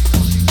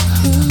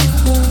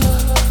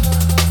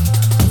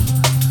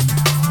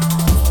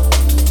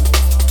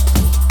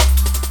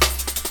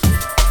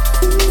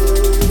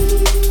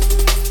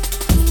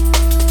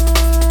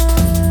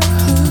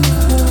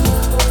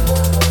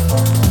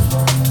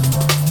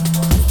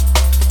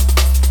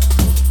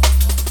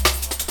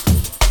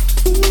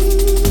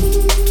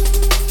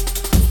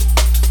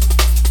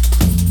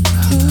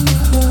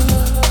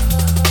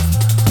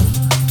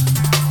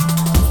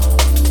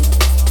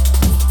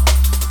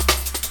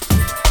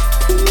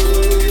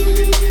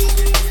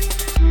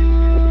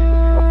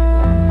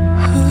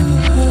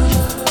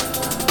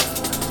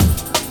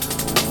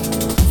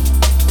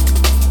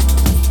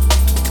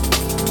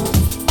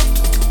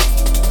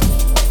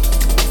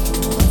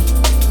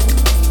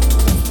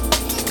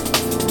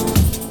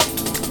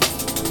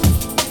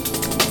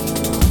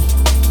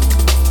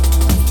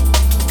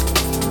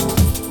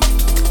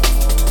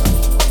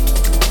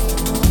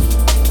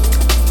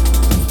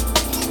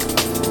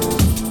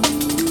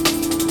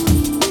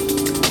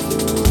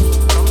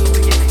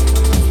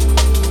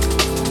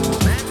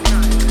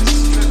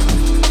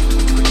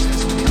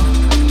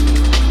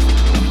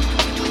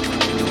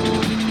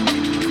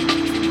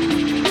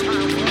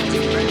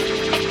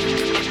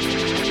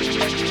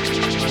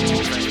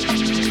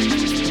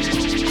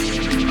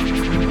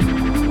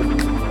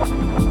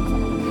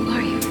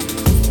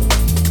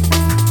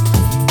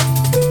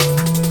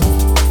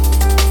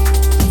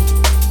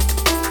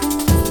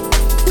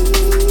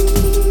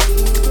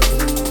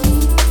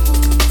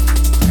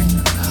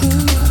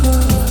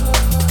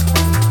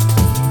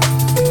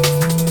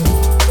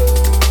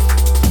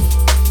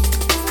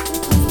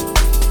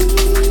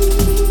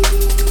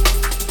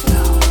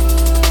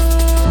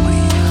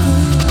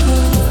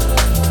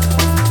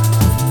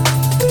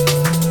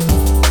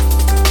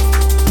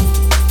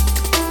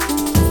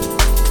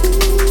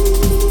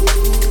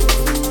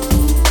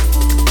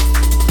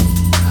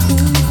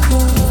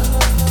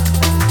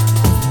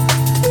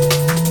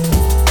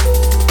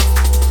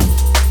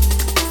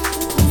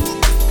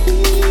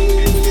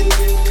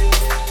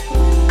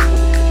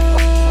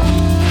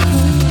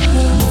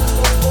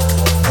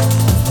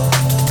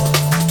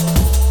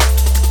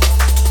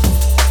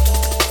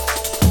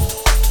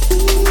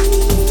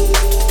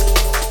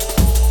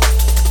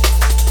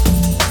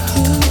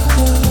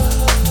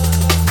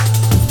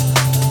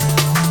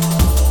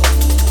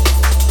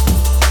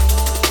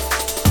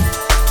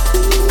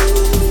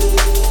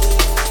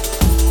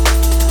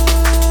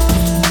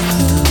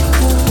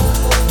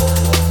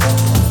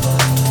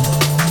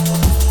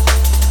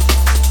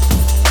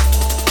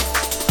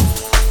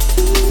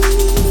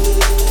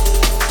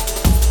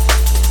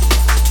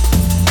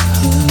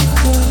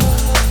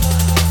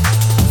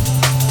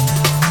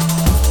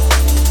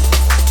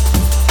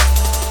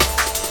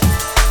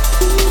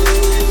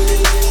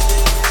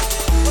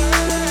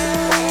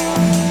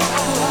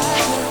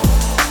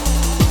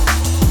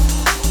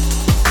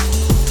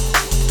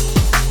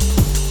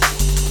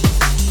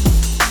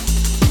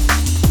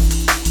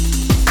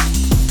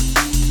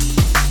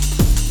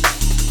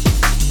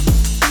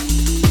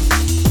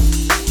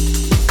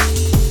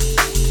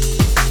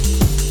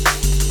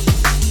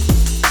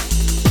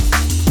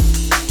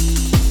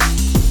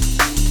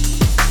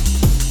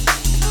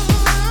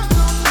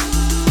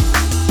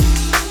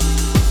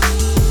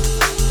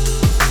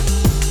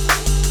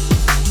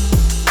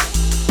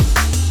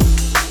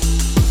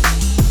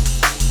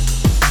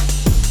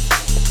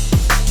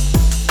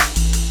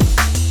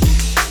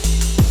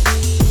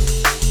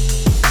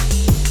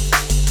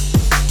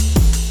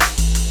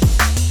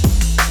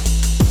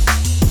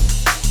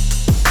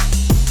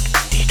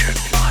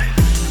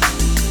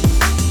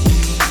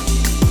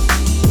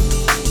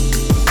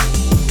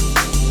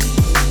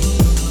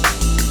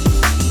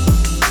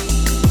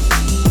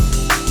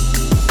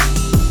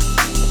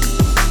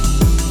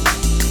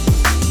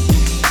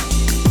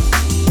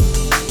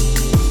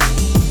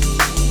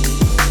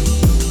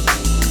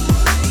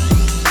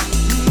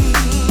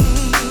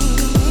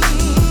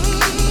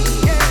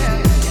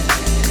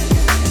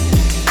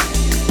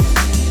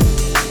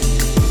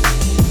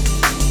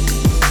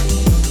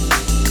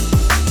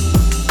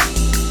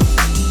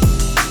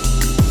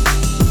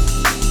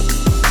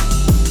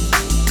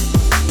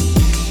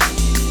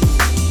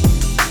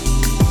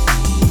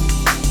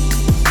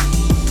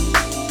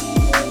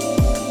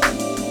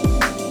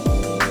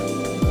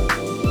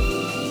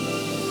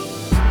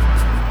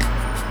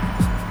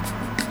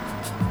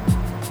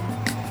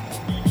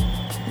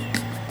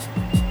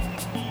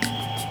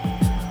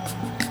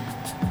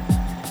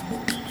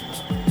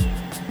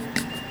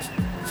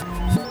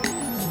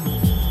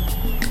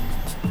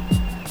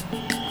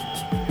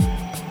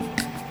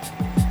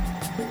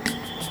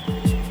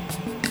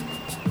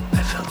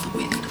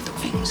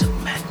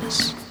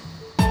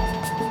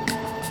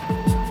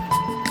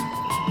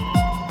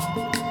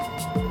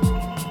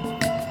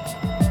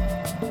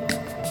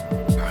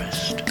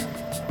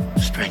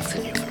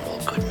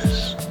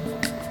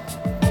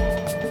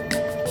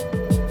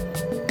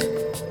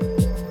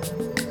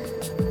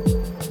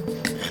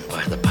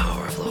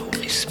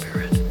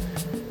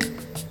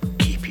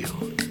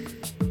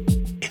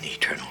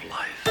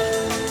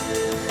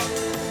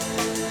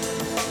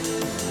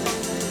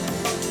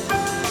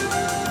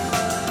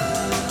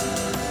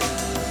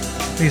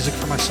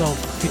 InnaSelf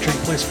featuring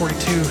Place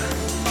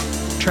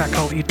 42, track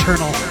called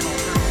Eternal.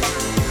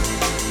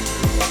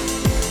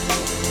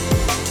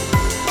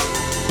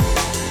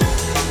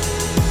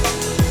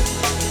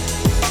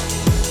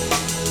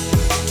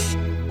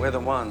 We're the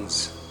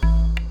ones.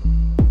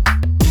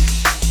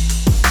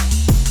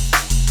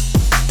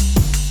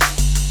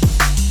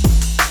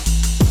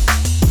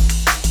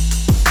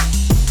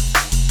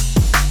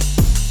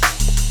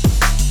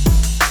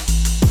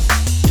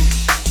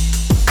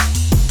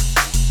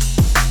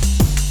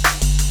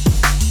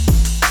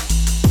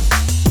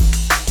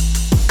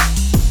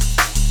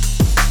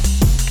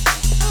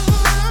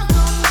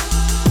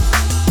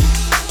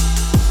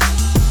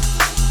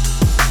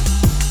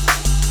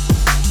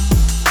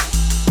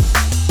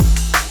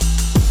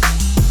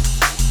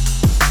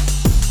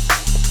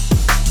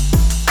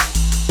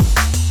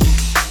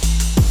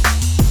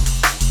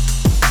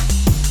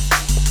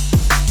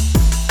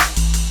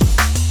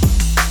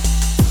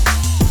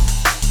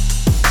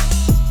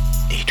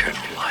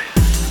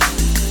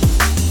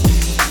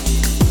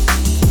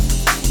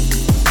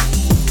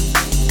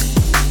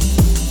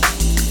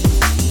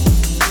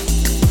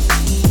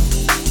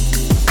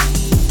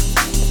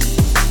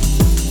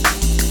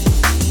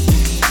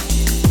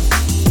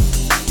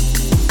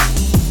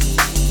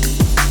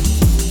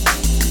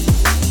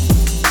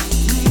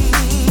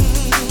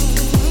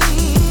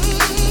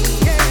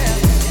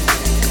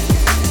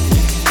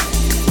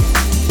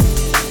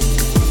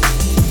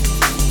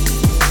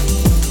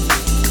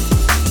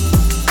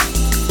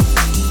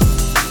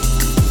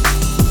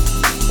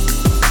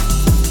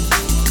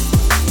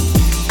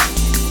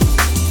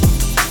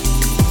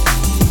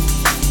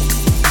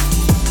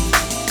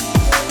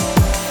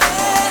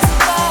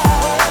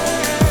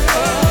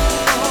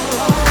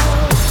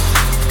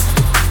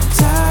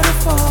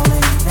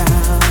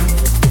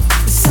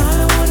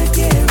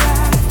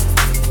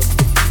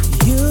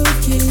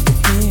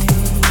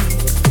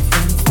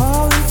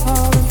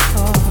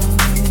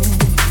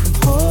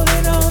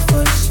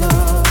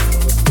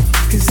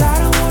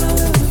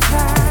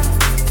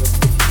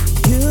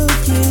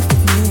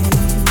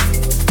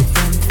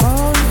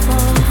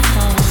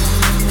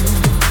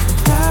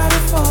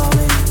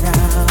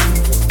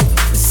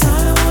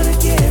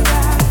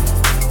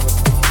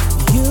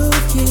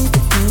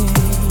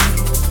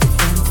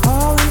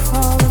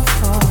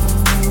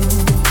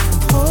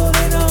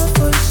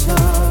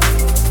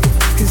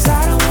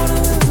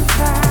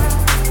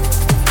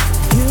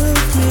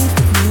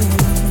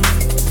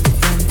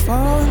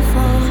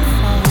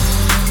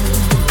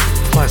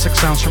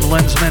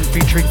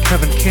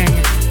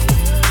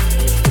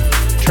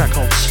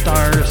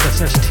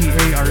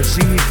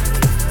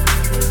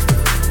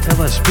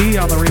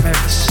 LSB on the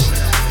remix.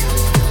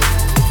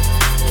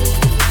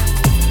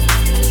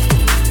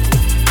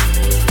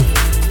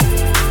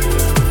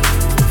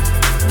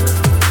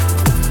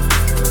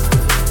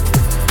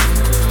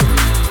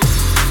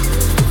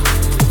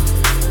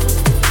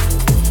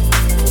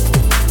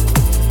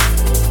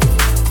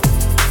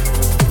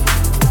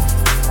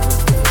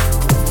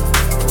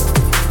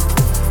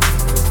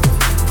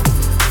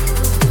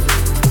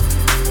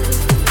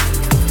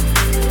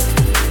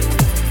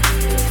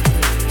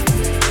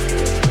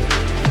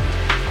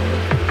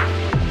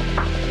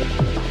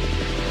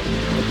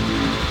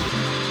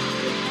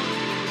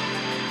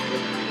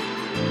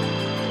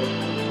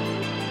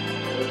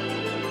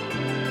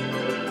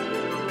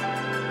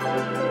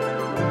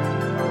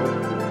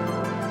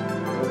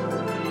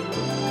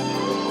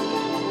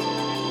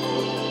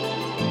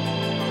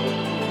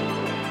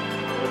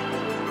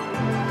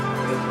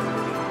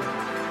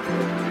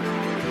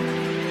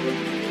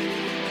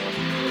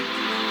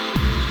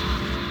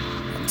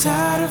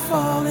 Tired of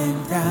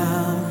falling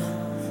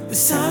down.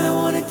 This time I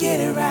wanna get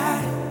it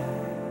right.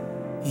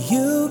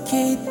 You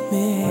keep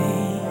me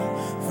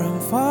from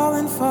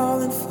falling,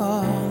 falling,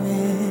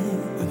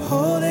 falling. I'm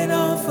holding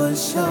on for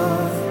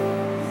sure,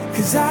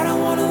 'cause I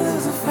don't wanna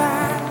lose a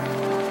fight.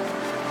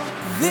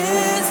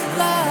 This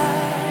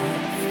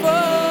life,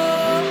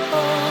 oh,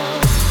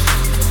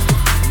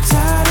 I'm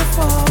tired of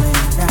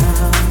falling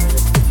down.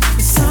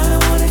 This time I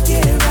wanna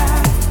get it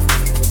right.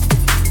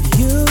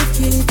 You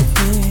keep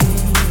me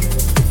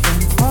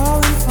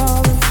falling,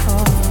 falling,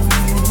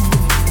 falling.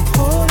 I'm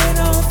holding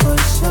on for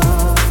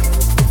sure,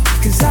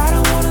 'cause I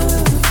don't wanna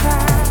lose a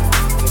fight.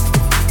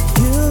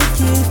 You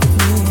keep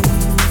me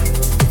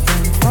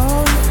from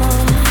falling,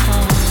 falling,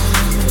 falling.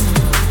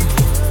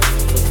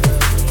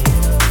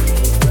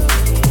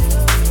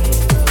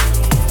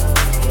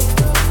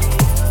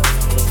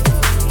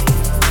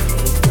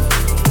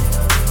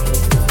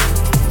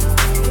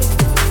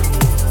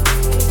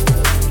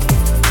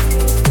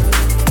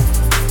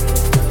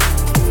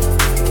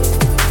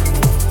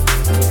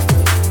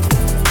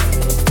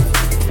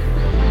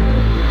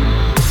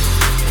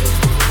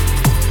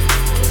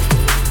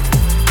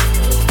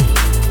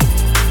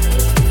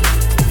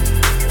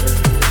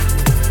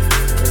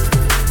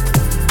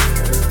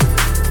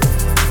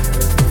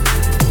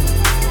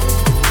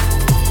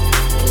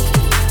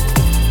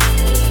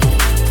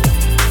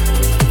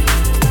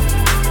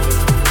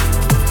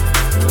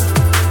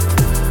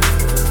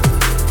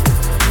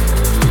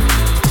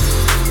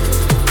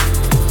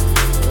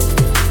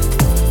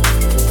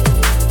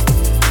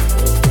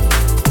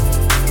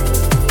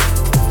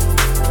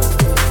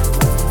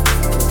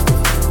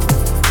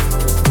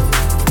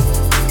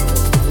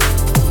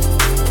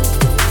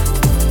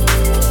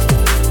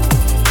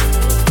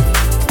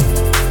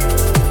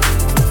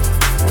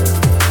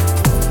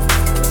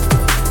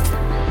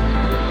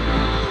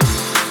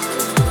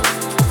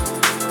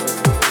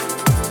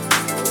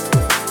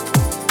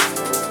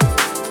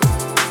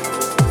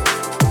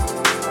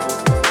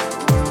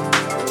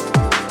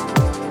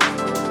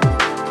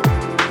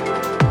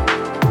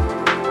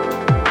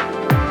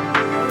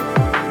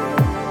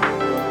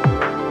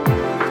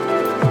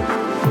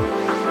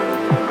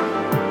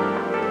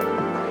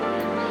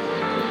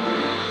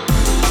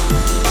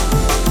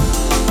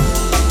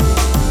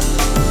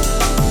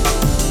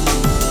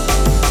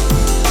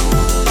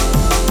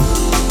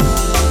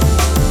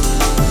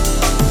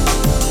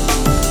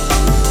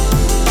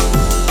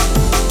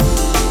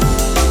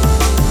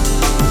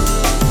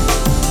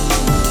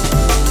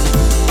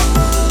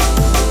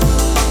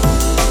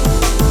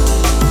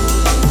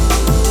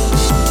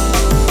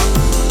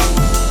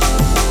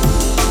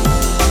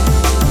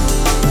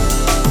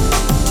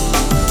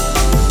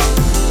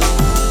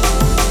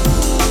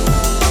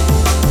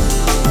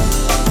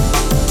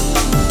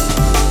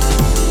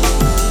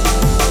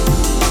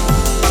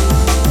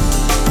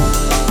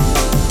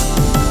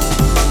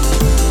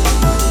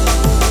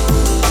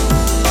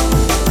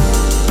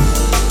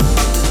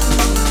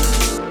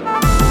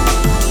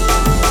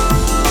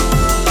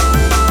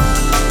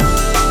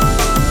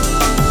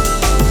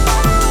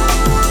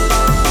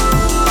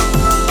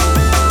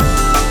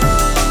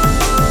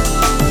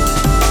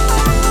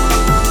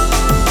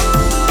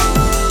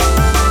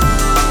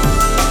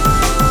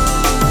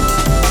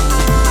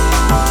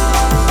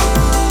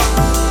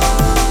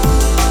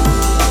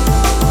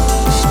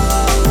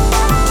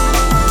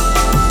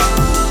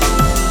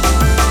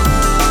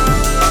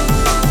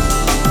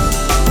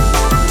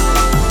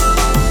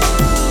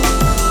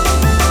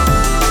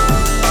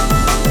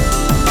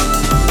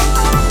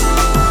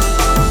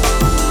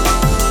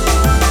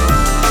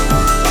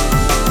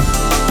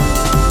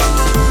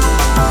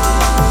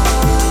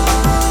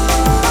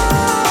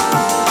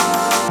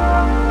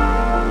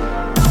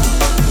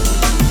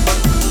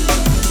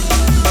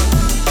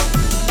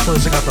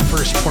 closing out the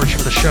first portion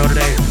of the show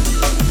today.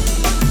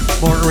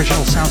 More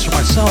original sounds from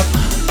myself.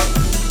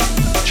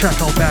 Track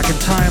called Back in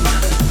Time.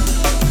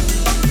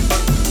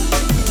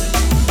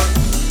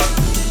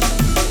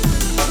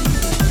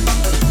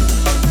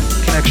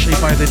 You can actually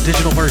buy the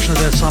digital version of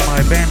this on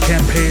my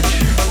Bandcamp page.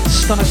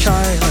 STUNNA,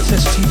 that's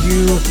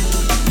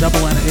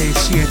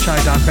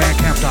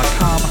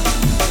STUNNACHI.bandcamp.com.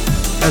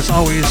 As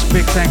always,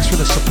 big thanks for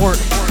the support.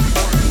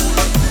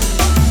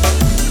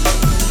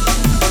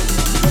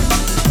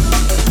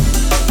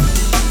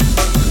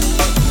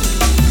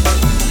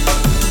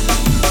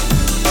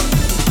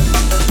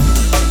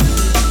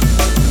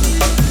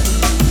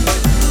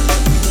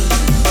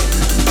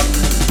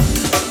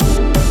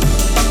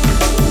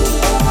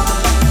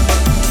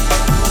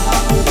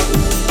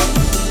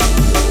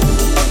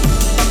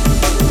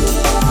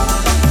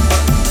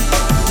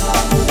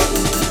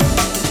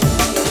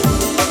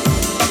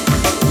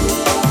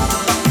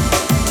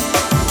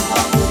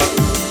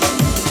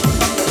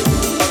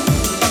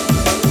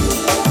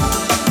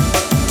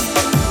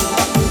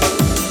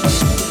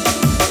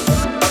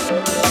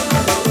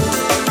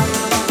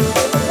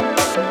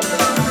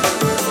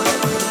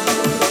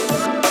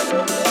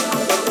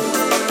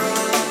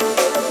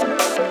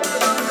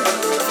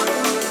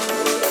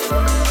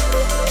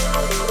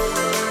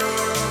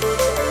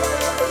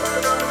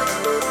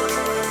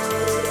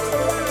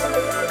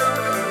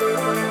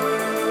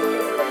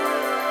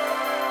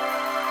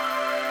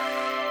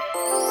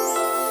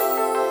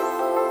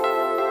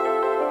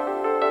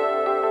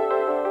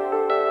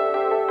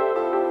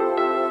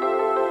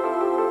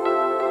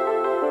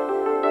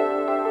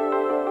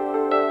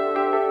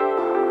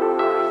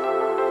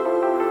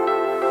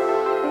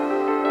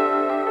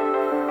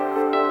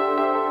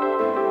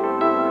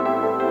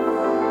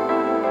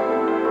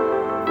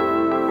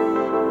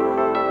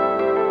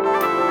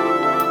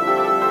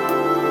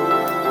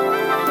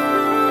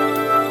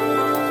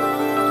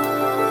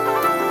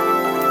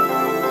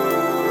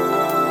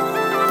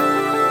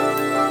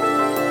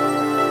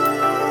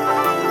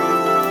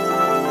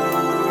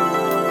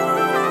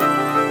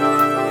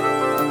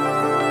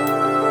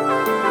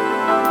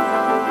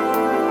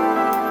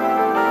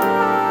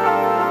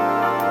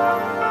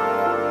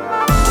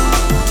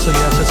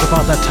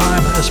 About that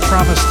time, as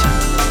promised.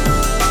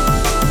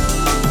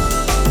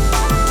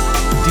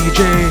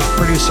 DJ,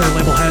 producer,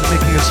 label head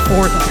making his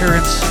 4th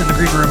appearance in the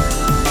Green Room.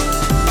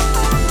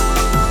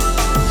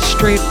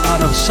 Straight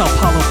out of Sao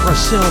Paulo,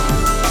 Brazil.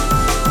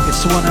 It's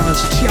the one known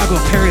as THIAGO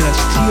Pery,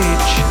 that's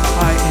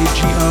THIAGO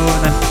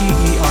and then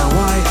PERY.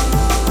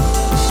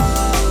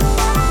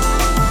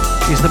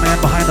 He's the man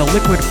behind the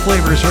Liquid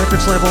Flavors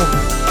Records label.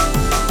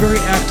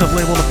 Very active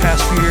label the past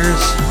few years.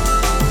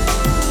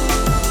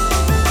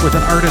 With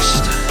an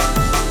artist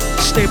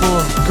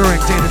stable, growing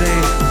day to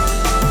day.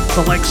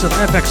 The likes of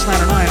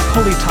FX99,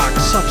 Polytalk,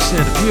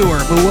 Subsid, Viewer,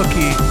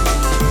 Milwaukee,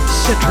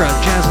 CITRA,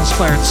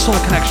 jazz-inspired Soul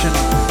Connection,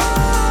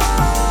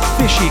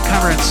 Fishy,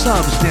 Conrad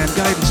Subs, Dan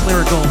Guidance,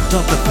 Lyrical,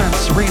 Dub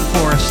Defense,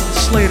 Rainforest,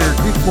 Slater,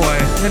 Greek Boy,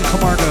 N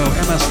Camargo,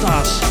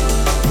 MS-DOS,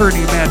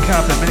 Fernie,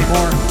 Madcap, and many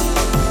more.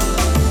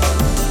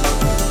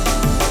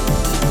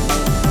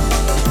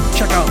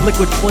 Check out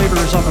Liquid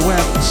Flavors on the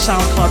web,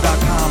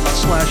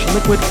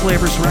 soundcloud.com/Liquid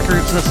Flavors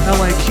Records. That's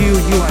LIQUIDFLAVOURS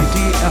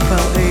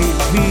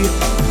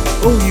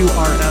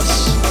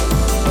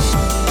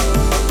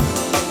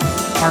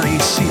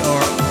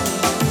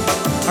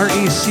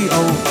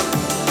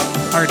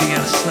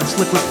RECORDS. That's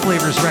Liquid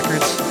Flavors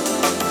Records.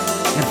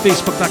 And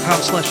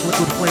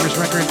Facebook.com/Liquid Flavors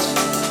Records.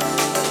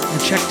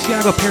 And check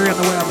THIAGO Pery on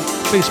the web,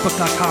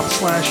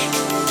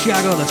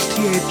 Facebook.com/THIAGO, that's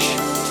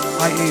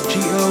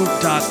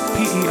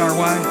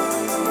THIAGO.PERY.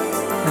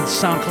 And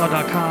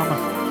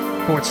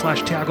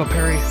SoundCloud.com/THIAGO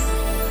Pery.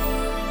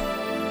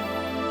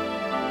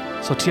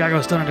 So THIAGO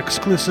has done an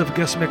exclusive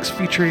guest mix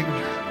featuring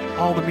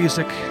all the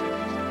music,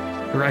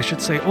 or I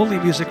should say only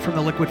music from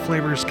the Liquid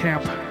Flavors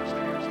camp.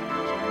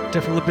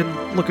 Definitely been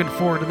looking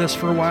forward to this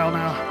for a while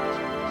now.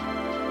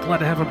 Glad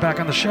to have him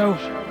back on the show.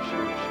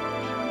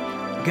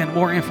 Again,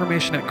 more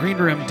information at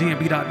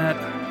greenroomdnb.net.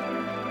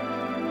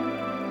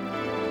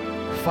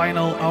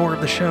 Final hour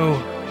of the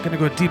show. Gonna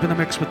go deep in the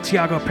mix with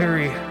THIAGO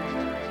Pery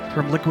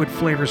from Liquid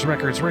Flavors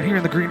Records, right here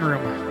in the Green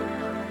Room.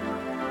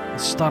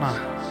 STUNNA,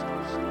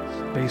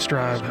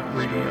 BASSDRIVE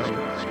Radio.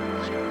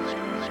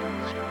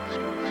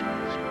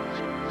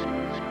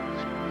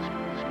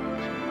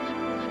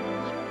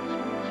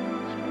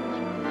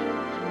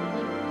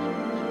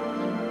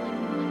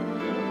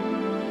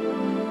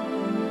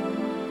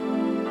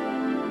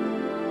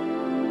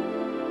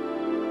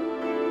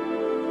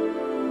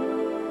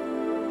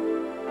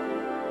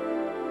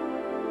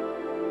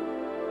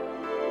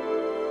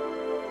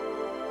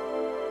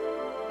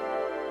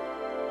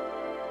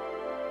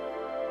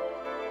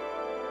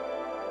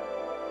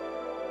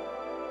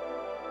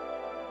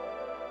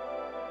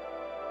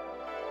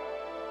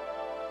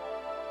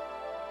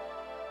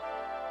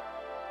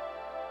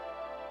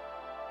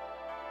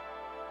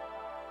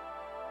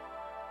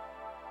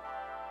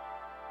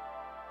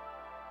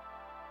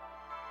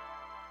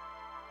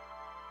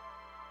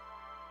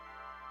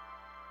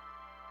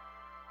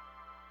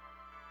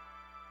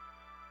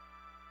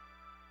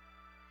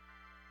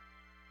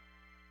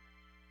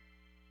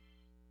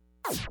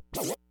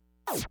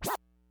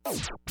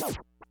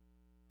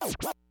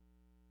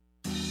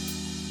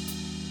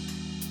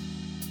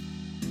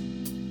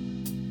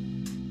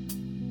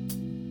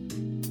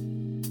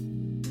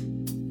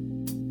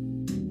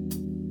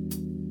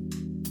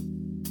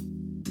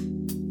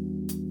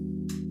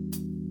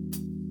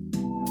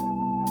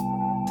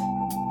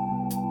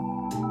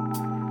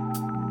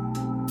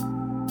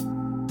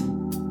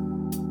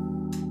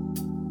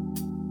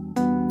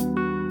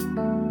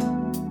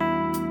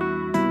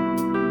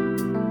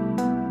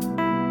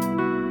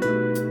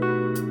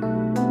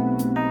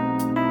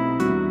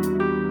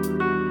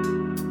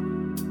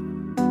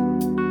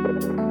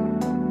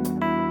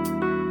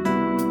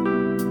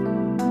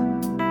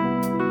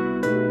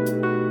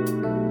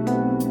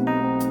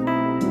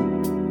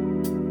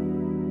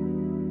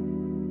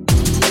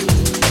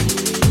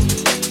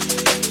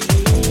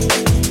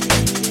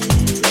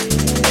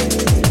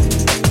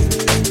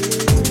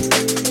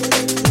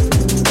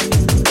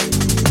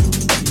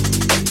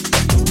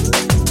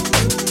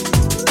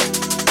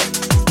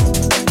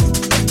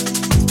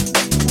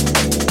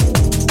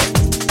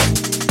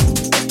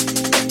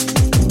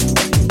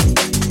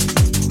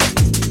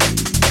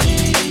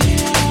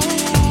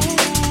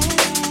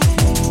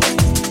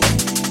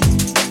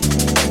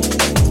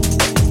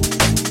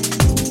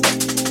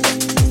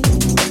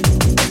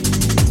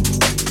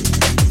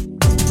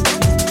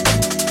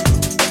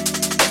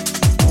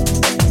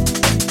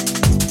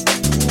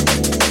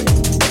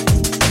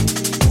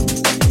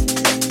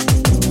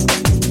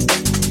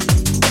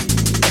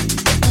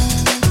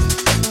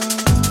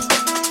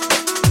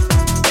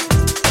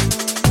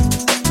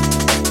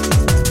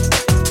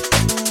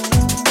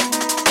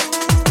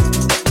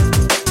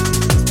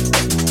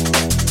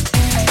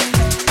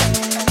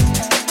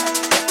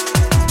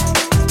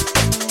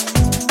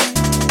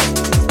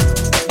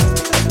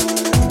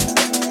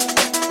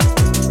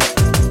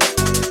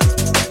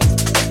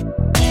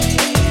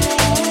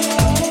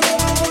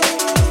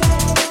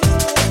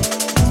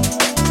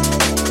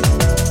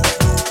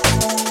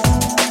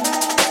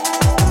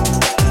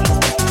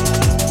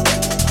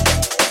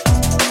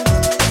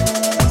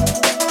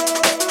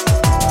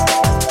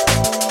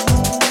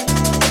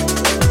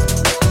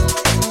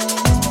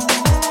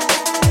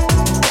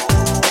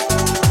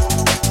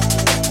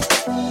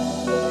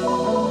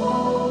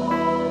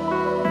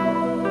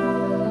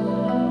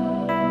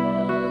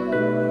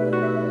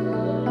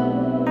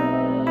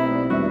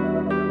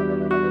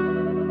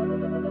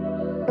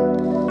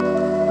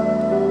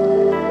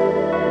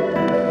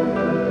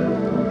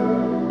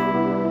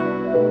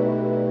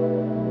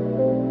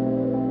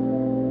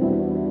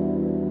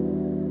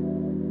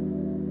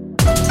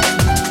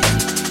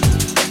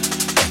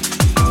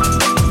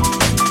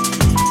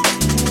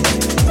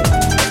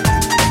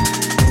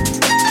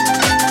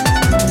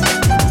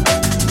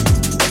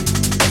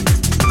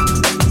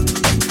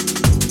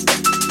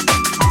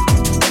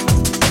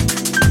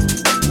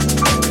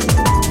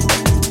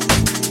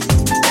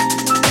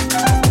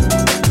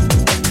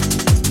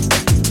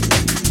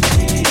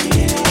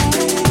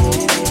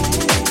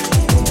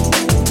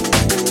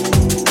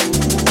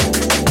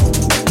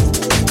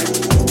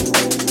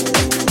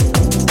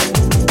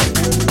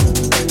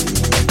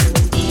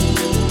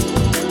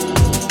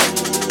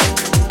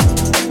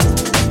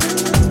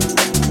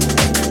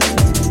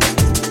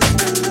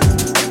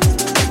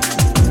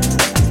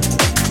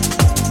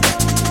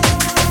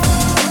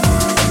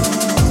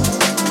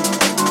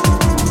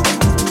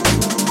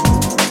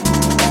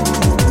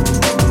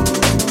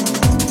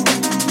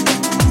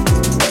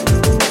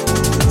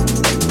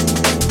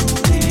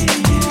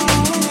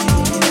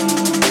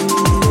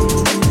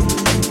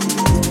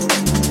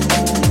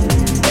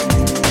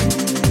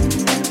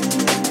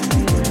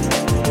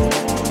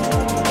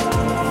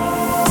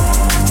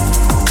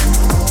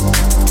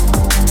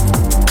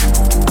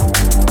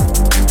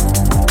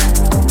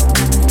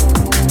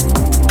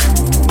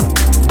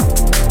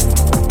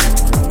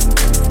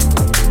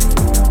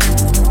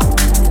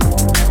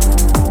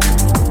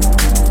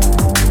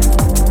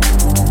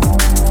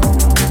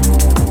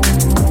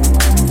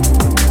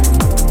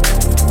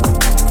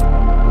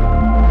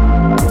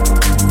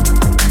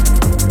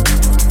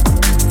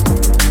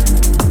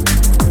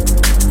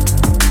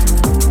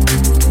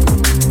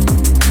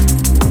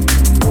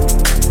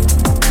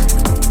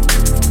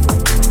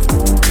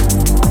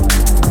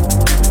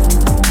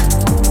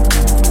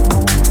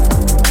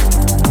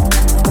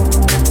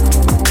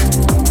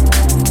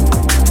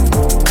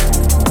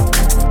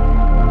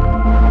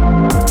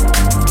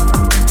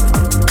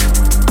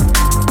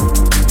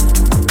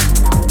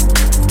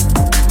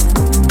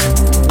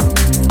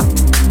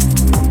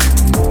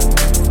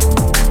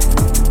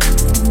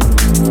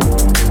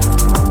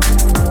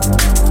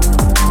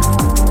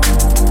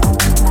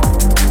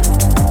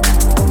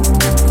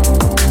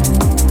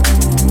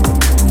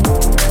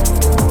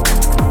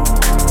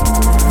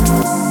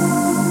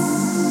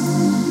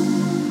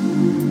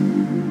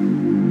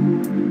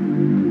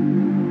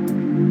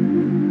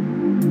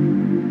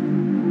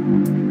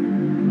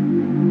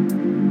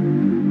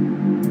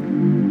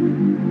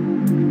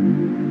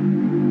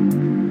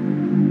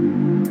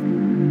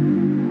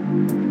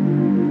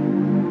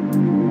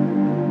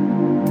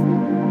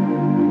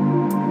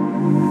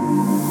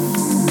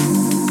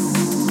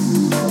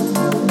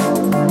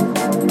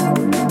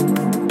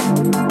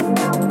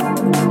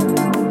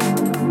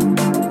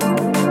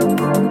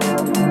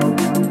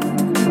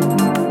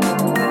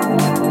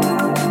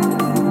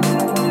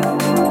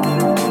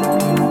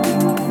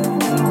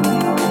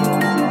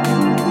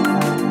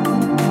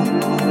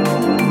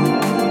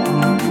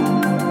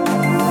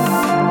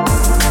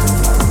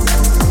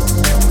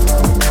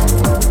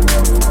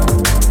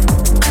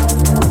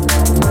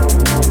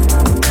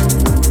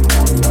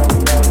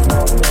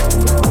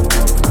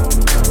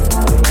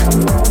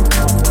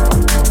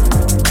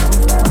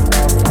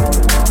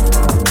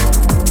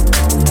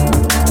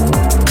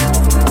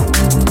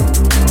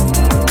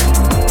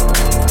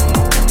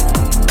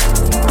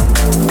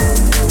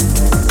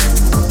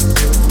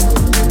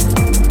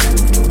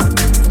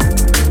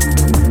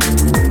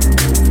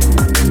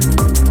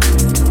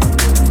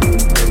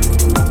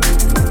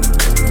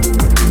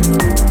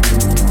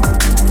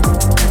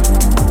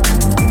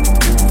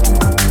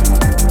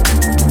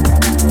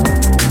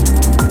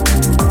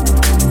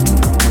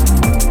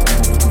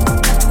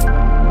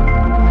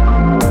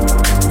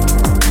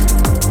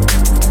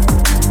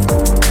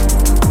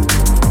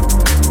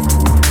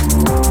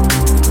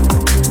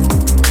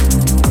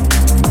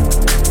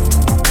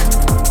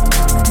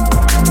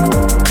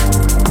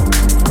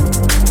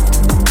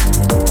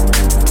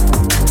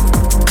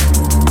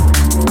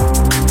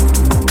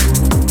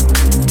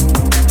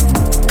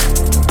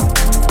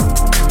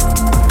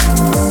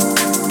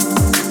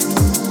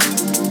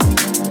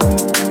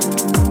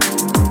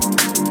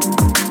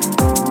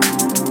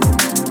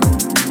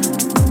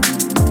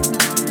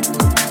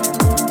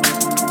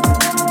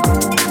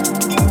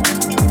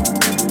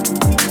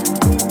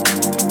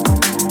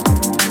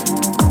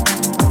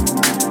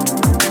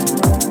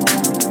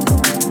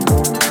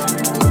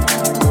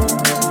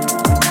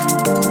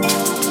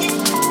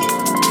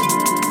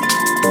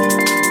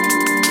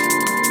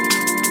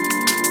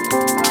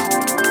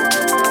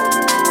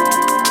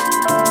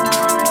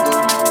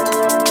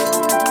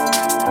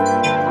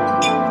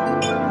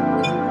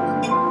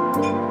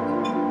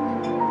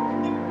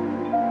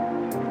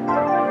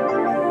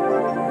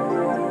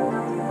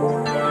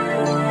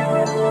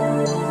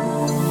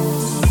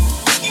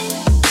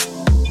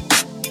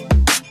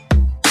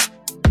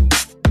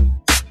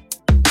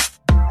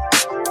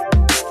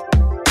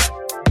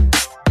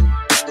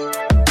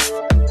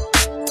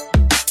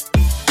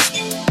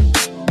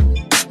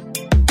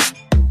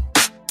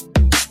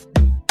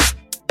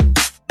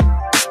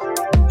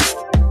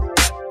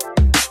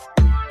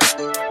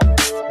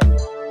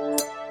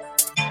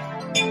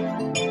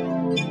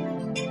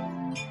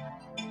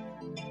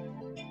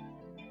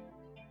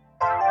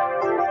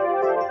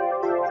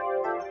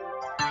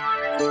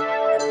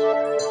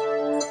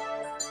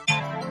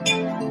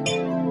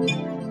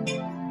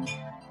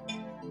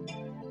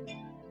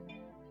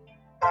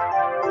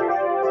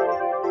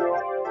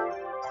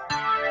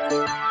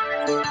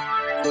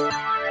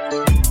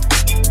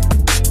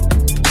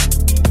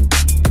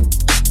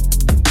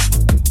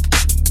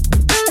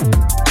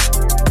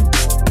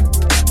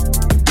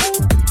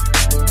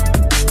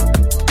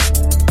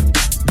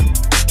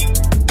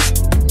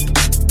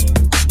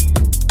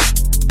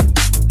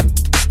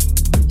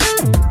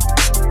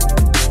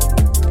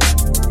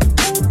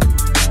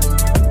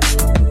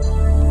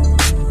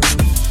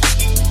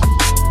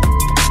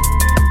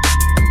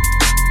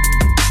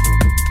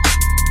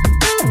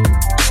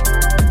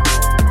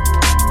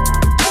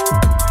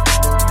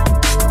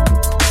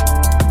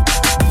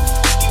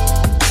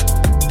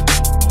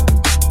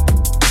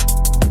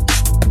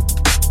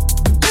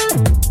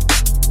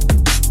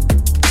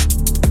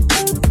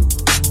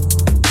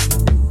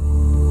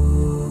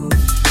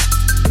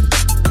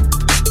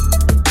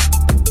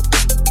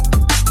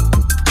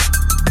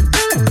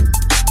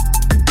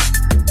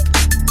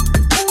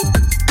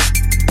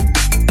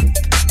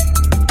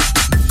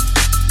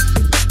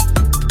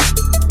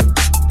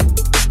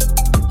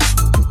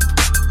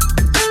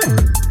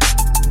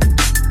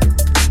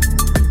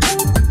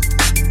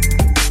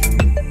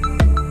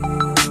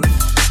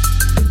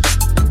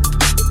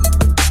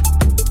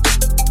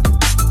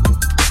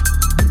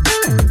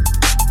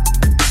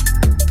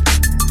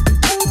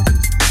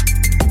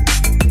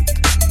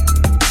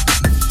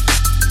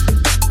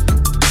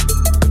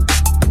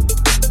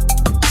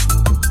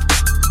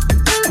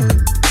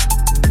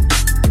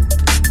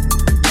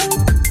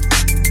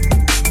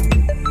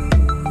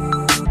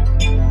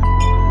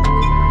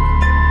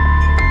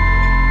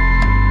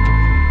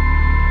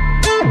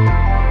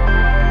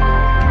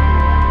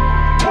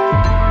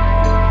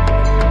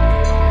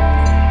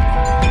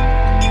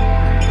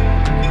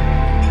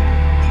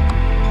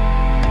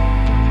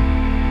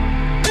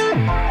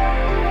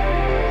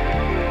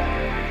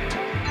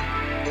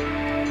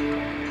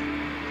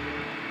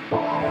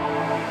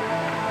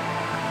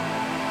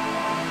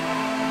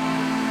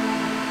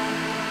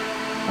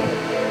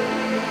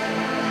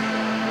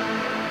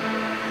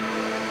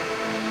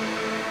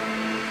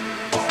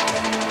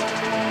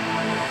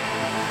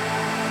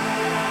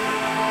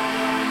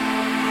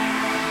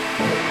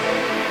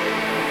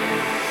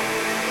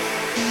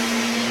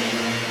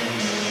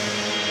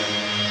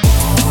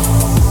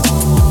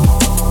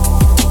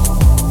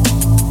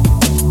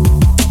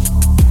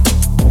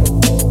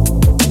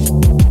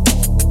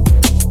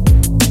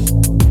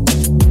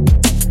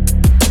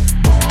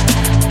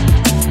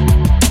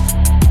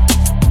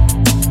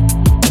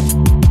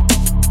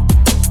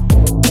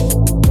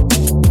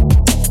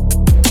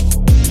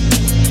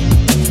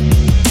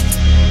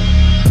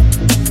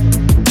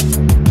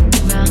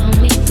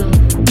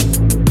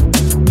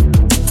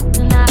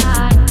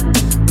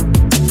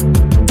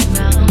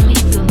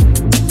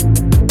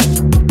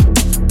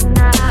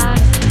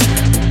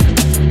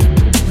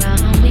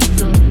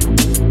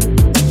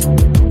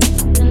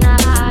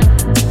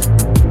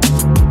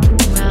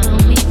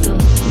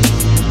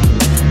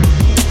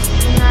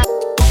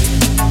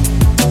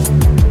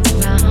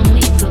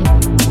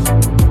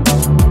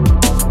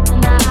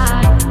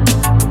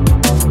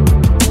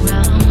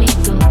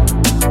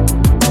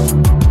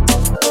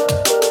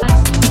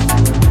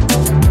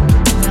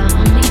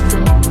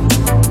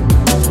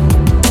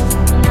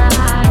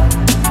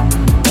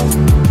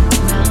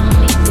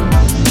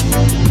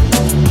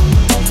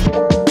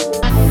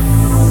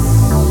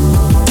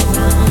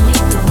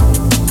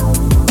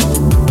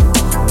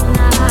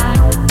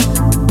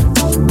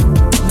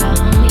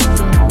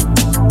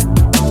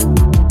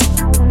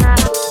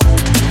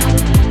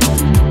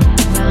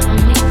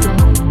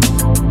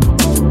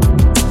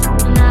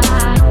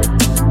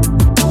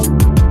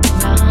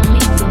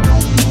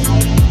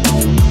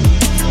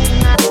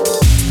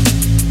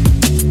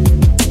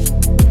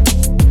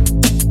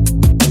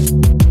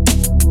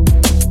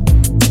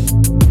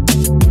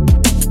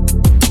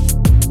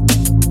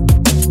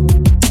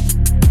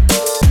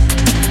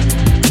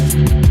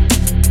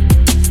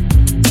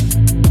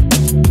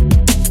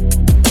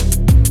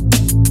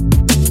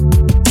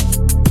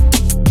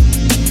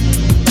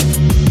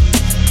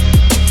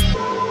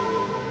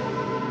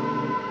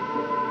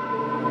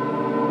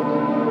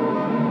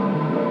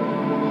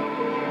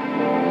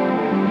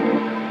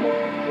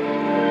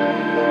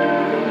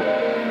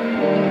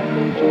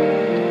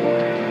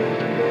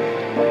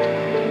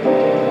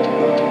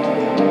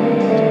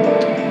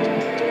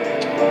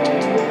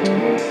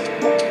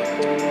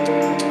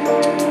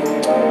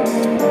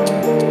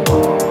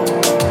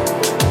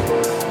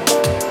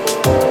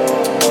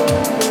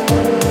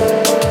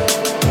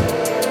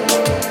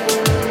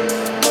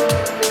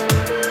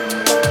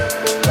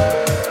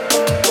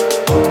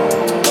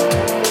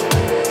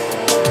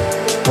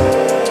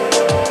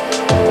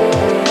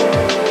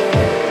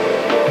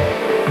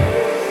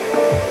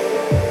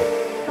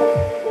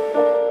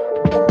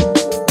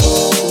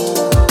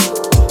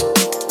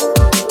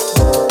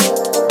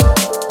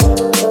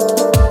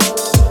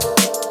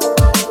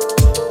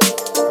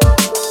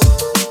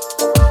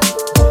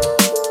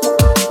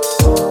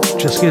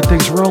 Get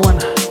things rolling.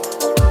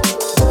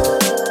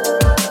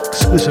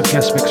 Exclusive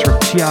guest mix from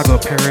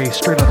THIAGO PERY,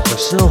 straight out of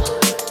Brazil.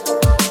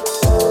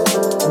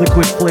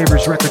 Liquid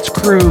Flavors Records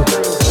crew.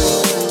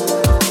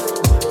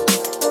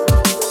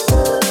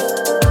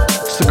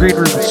 It's the Green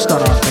Room at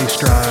Stunna on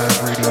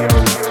BASSDRIVE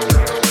Radio.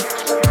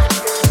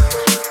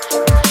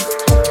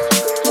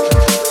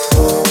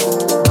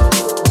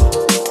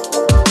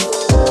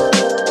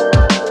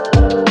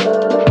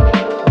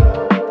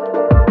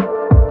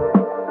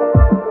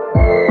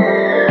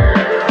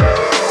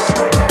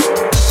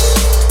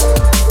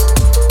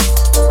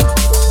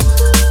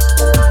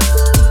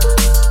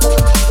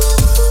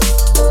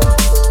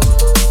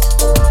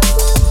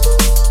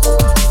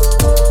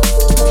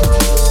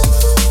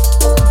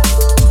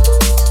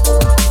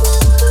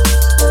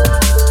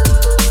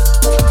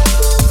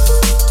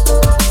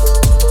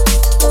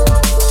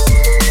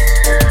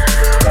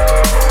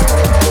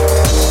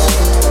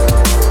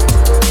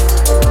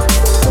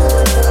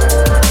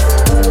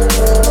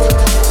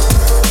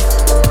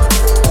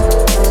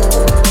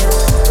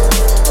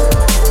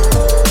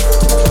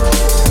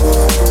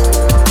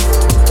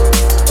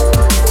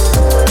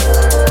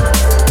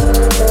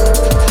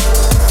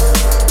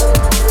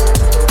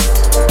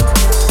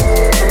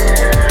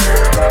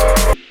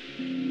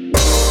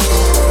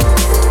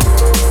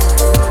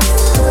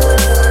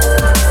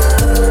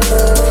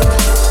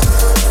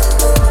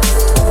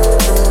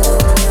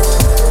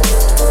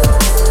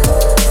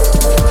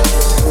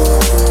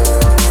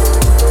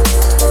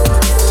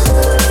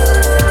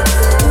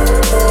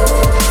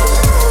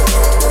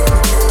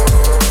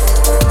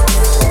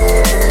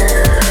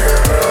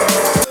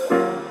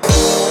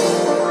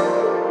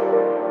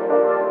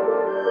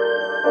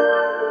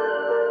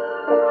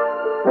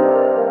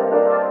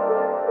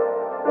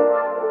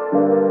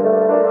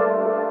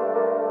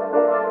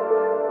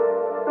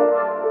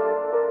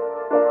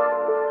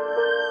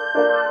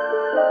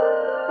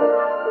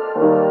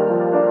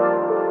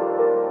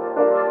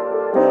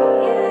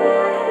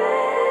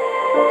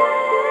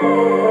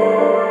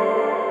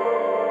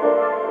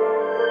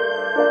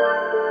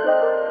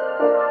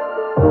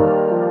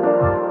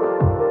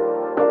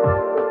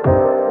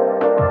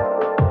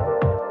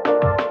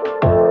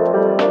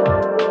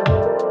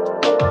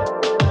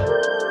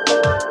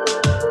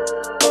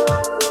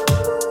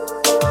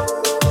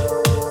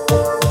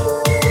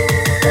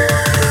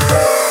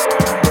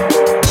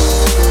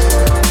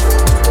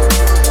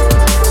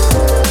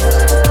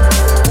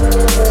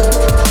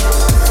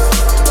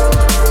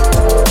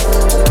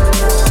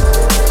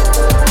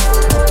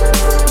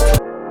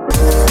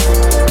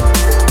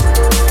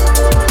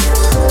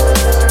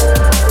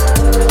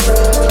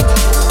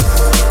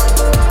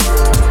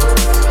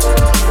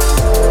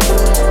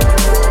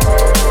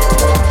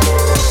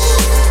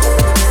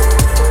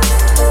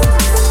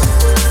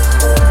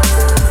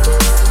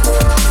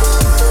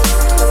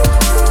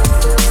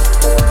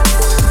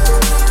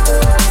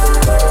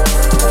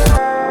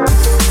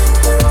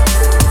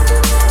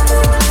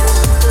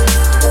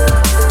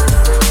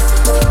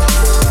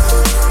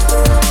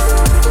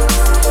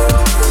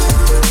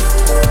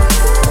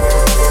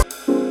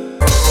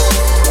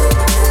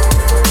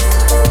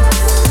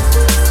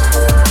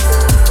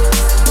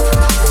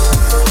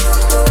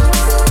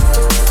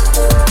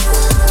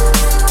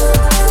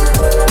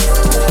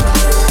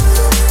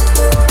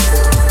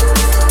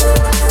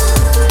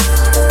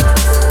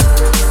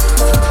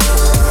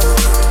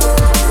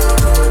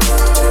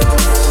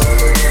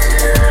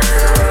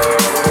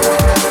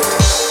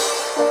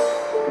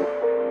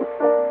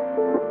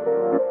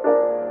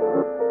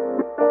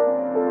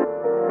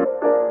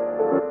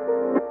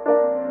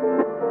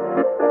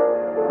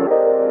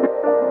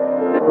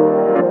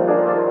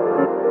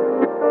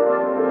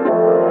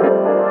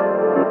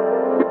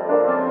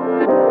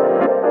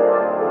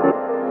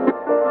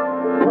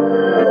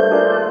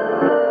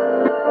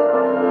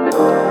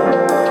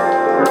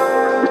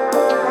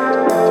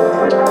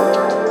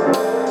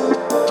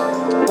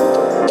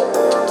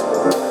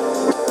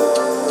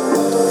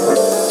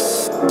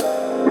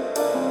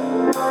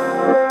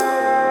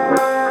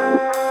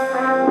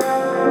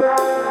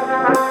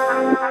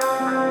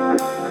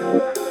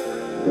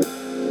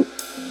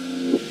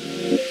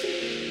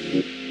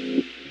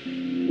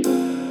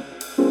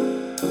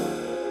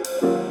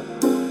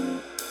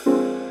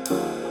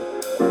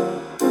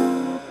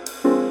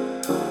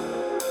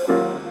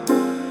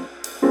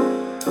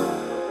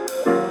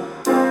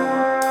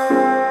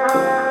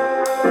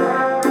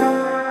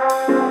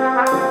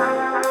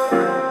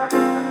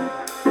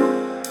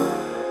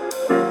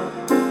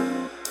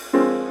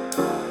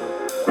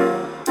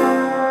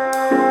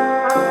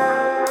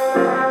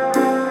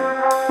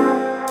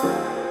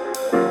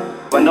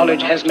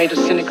 Knowledge has made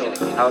us cynical,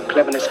 our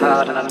cleverness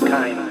hard and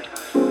unkind.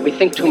 We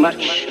think too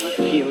much and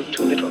feel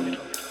too little.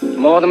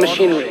 More than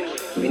machinery,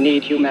 we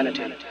need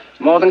humanity.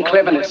 More than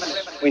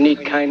cleverness, we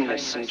need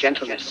kindness and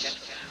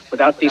gentleness.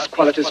 Without these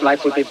qualities,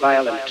 life will be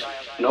violent,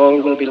 and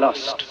all will be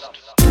lost.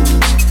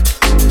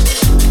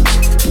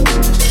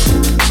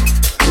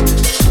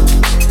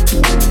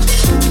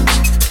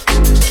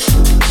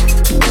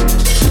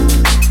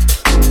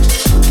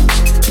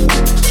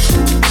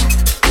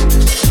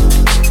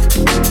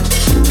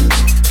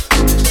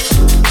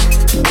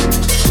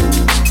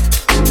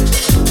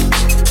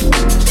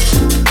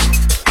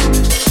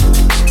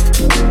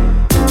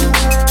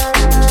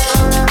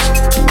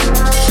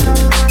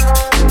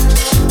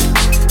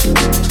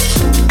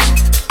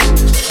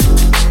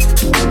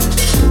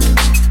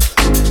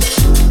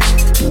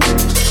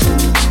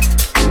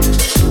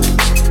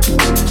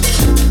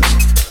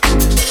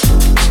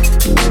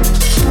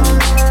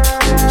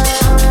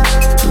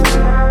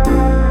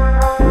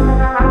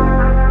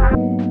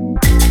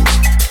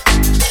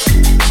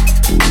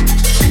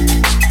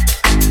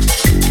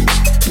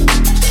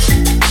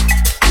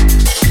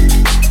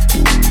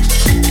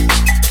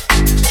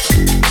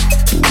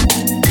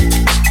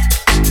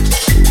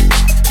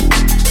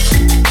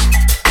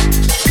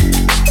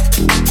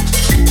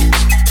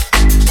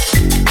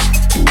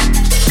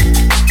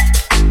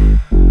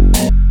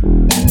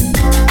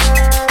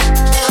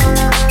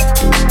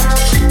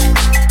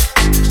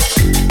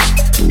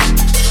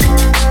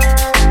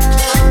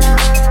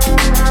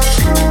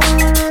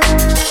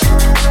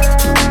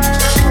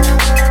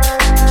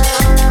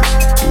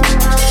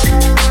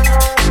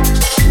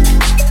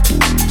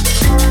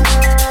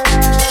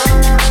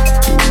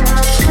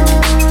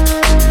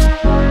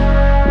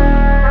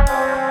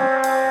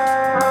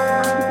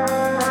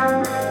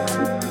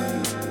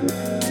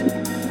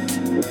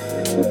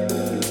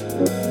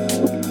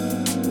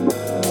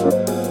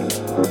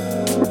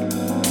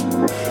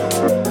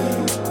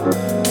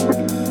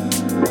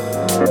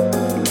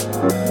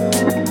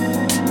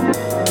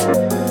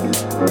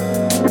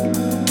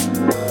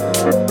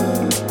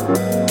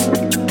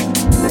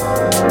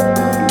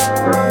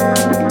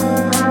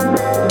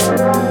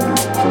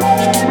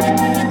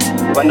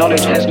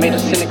 knowledge has made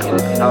us cynical,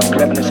 our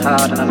cleverness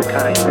hard and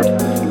unkind.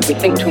 We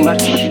think too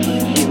much,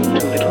 feel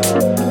too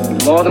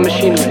little. More than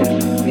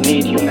machinery, we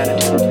need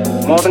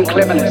humanity. More than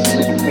cleverness,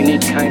 we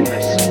need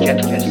kindness,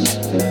 gentleness.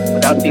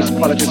 Without these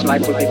qualities,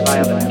 life will be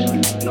violent,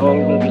 and all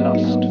will be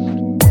lost.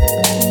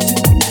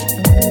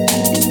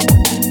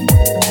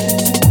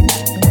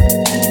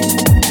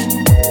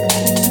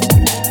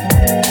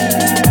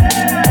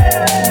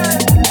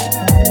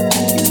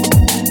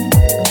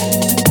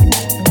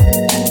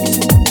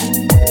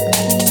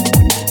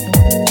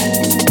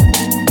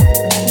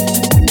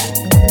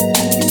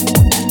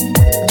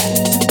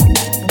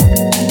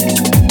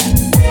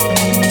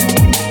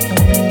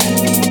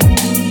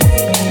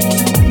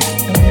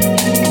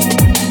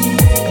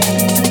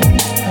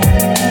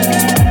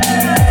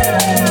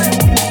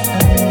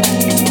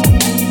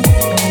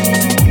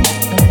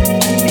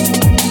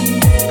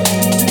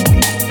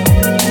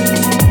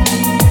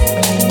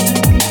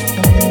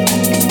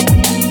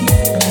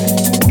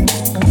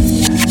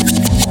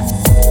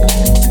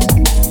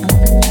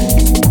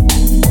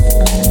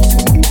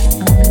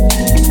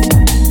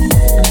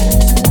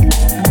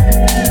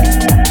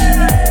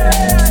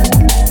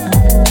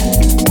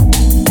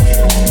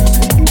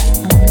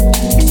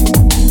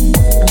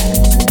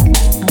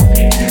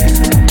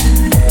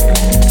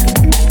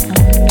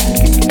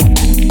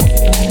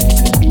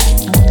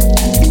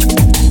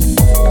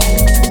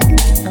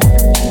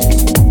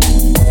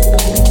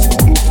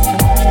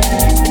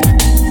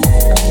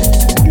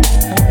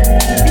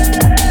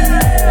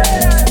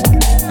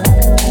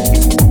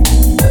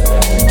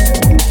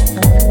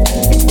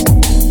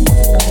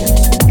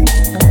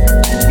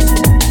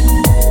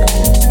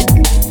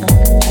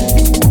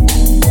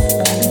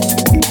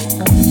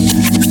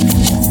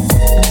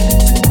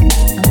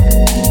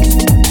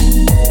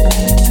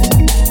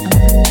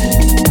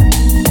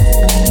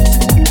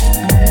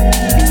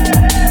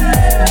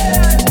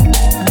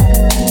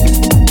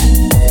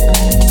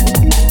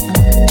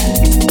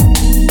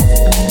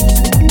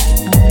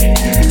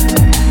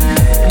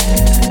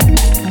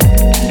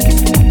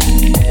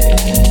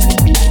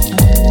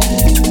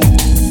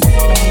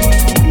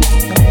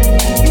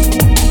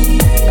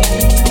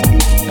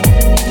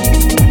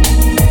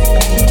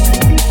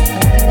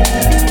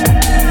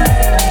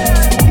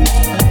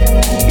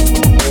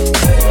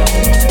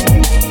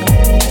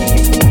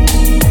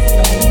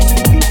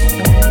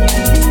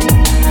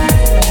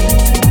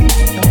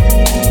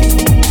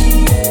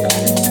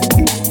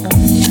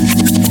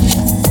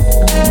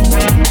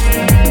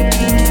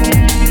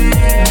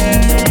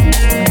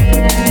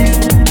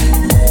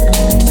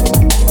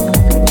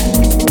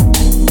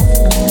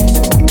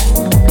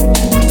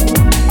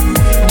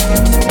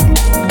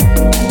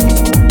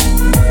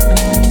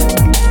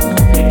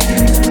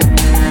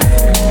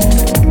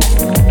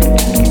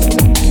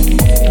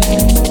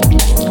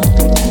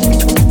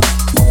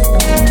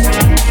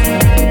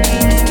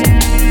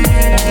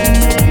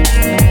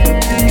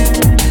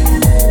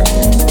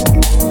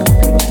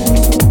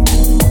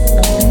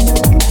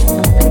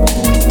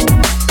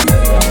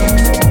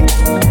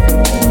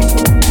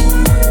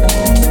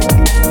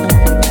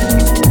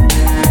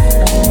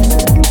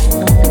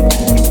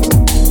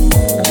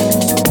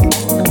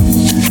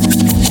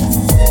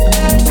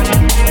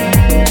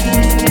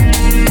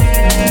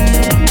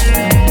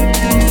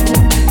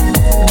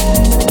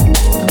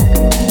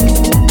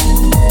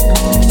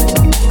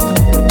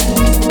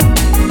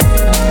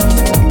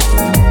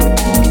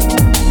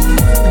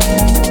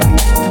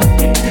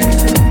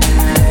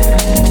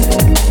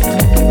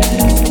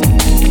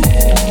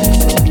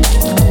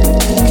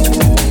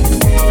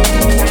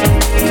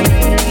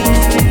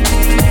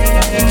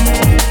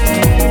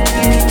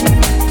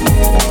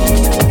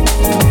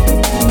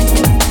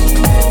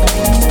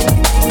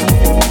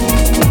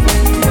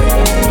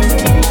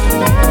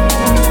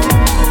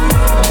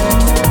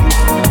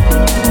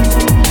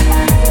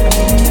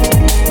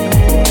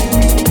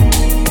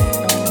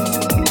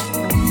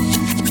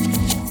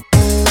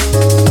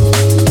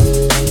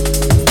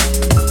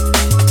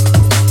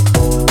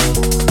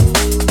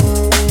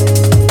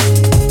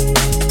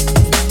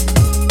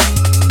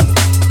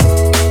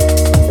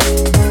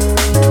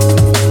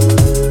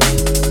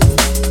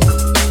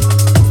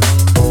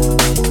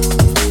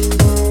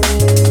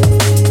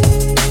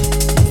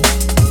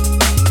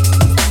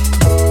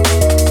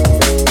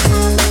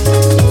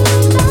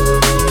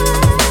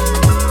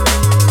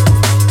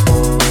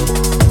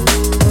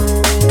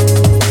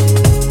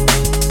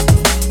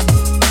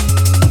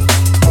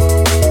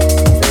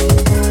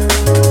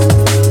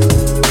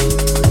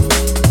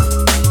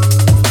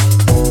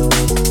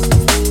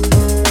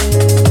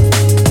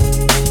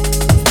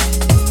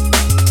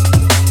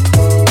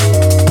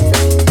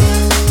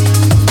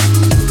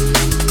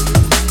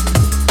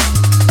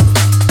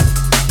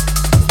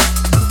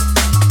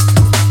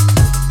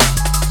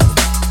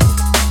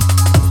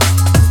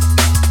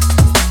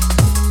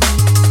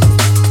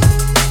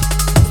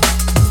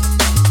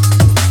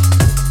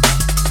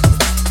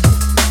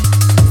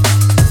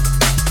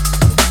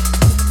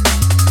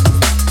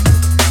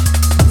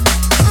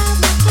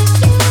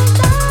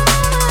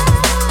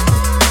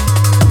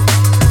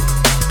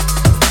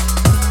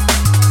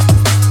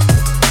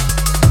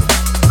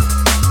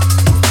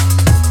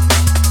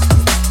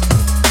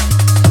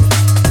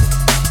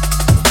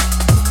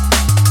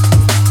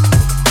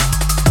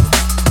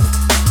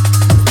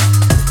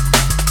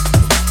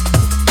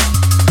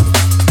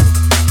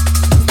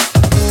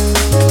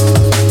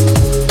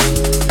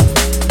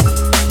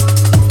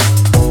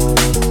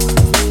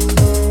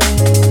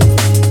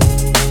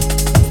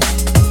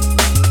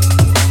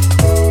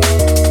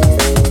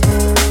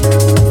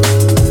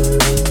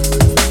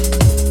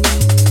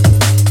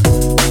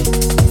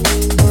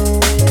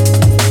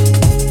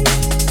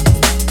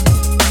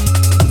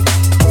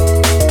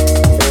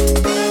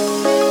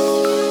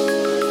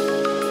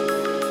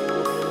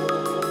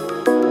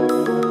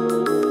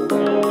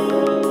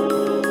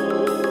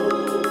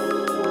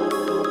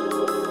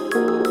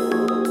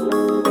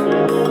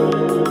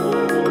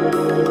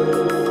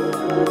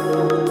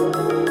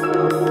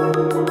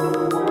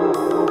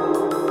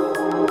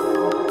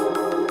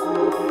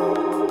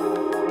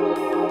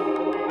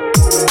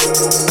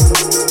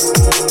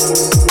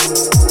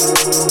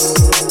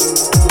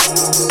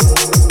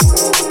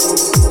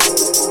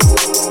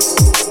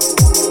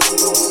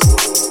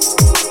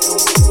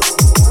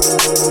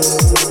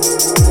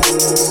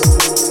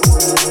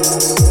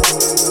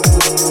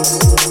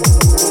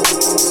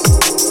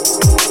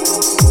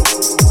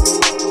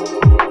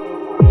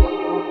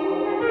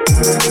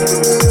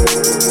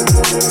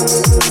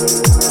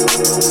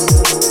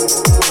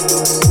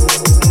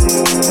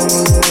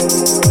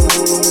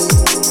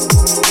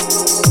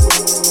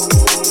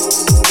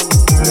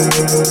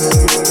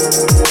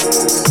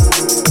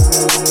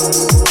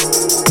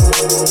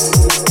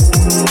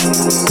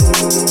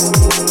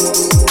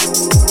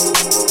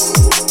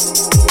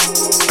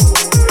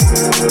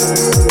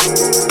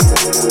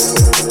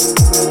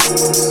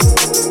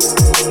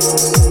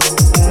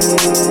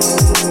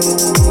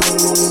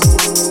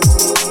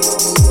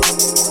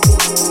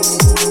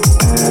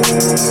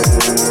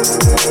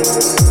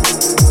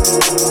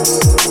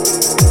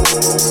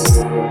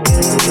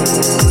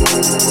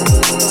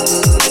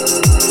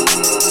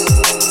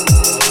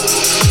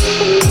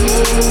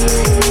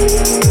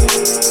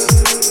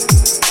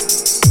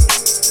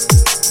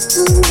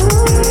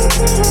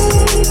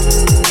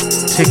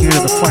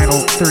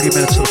 final 30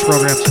 minutes of the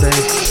program today.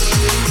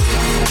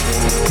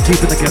 Deep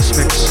in the guest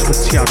mix with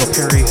THIAGO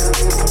PERY,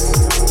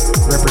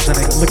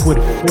 representing Liquid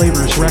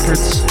Flavors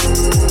Records.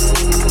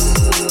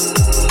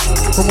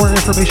 For more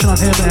information on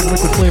him and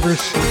Liquid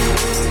Flavors,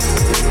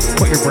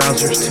 put your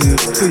browsers to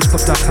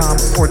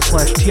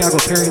facebook.com/THIAGO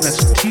PERY.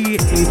 That's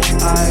THIAGO.PERY.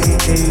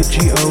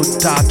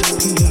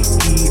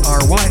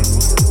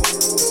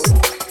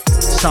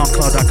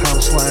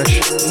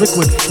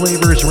 SoundCloud.com/Liquid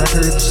Flavors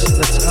Records.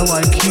 That's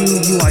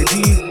LIQUIDFLAVOURSRECORDS.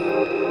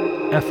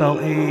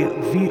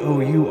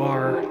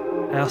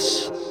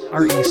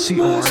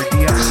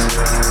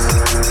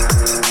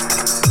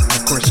 And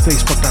of course,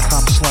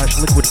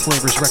 Facebook.com/Liquid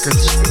Flavors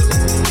Records.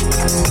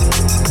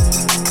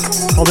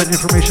 All that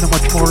information and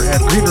much more at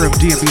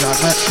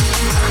GreenRoomDMB.net.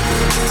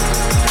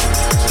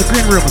 It's the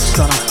Green Room with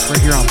Stunna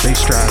right here on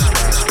BASSDRIVE.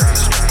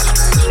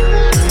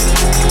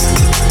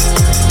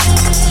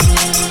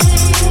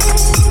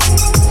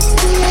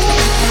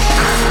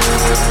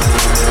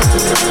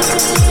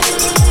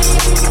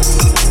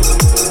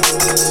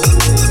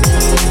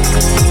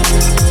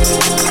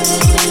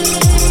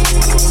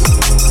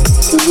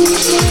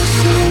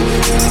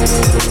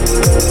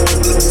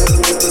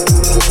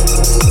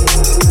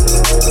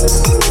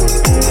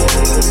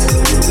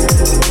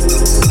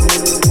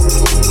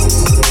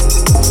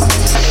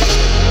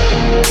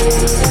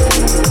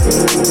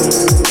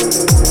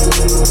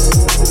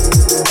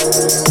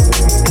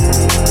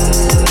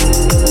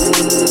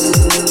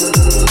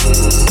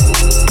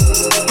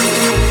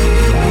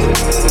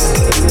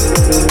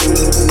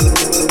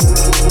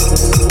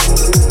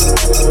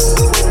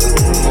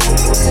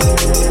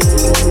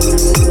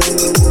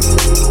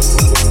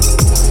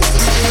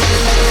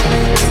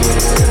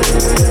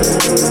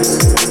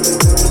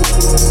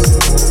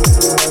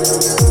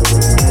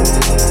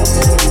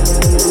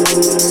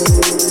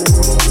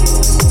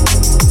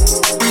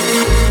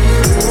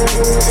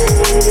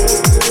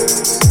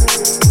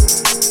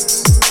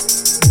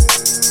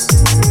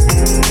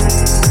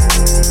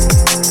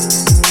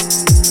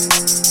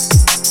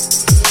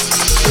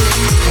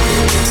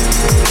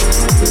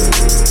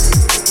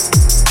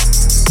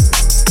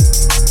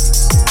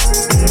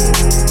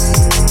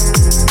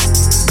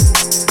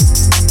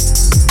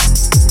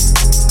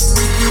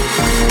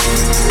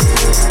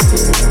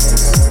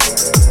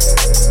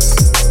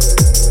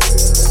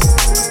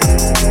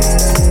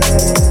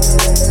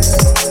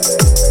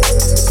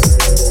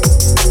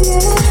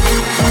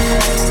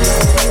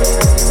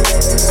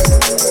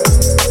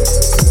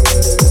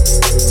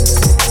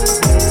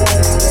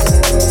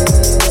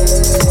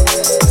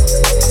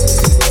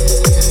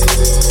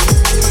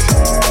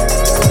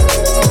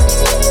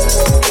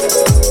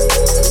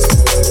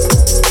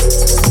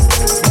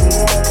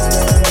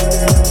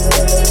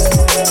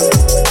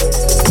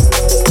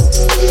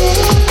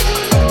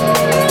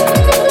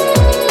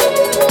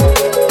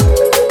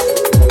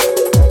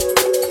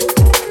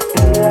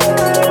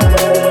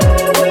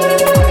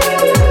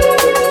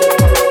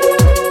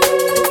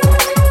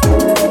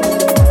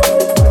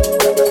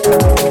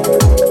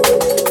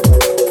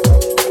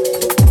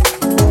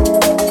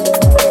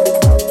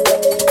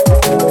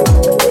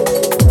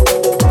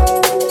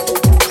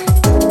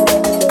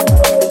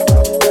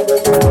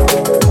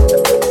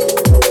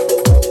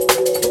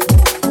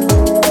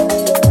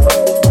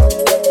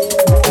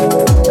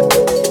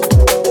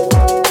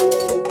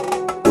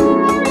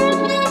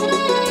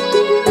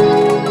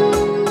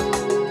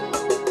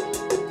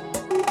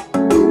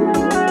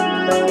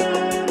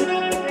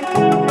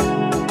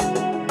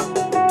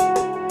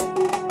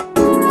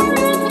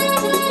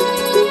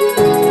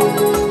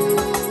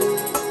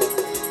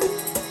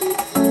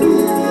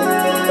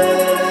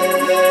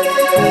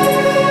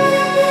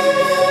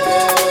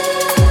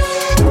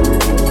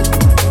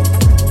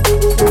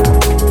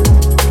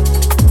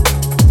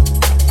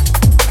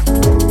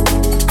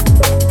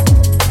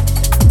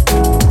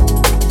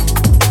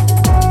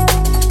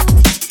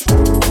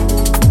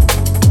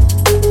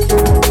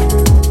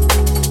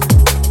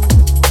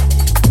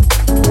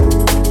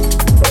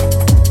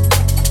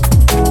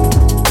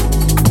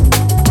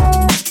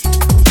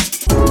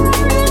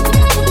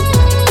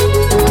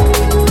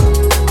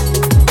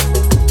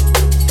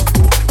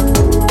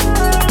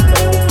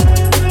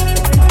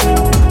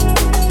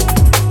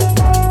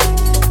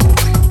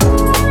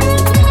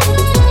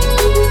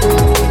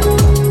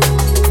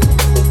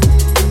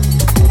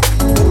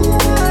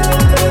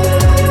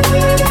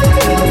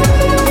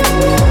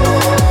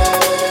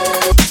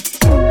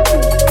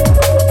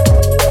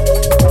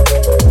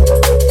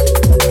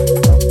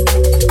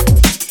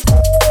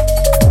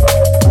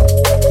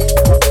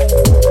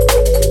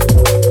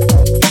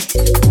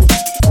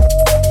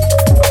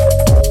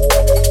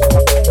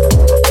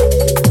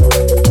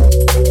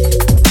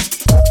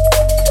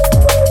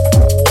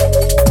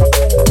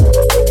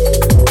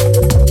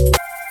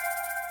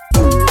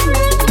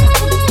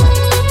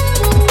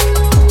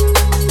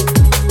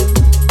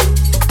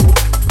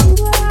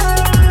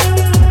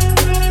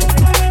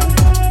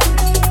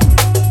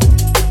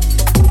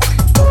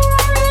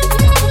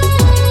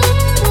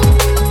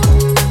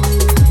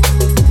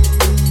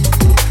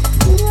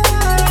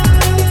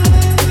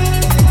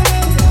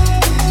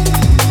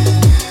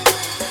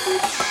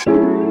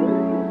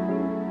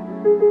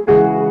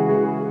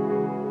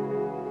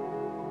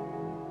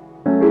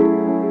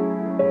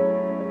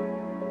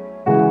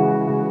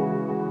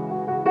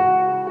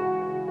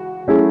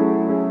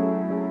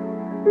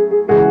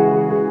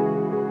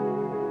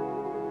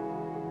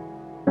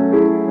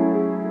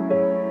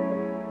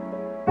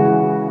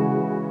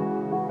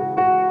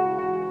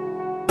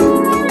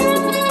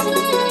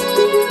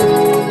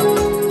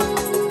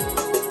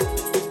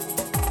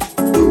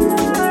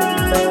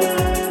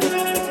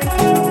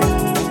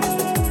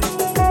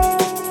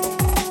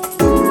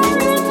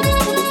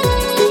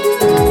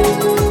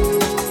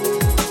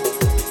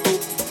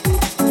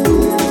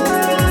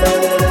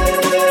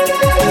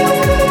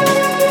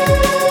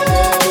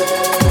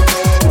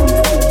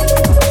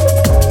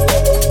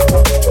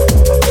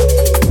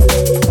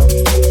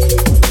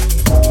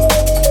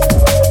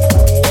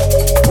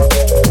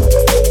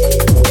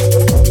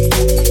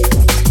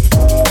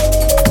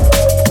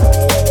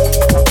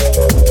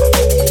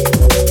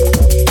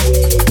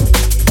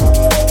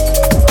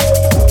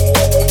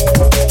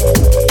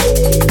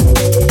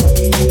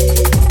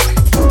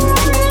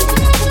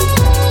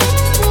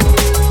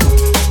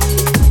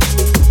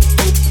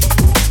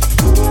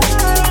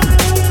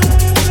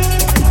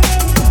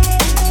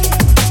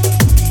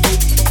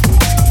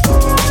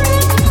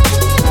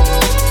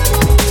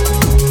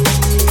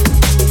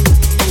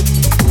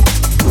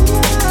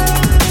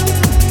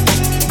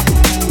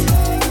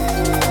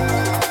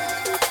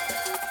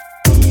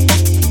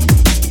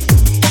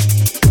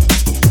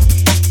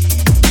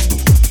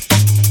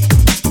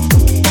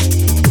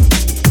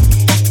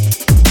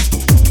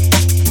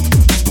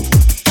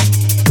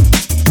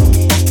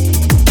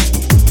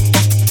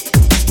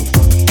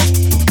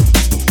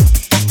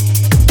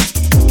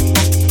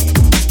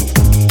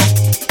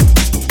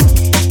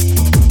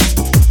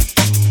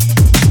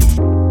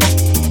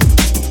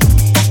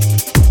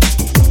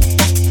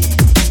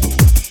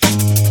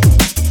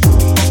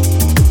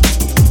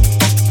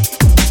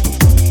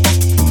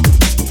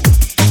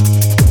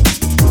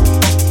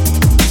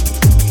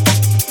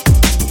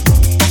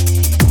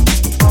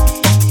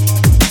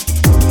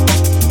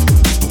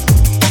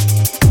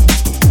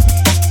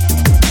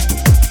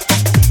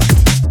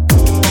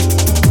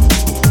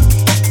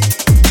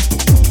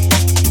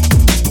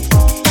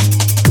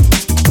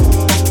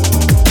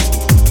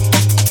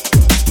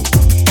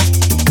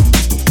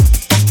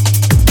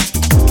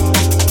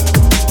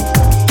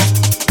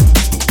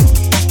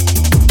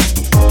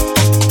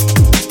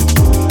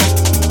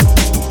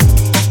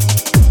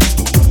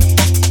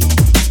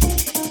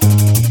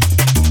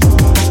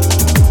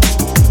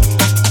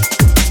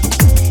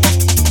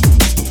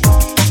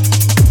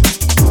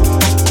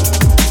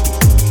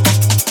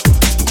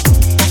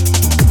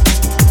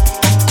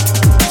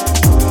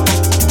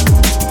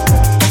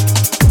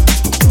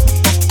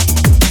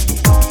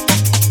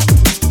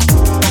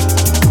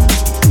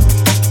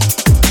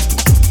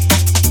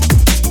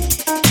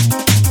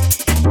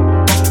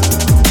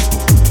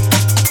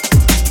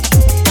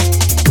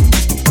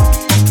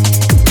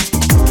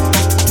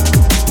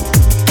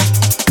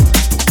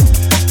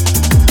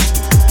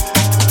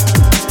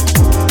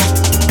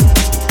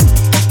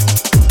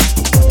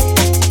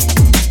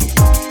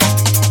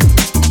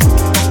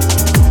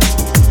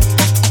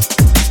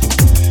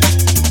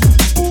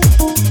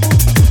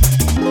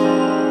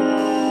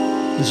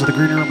 To the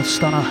Green Room with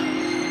STUNNA.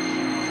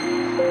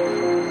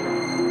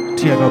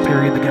 THIAGO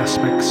Perry in the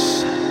guest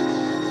mix.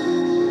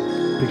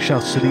 Big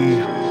shouts to the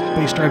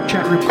BASSDRIVE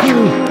chat room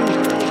crew.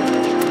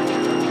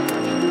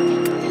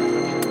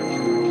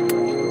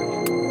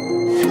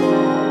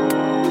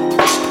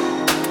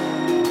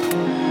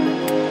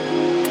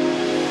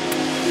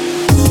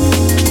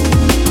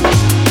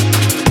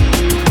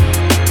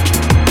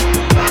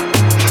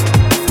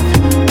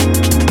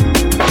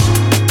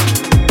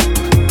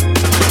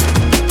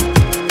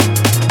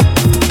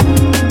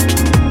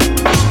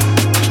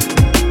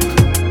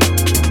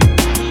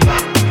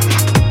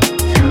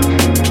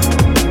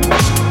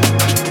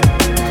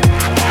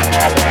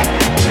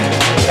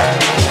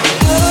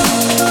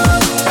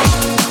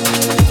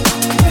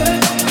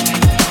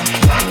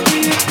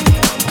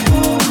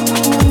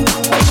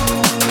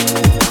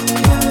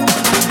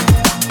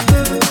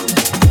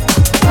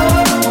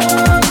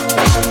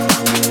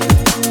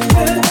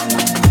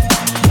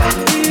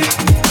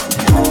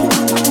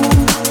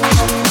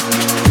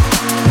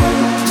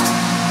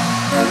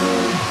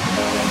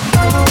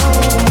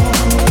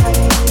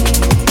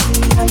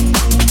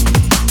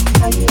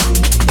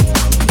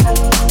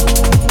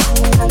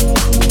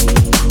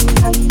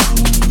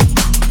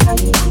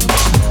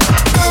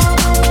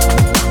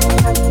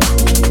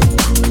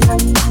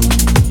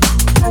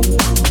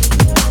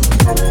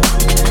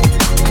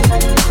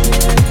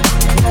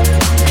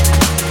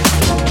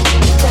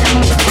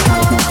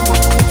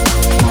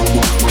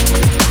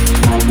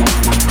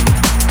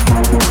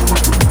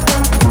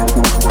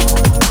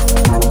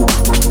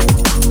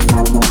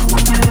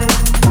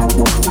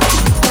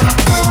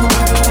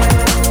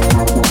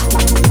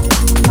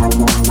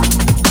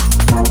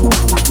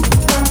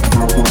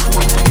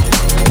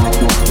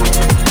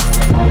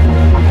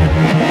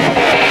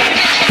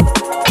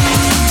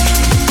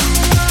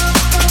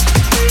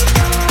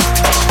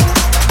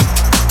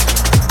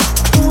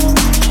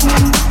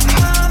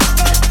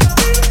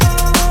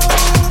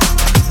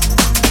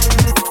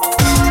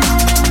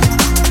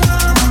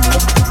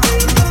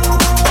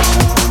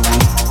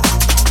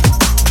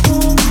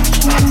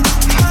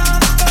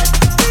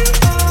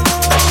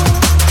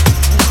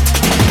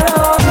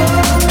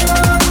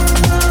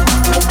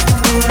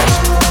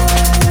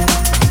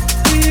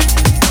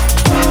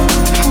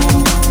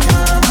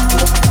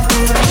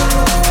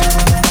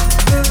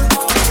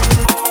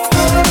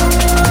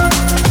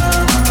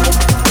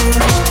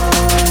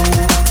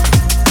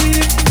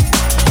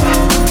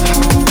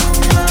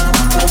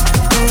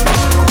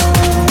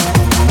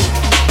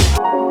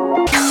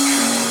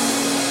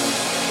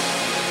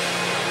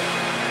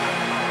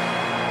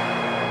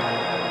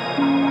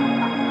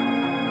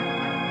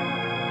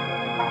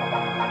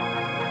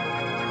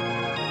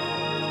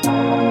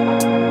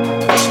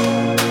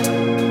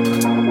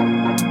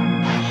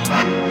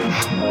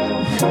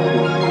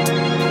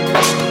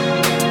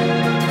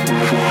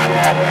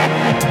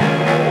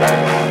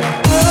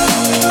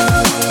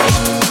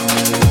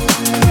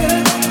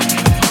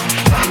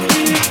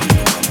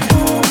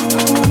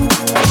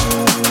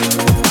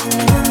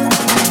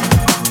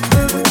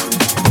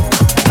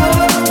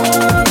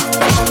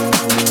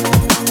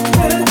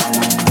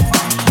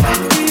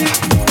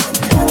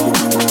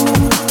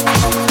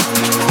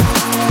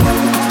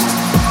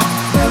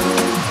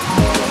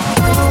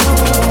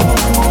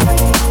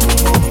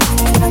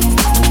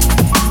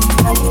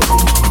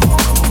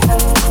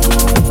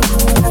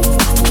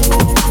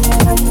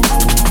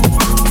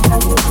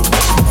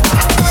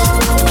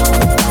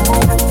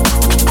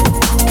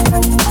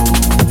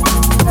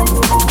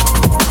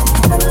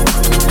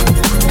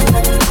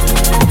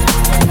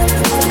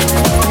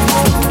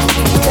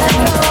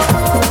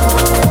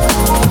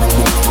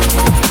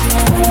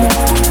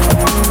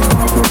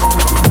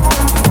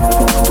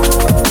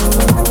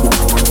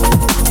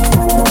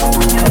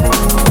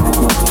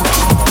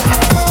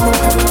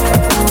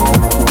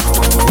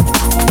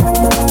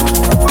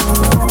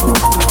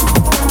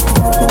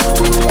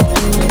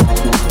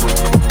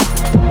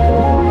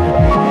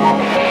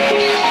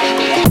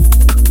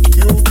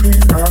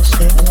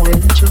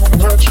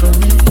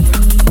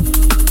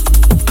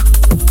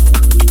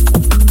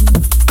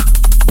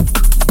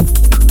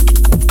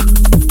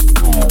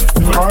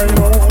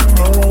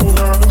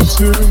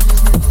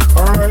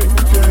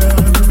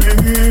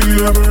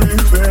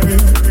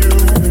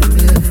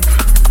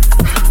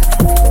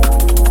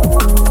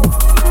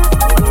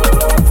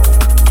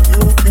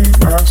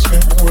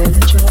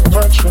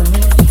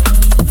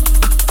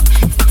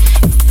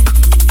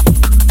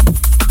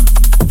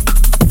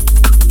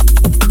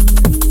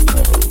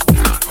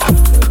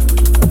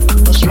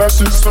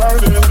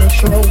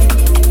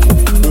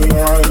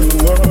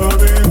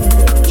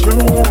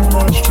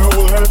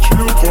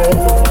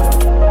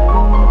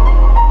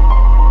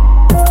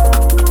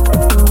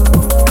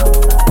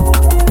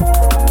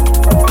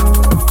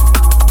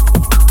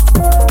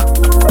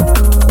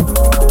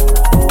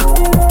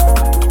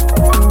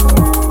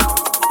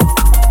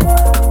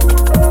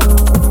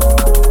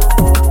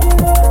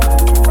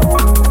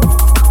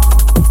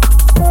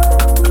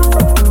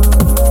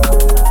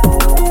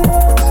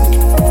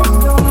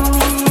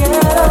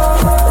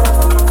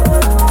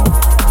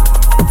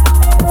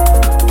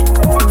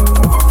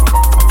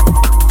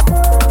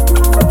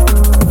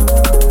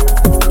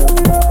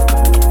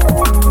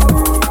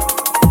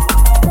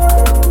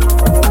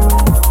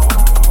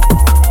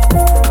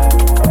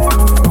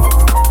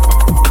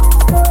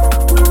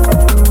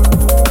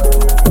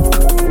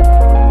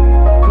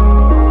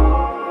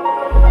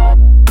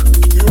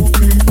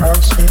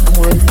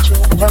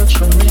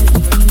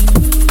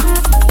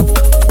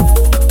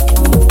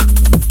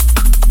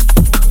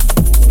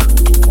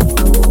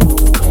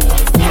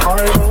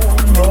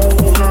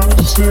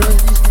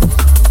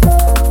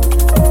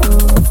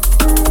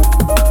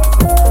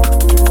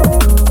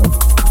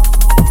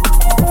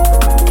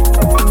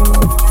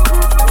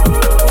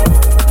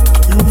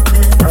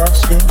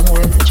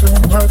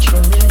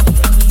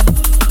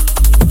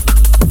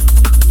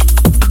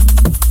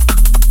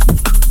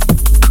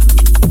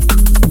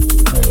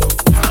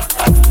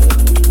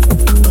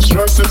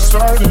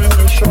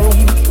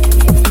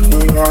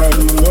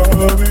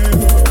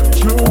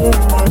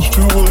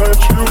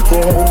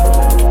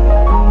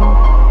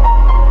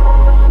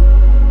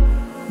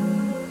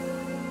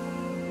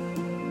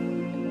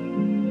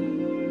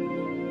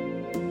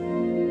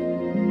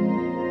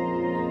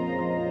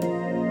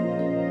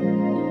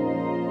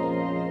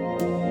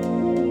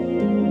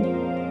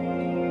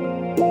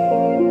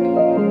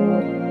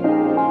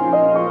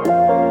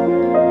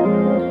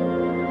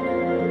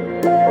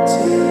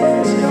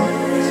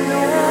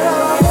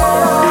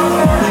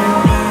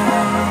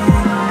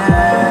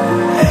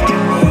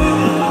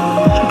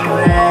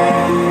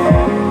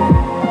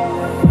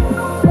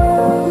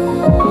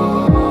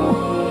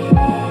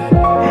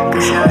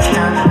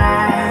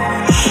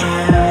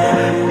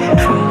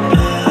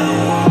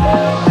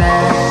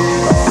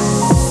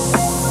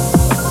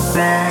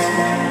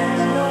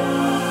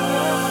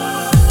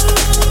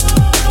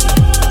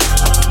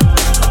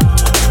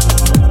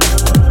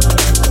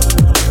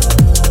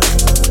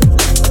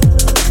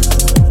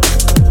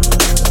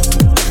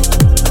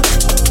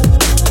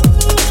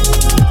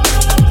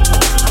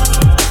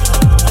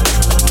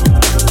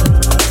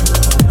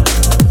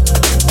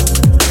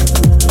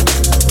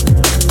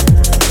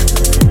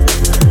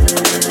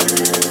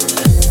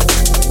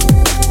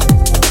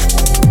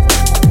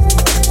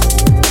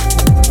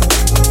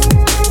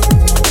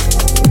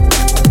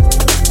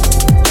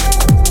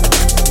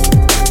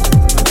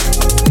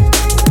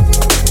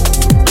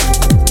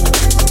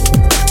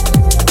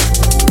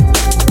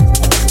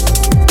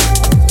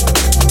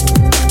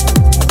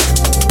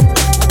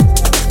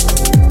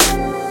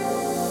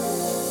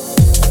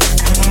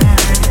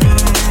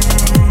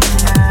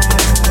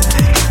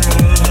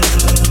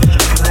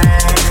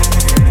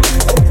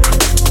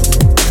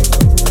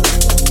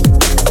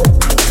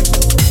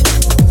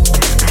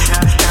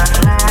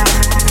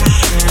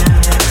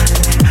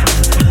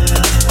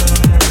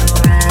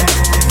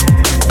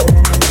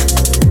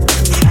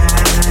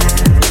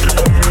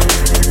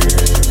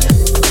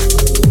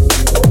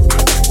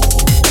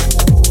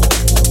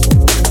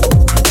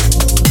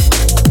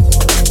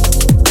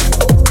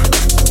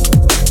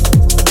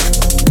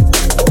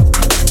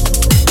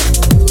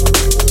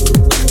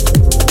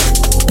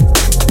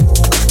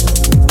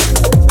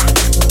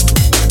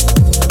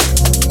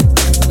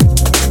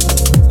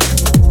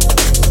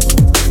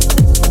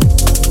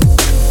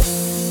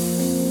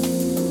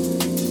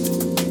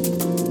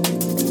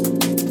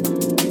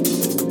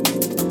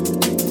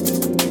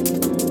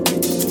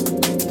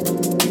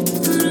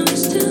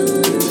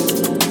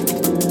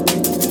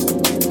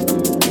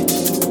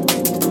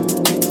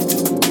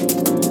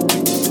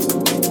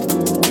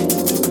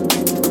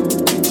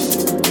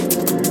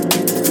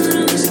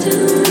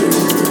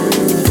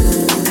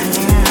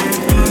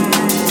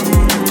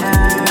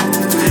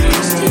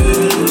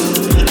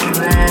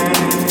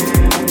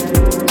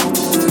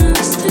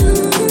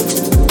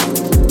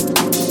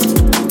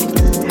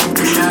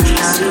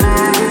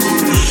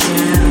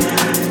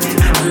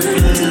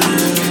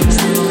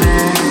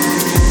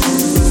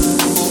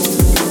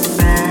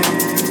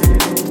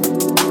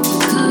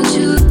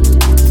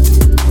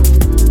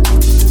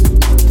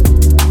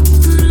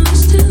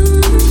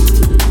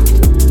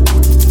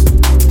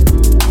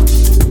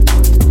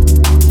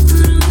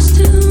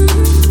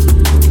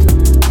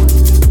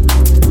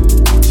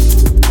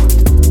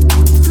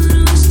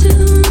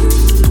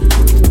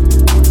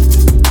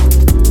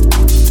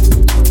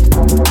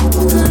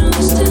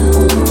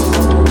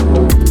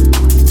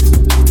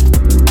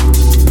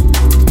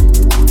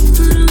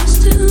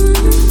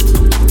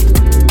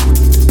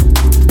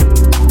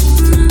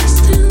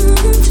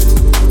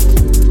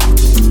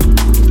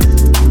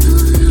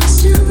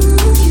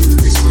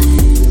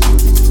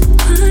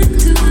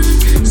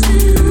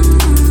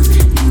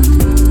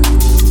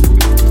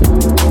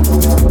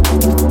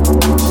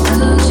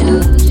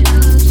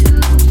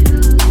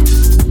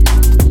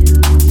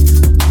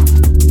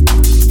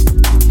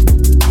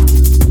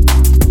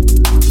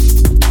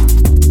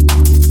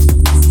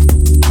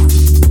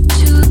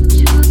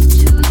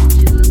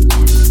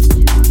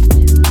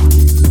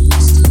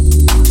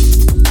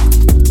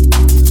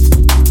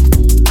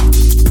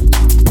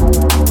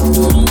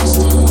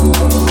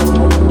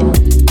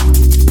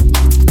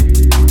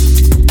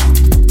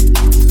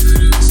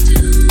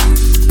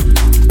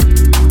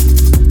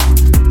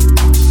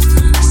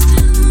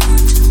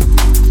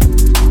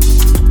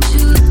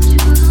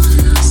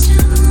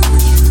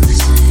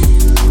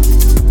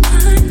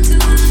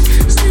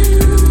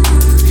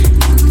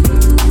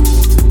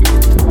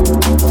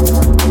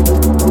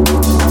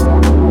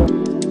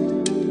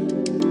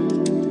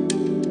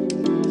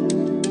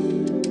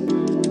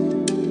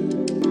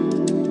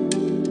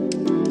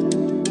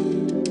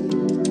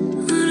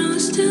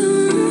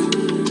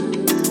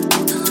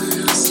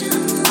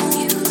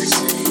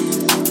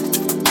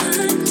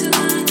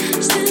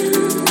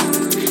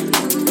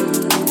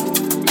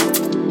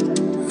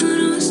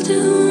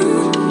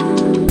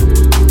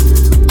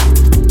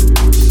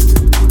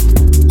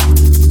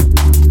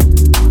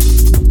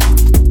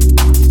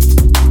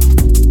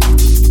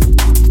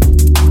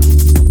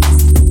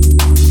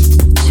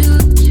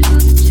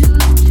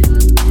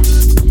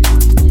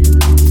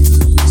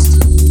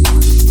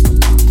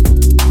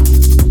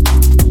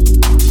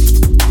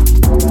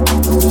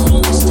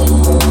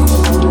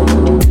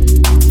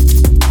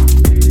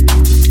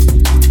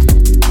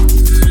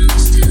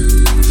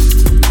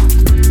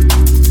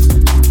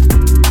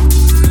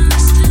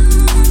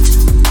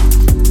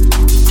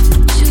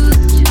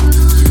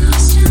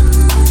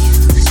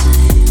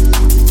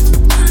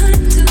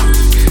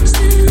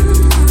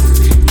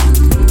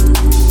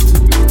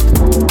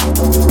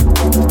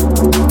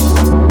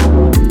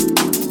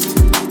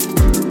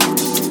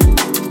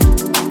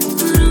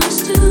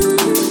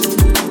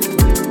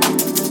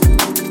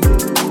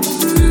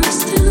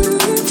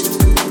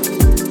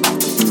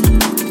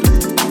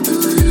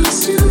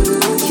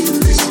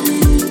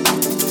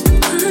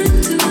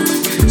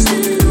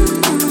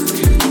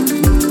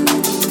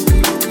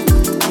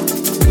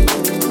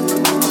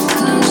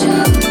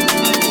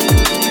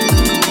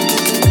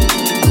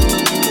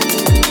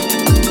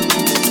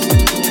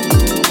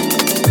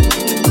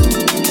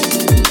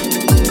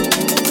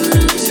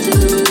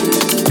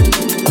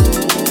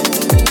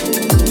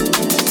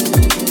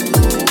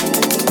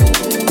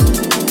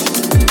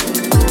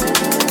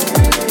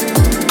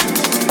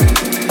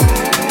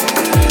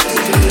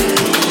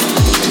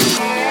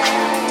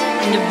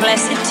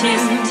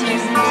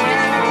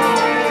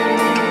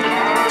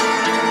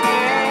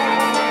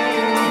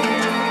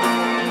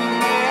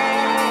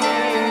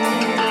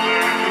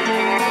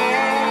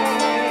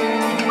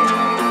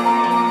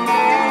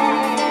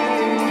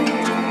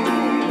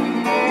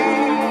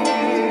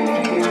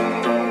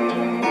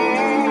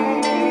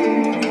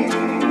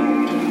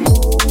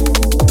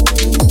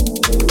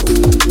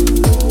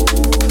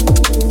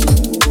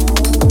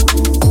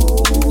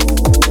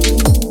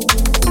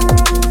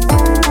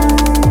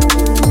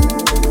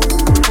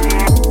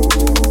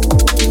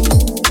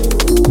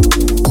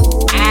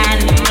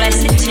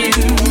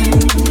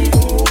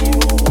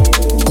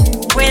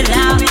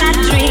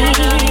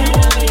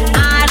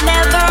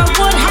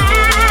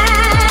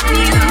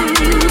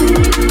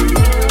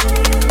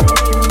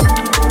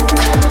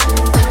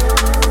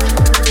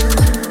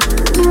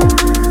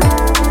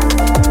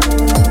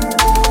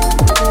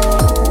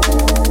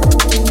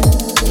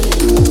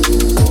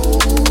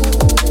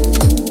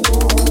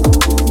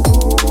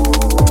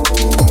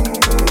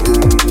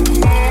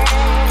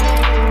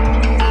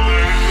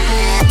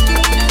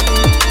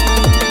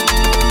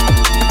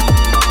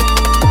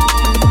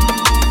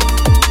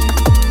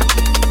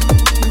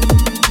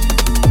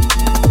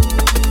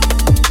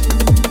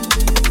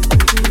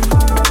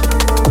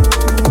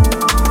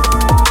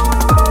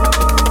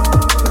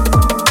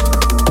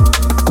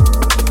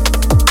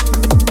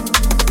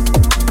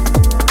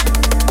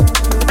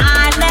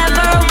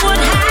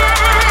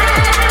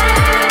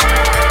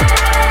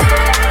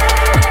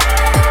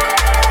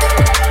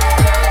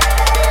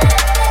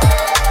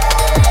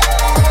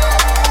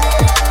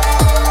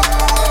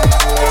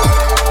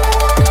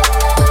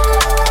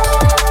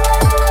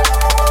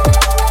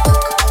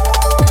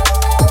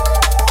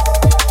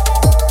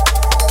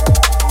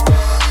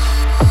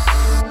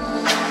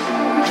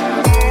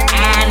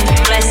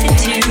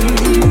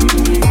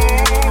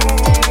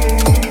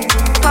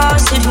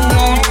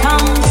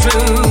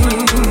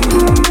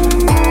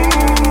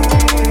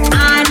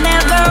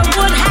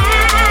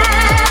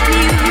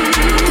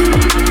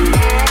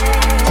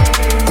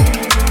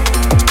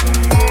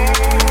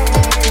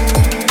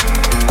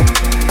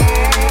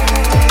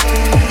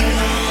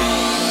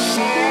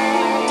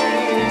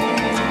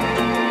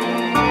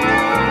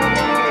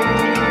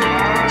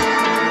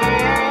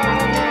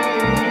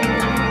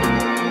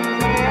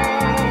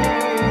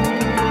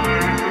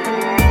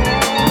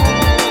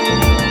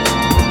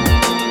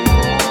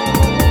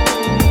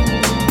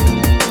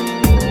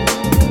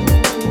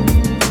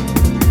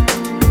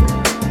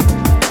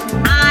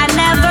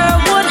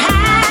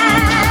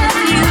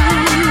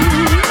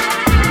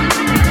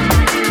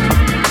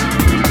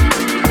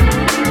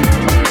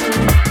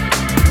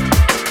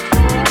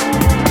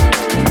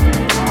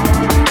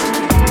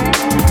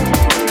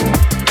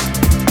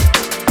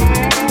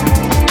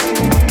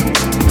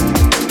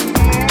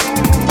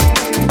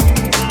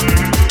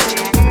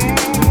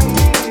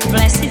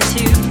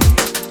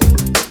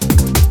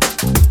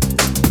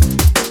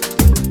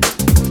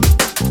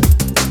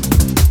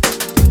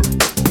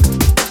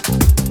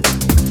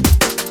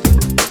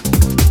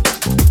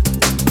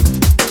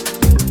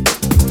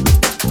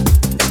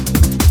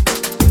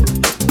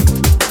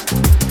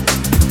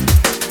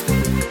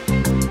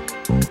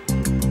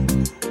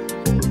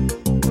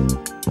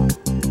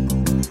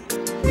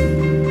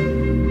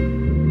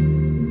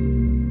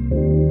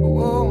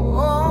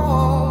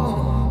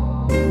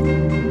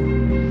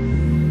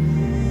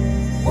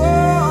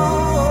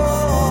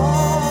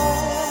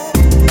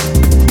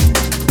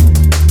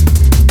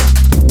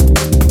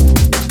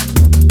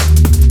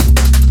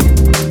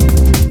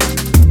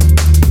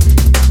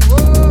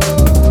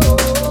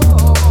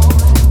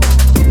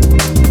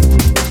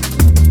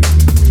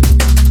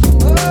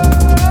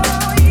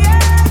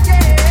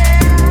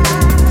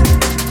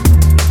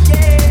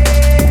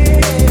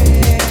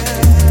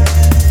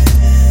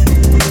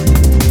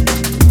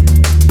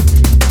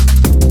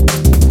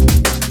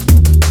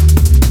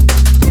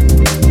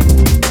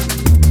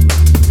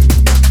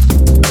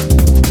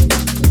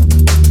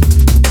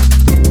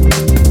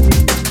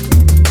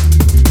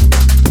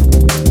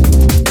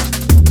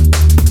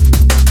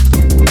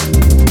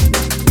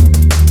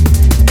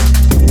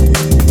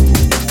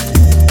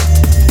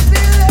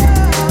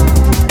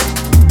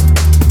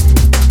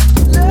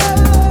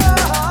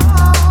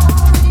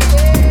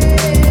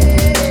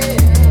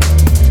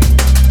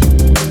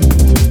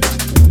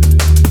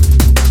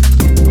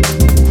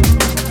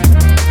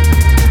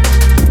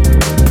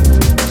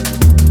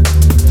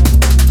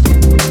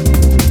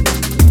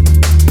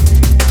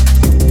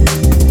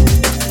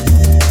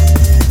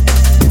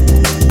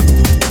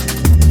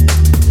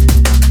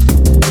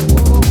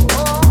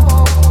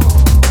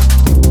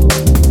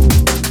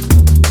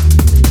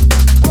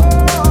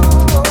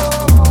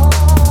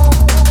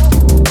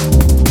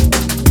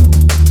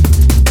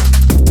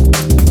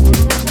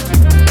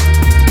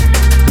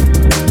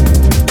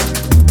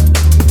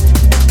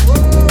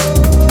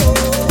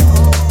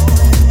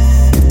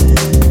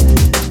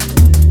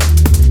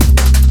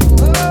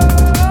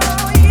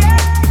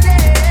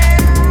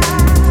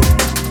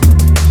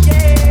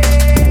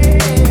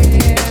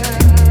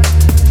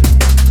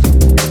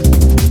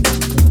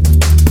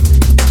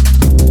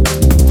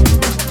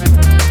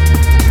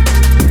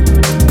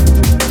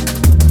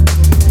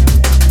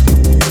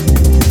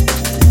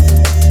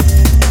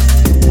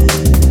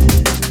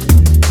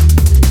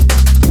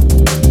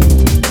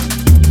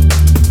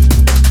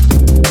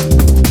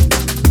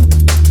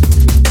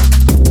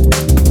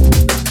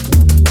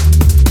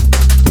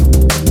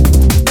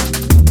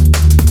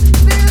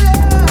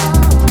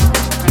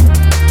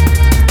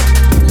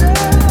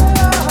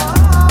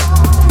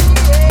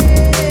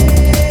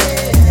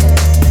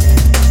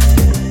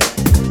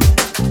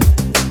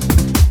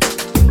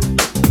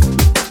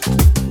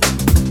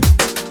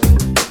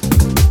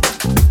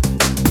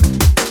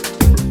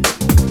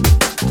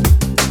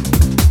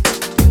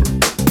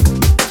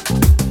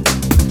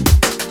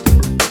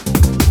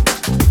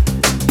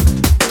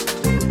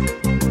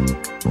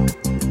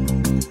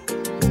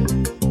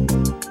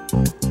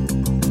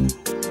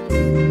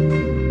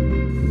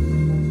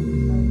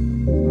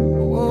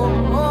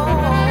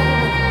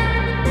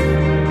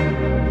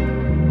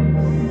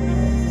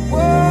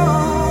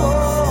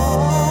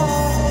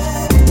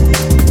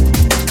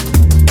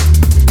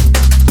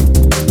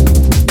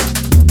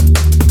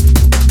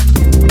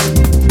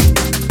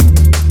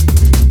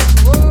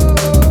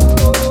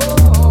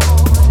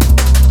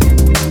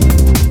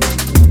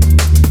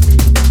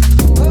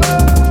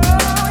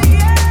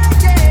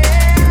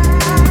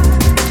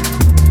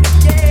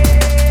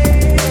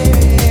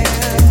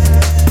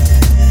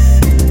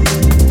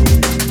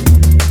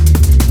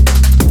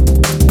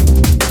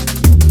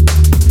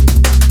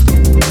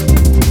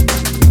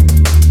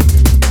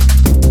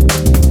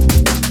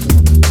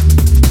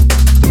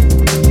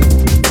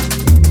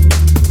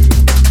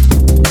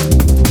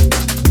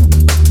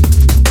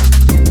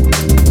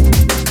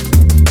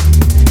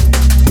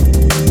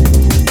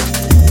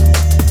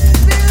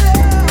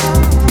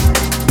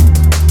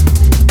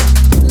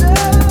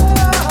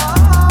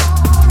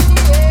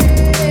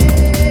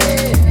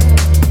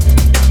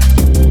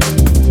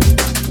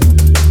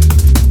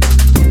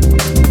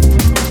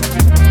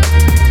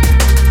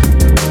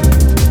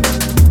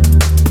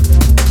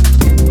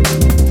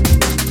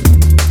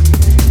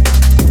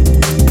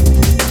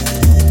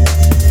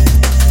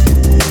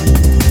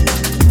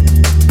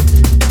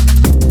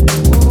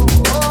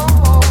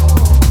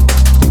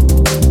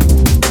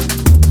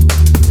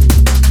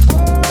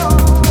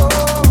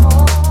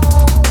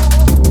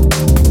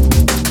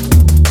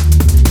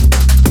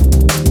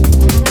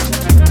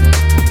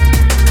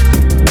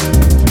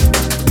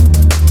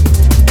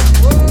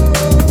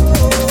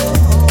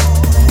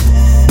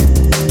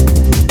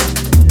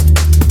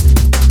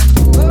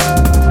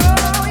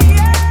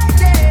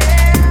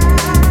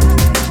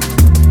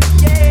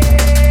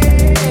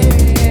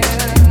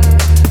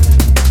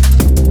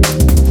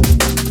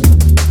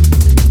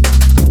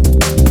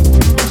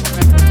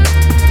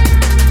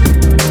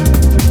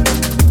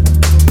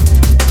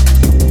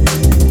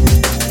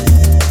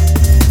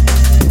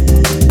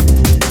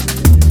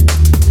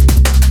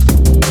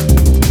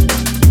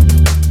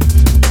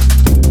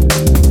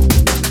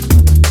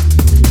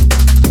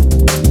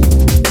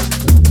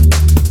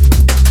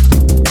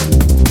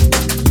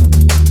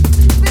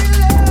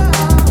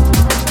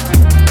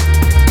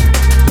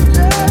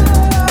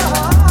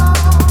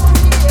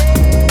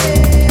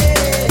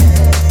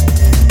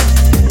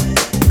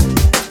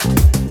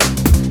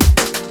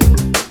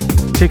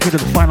 take you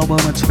to the final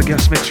moments of the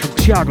guest mix from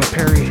THIAGO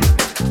PERY.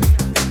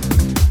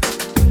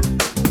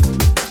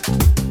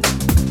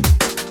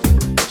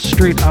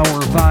 Straight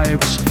hour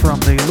vibes from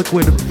the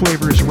Liquid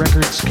Flavors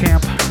Records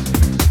camp.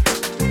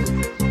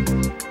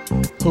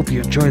 Hope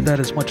you enjoyed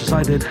that as much as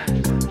I did.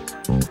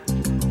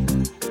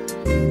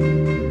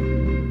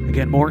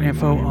 Again, more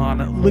info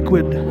on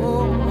Liquid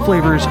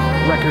Flavors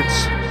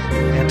Records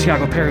and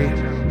THIAGO PERY.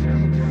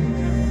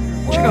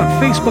 Check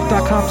out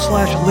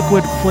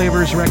facebook.com/Liquid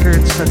Flavors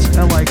Records. That's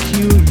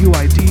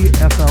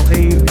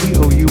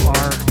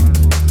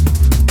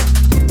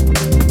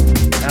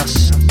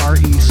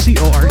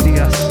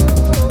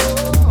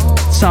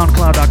LIQUIDFLAVOURSRECORDS.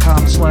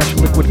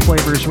 SoundCloud.com/Liquid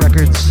Flavors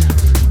Records.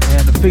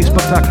 And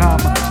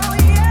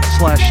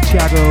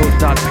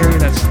Facebook.com/THIAGO.PERY.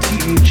 That's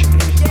THIAGO.PERY.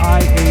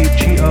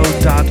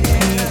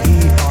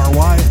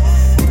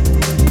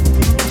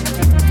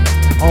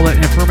 All that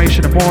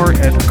information and more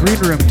at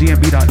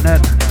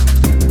greenroomdmb.net.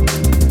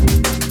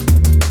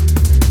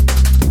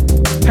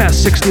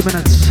 Past 60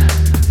 minutes,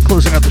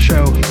 closing out the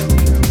show.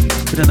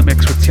 Been in the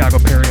mix with THIAGO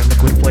PERY and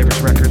Liquid Flavors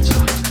Records.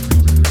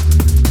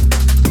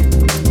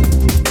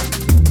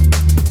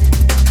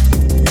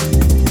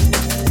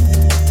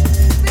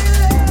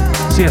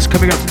 So yes,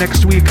 coming up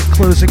next week,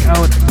 closing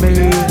out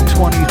May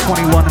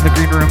 2021 in the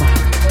Green Room.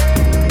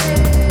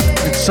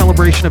 In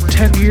celebration of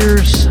 10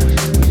 years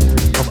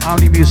of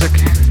Omni Music,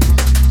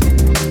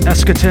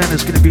 Escaton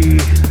is going to be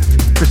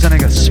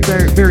presenting a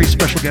very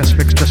special guest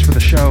mix just for the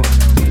show.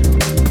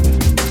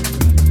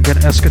 Again,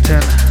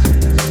 Escaton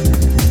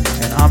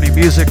and Omni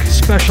Music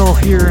special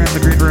here in the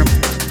Green Room.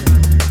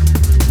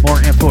 More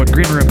info at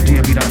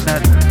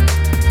greenroomdmb.net.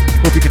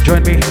 Hope you can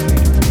join me.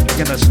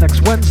 Again, that's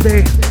next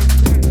Wednesday,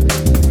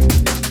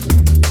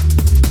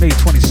 May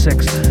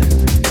 26th.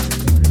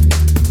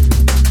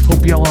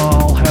 Hope y'all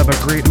all have a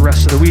great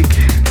rest of the week.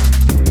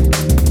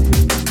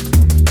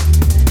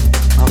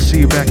 I'll see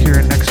you back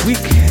here next week.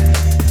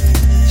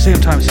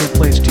 Same time, same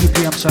place, 2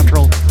 p.m.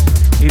 Central,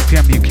 8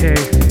 p.m. UK.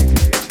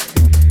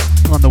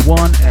 On the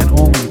one and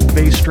only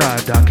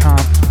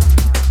BASSDRIVE.com.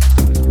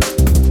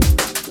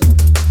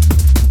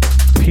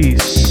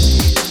 Peace.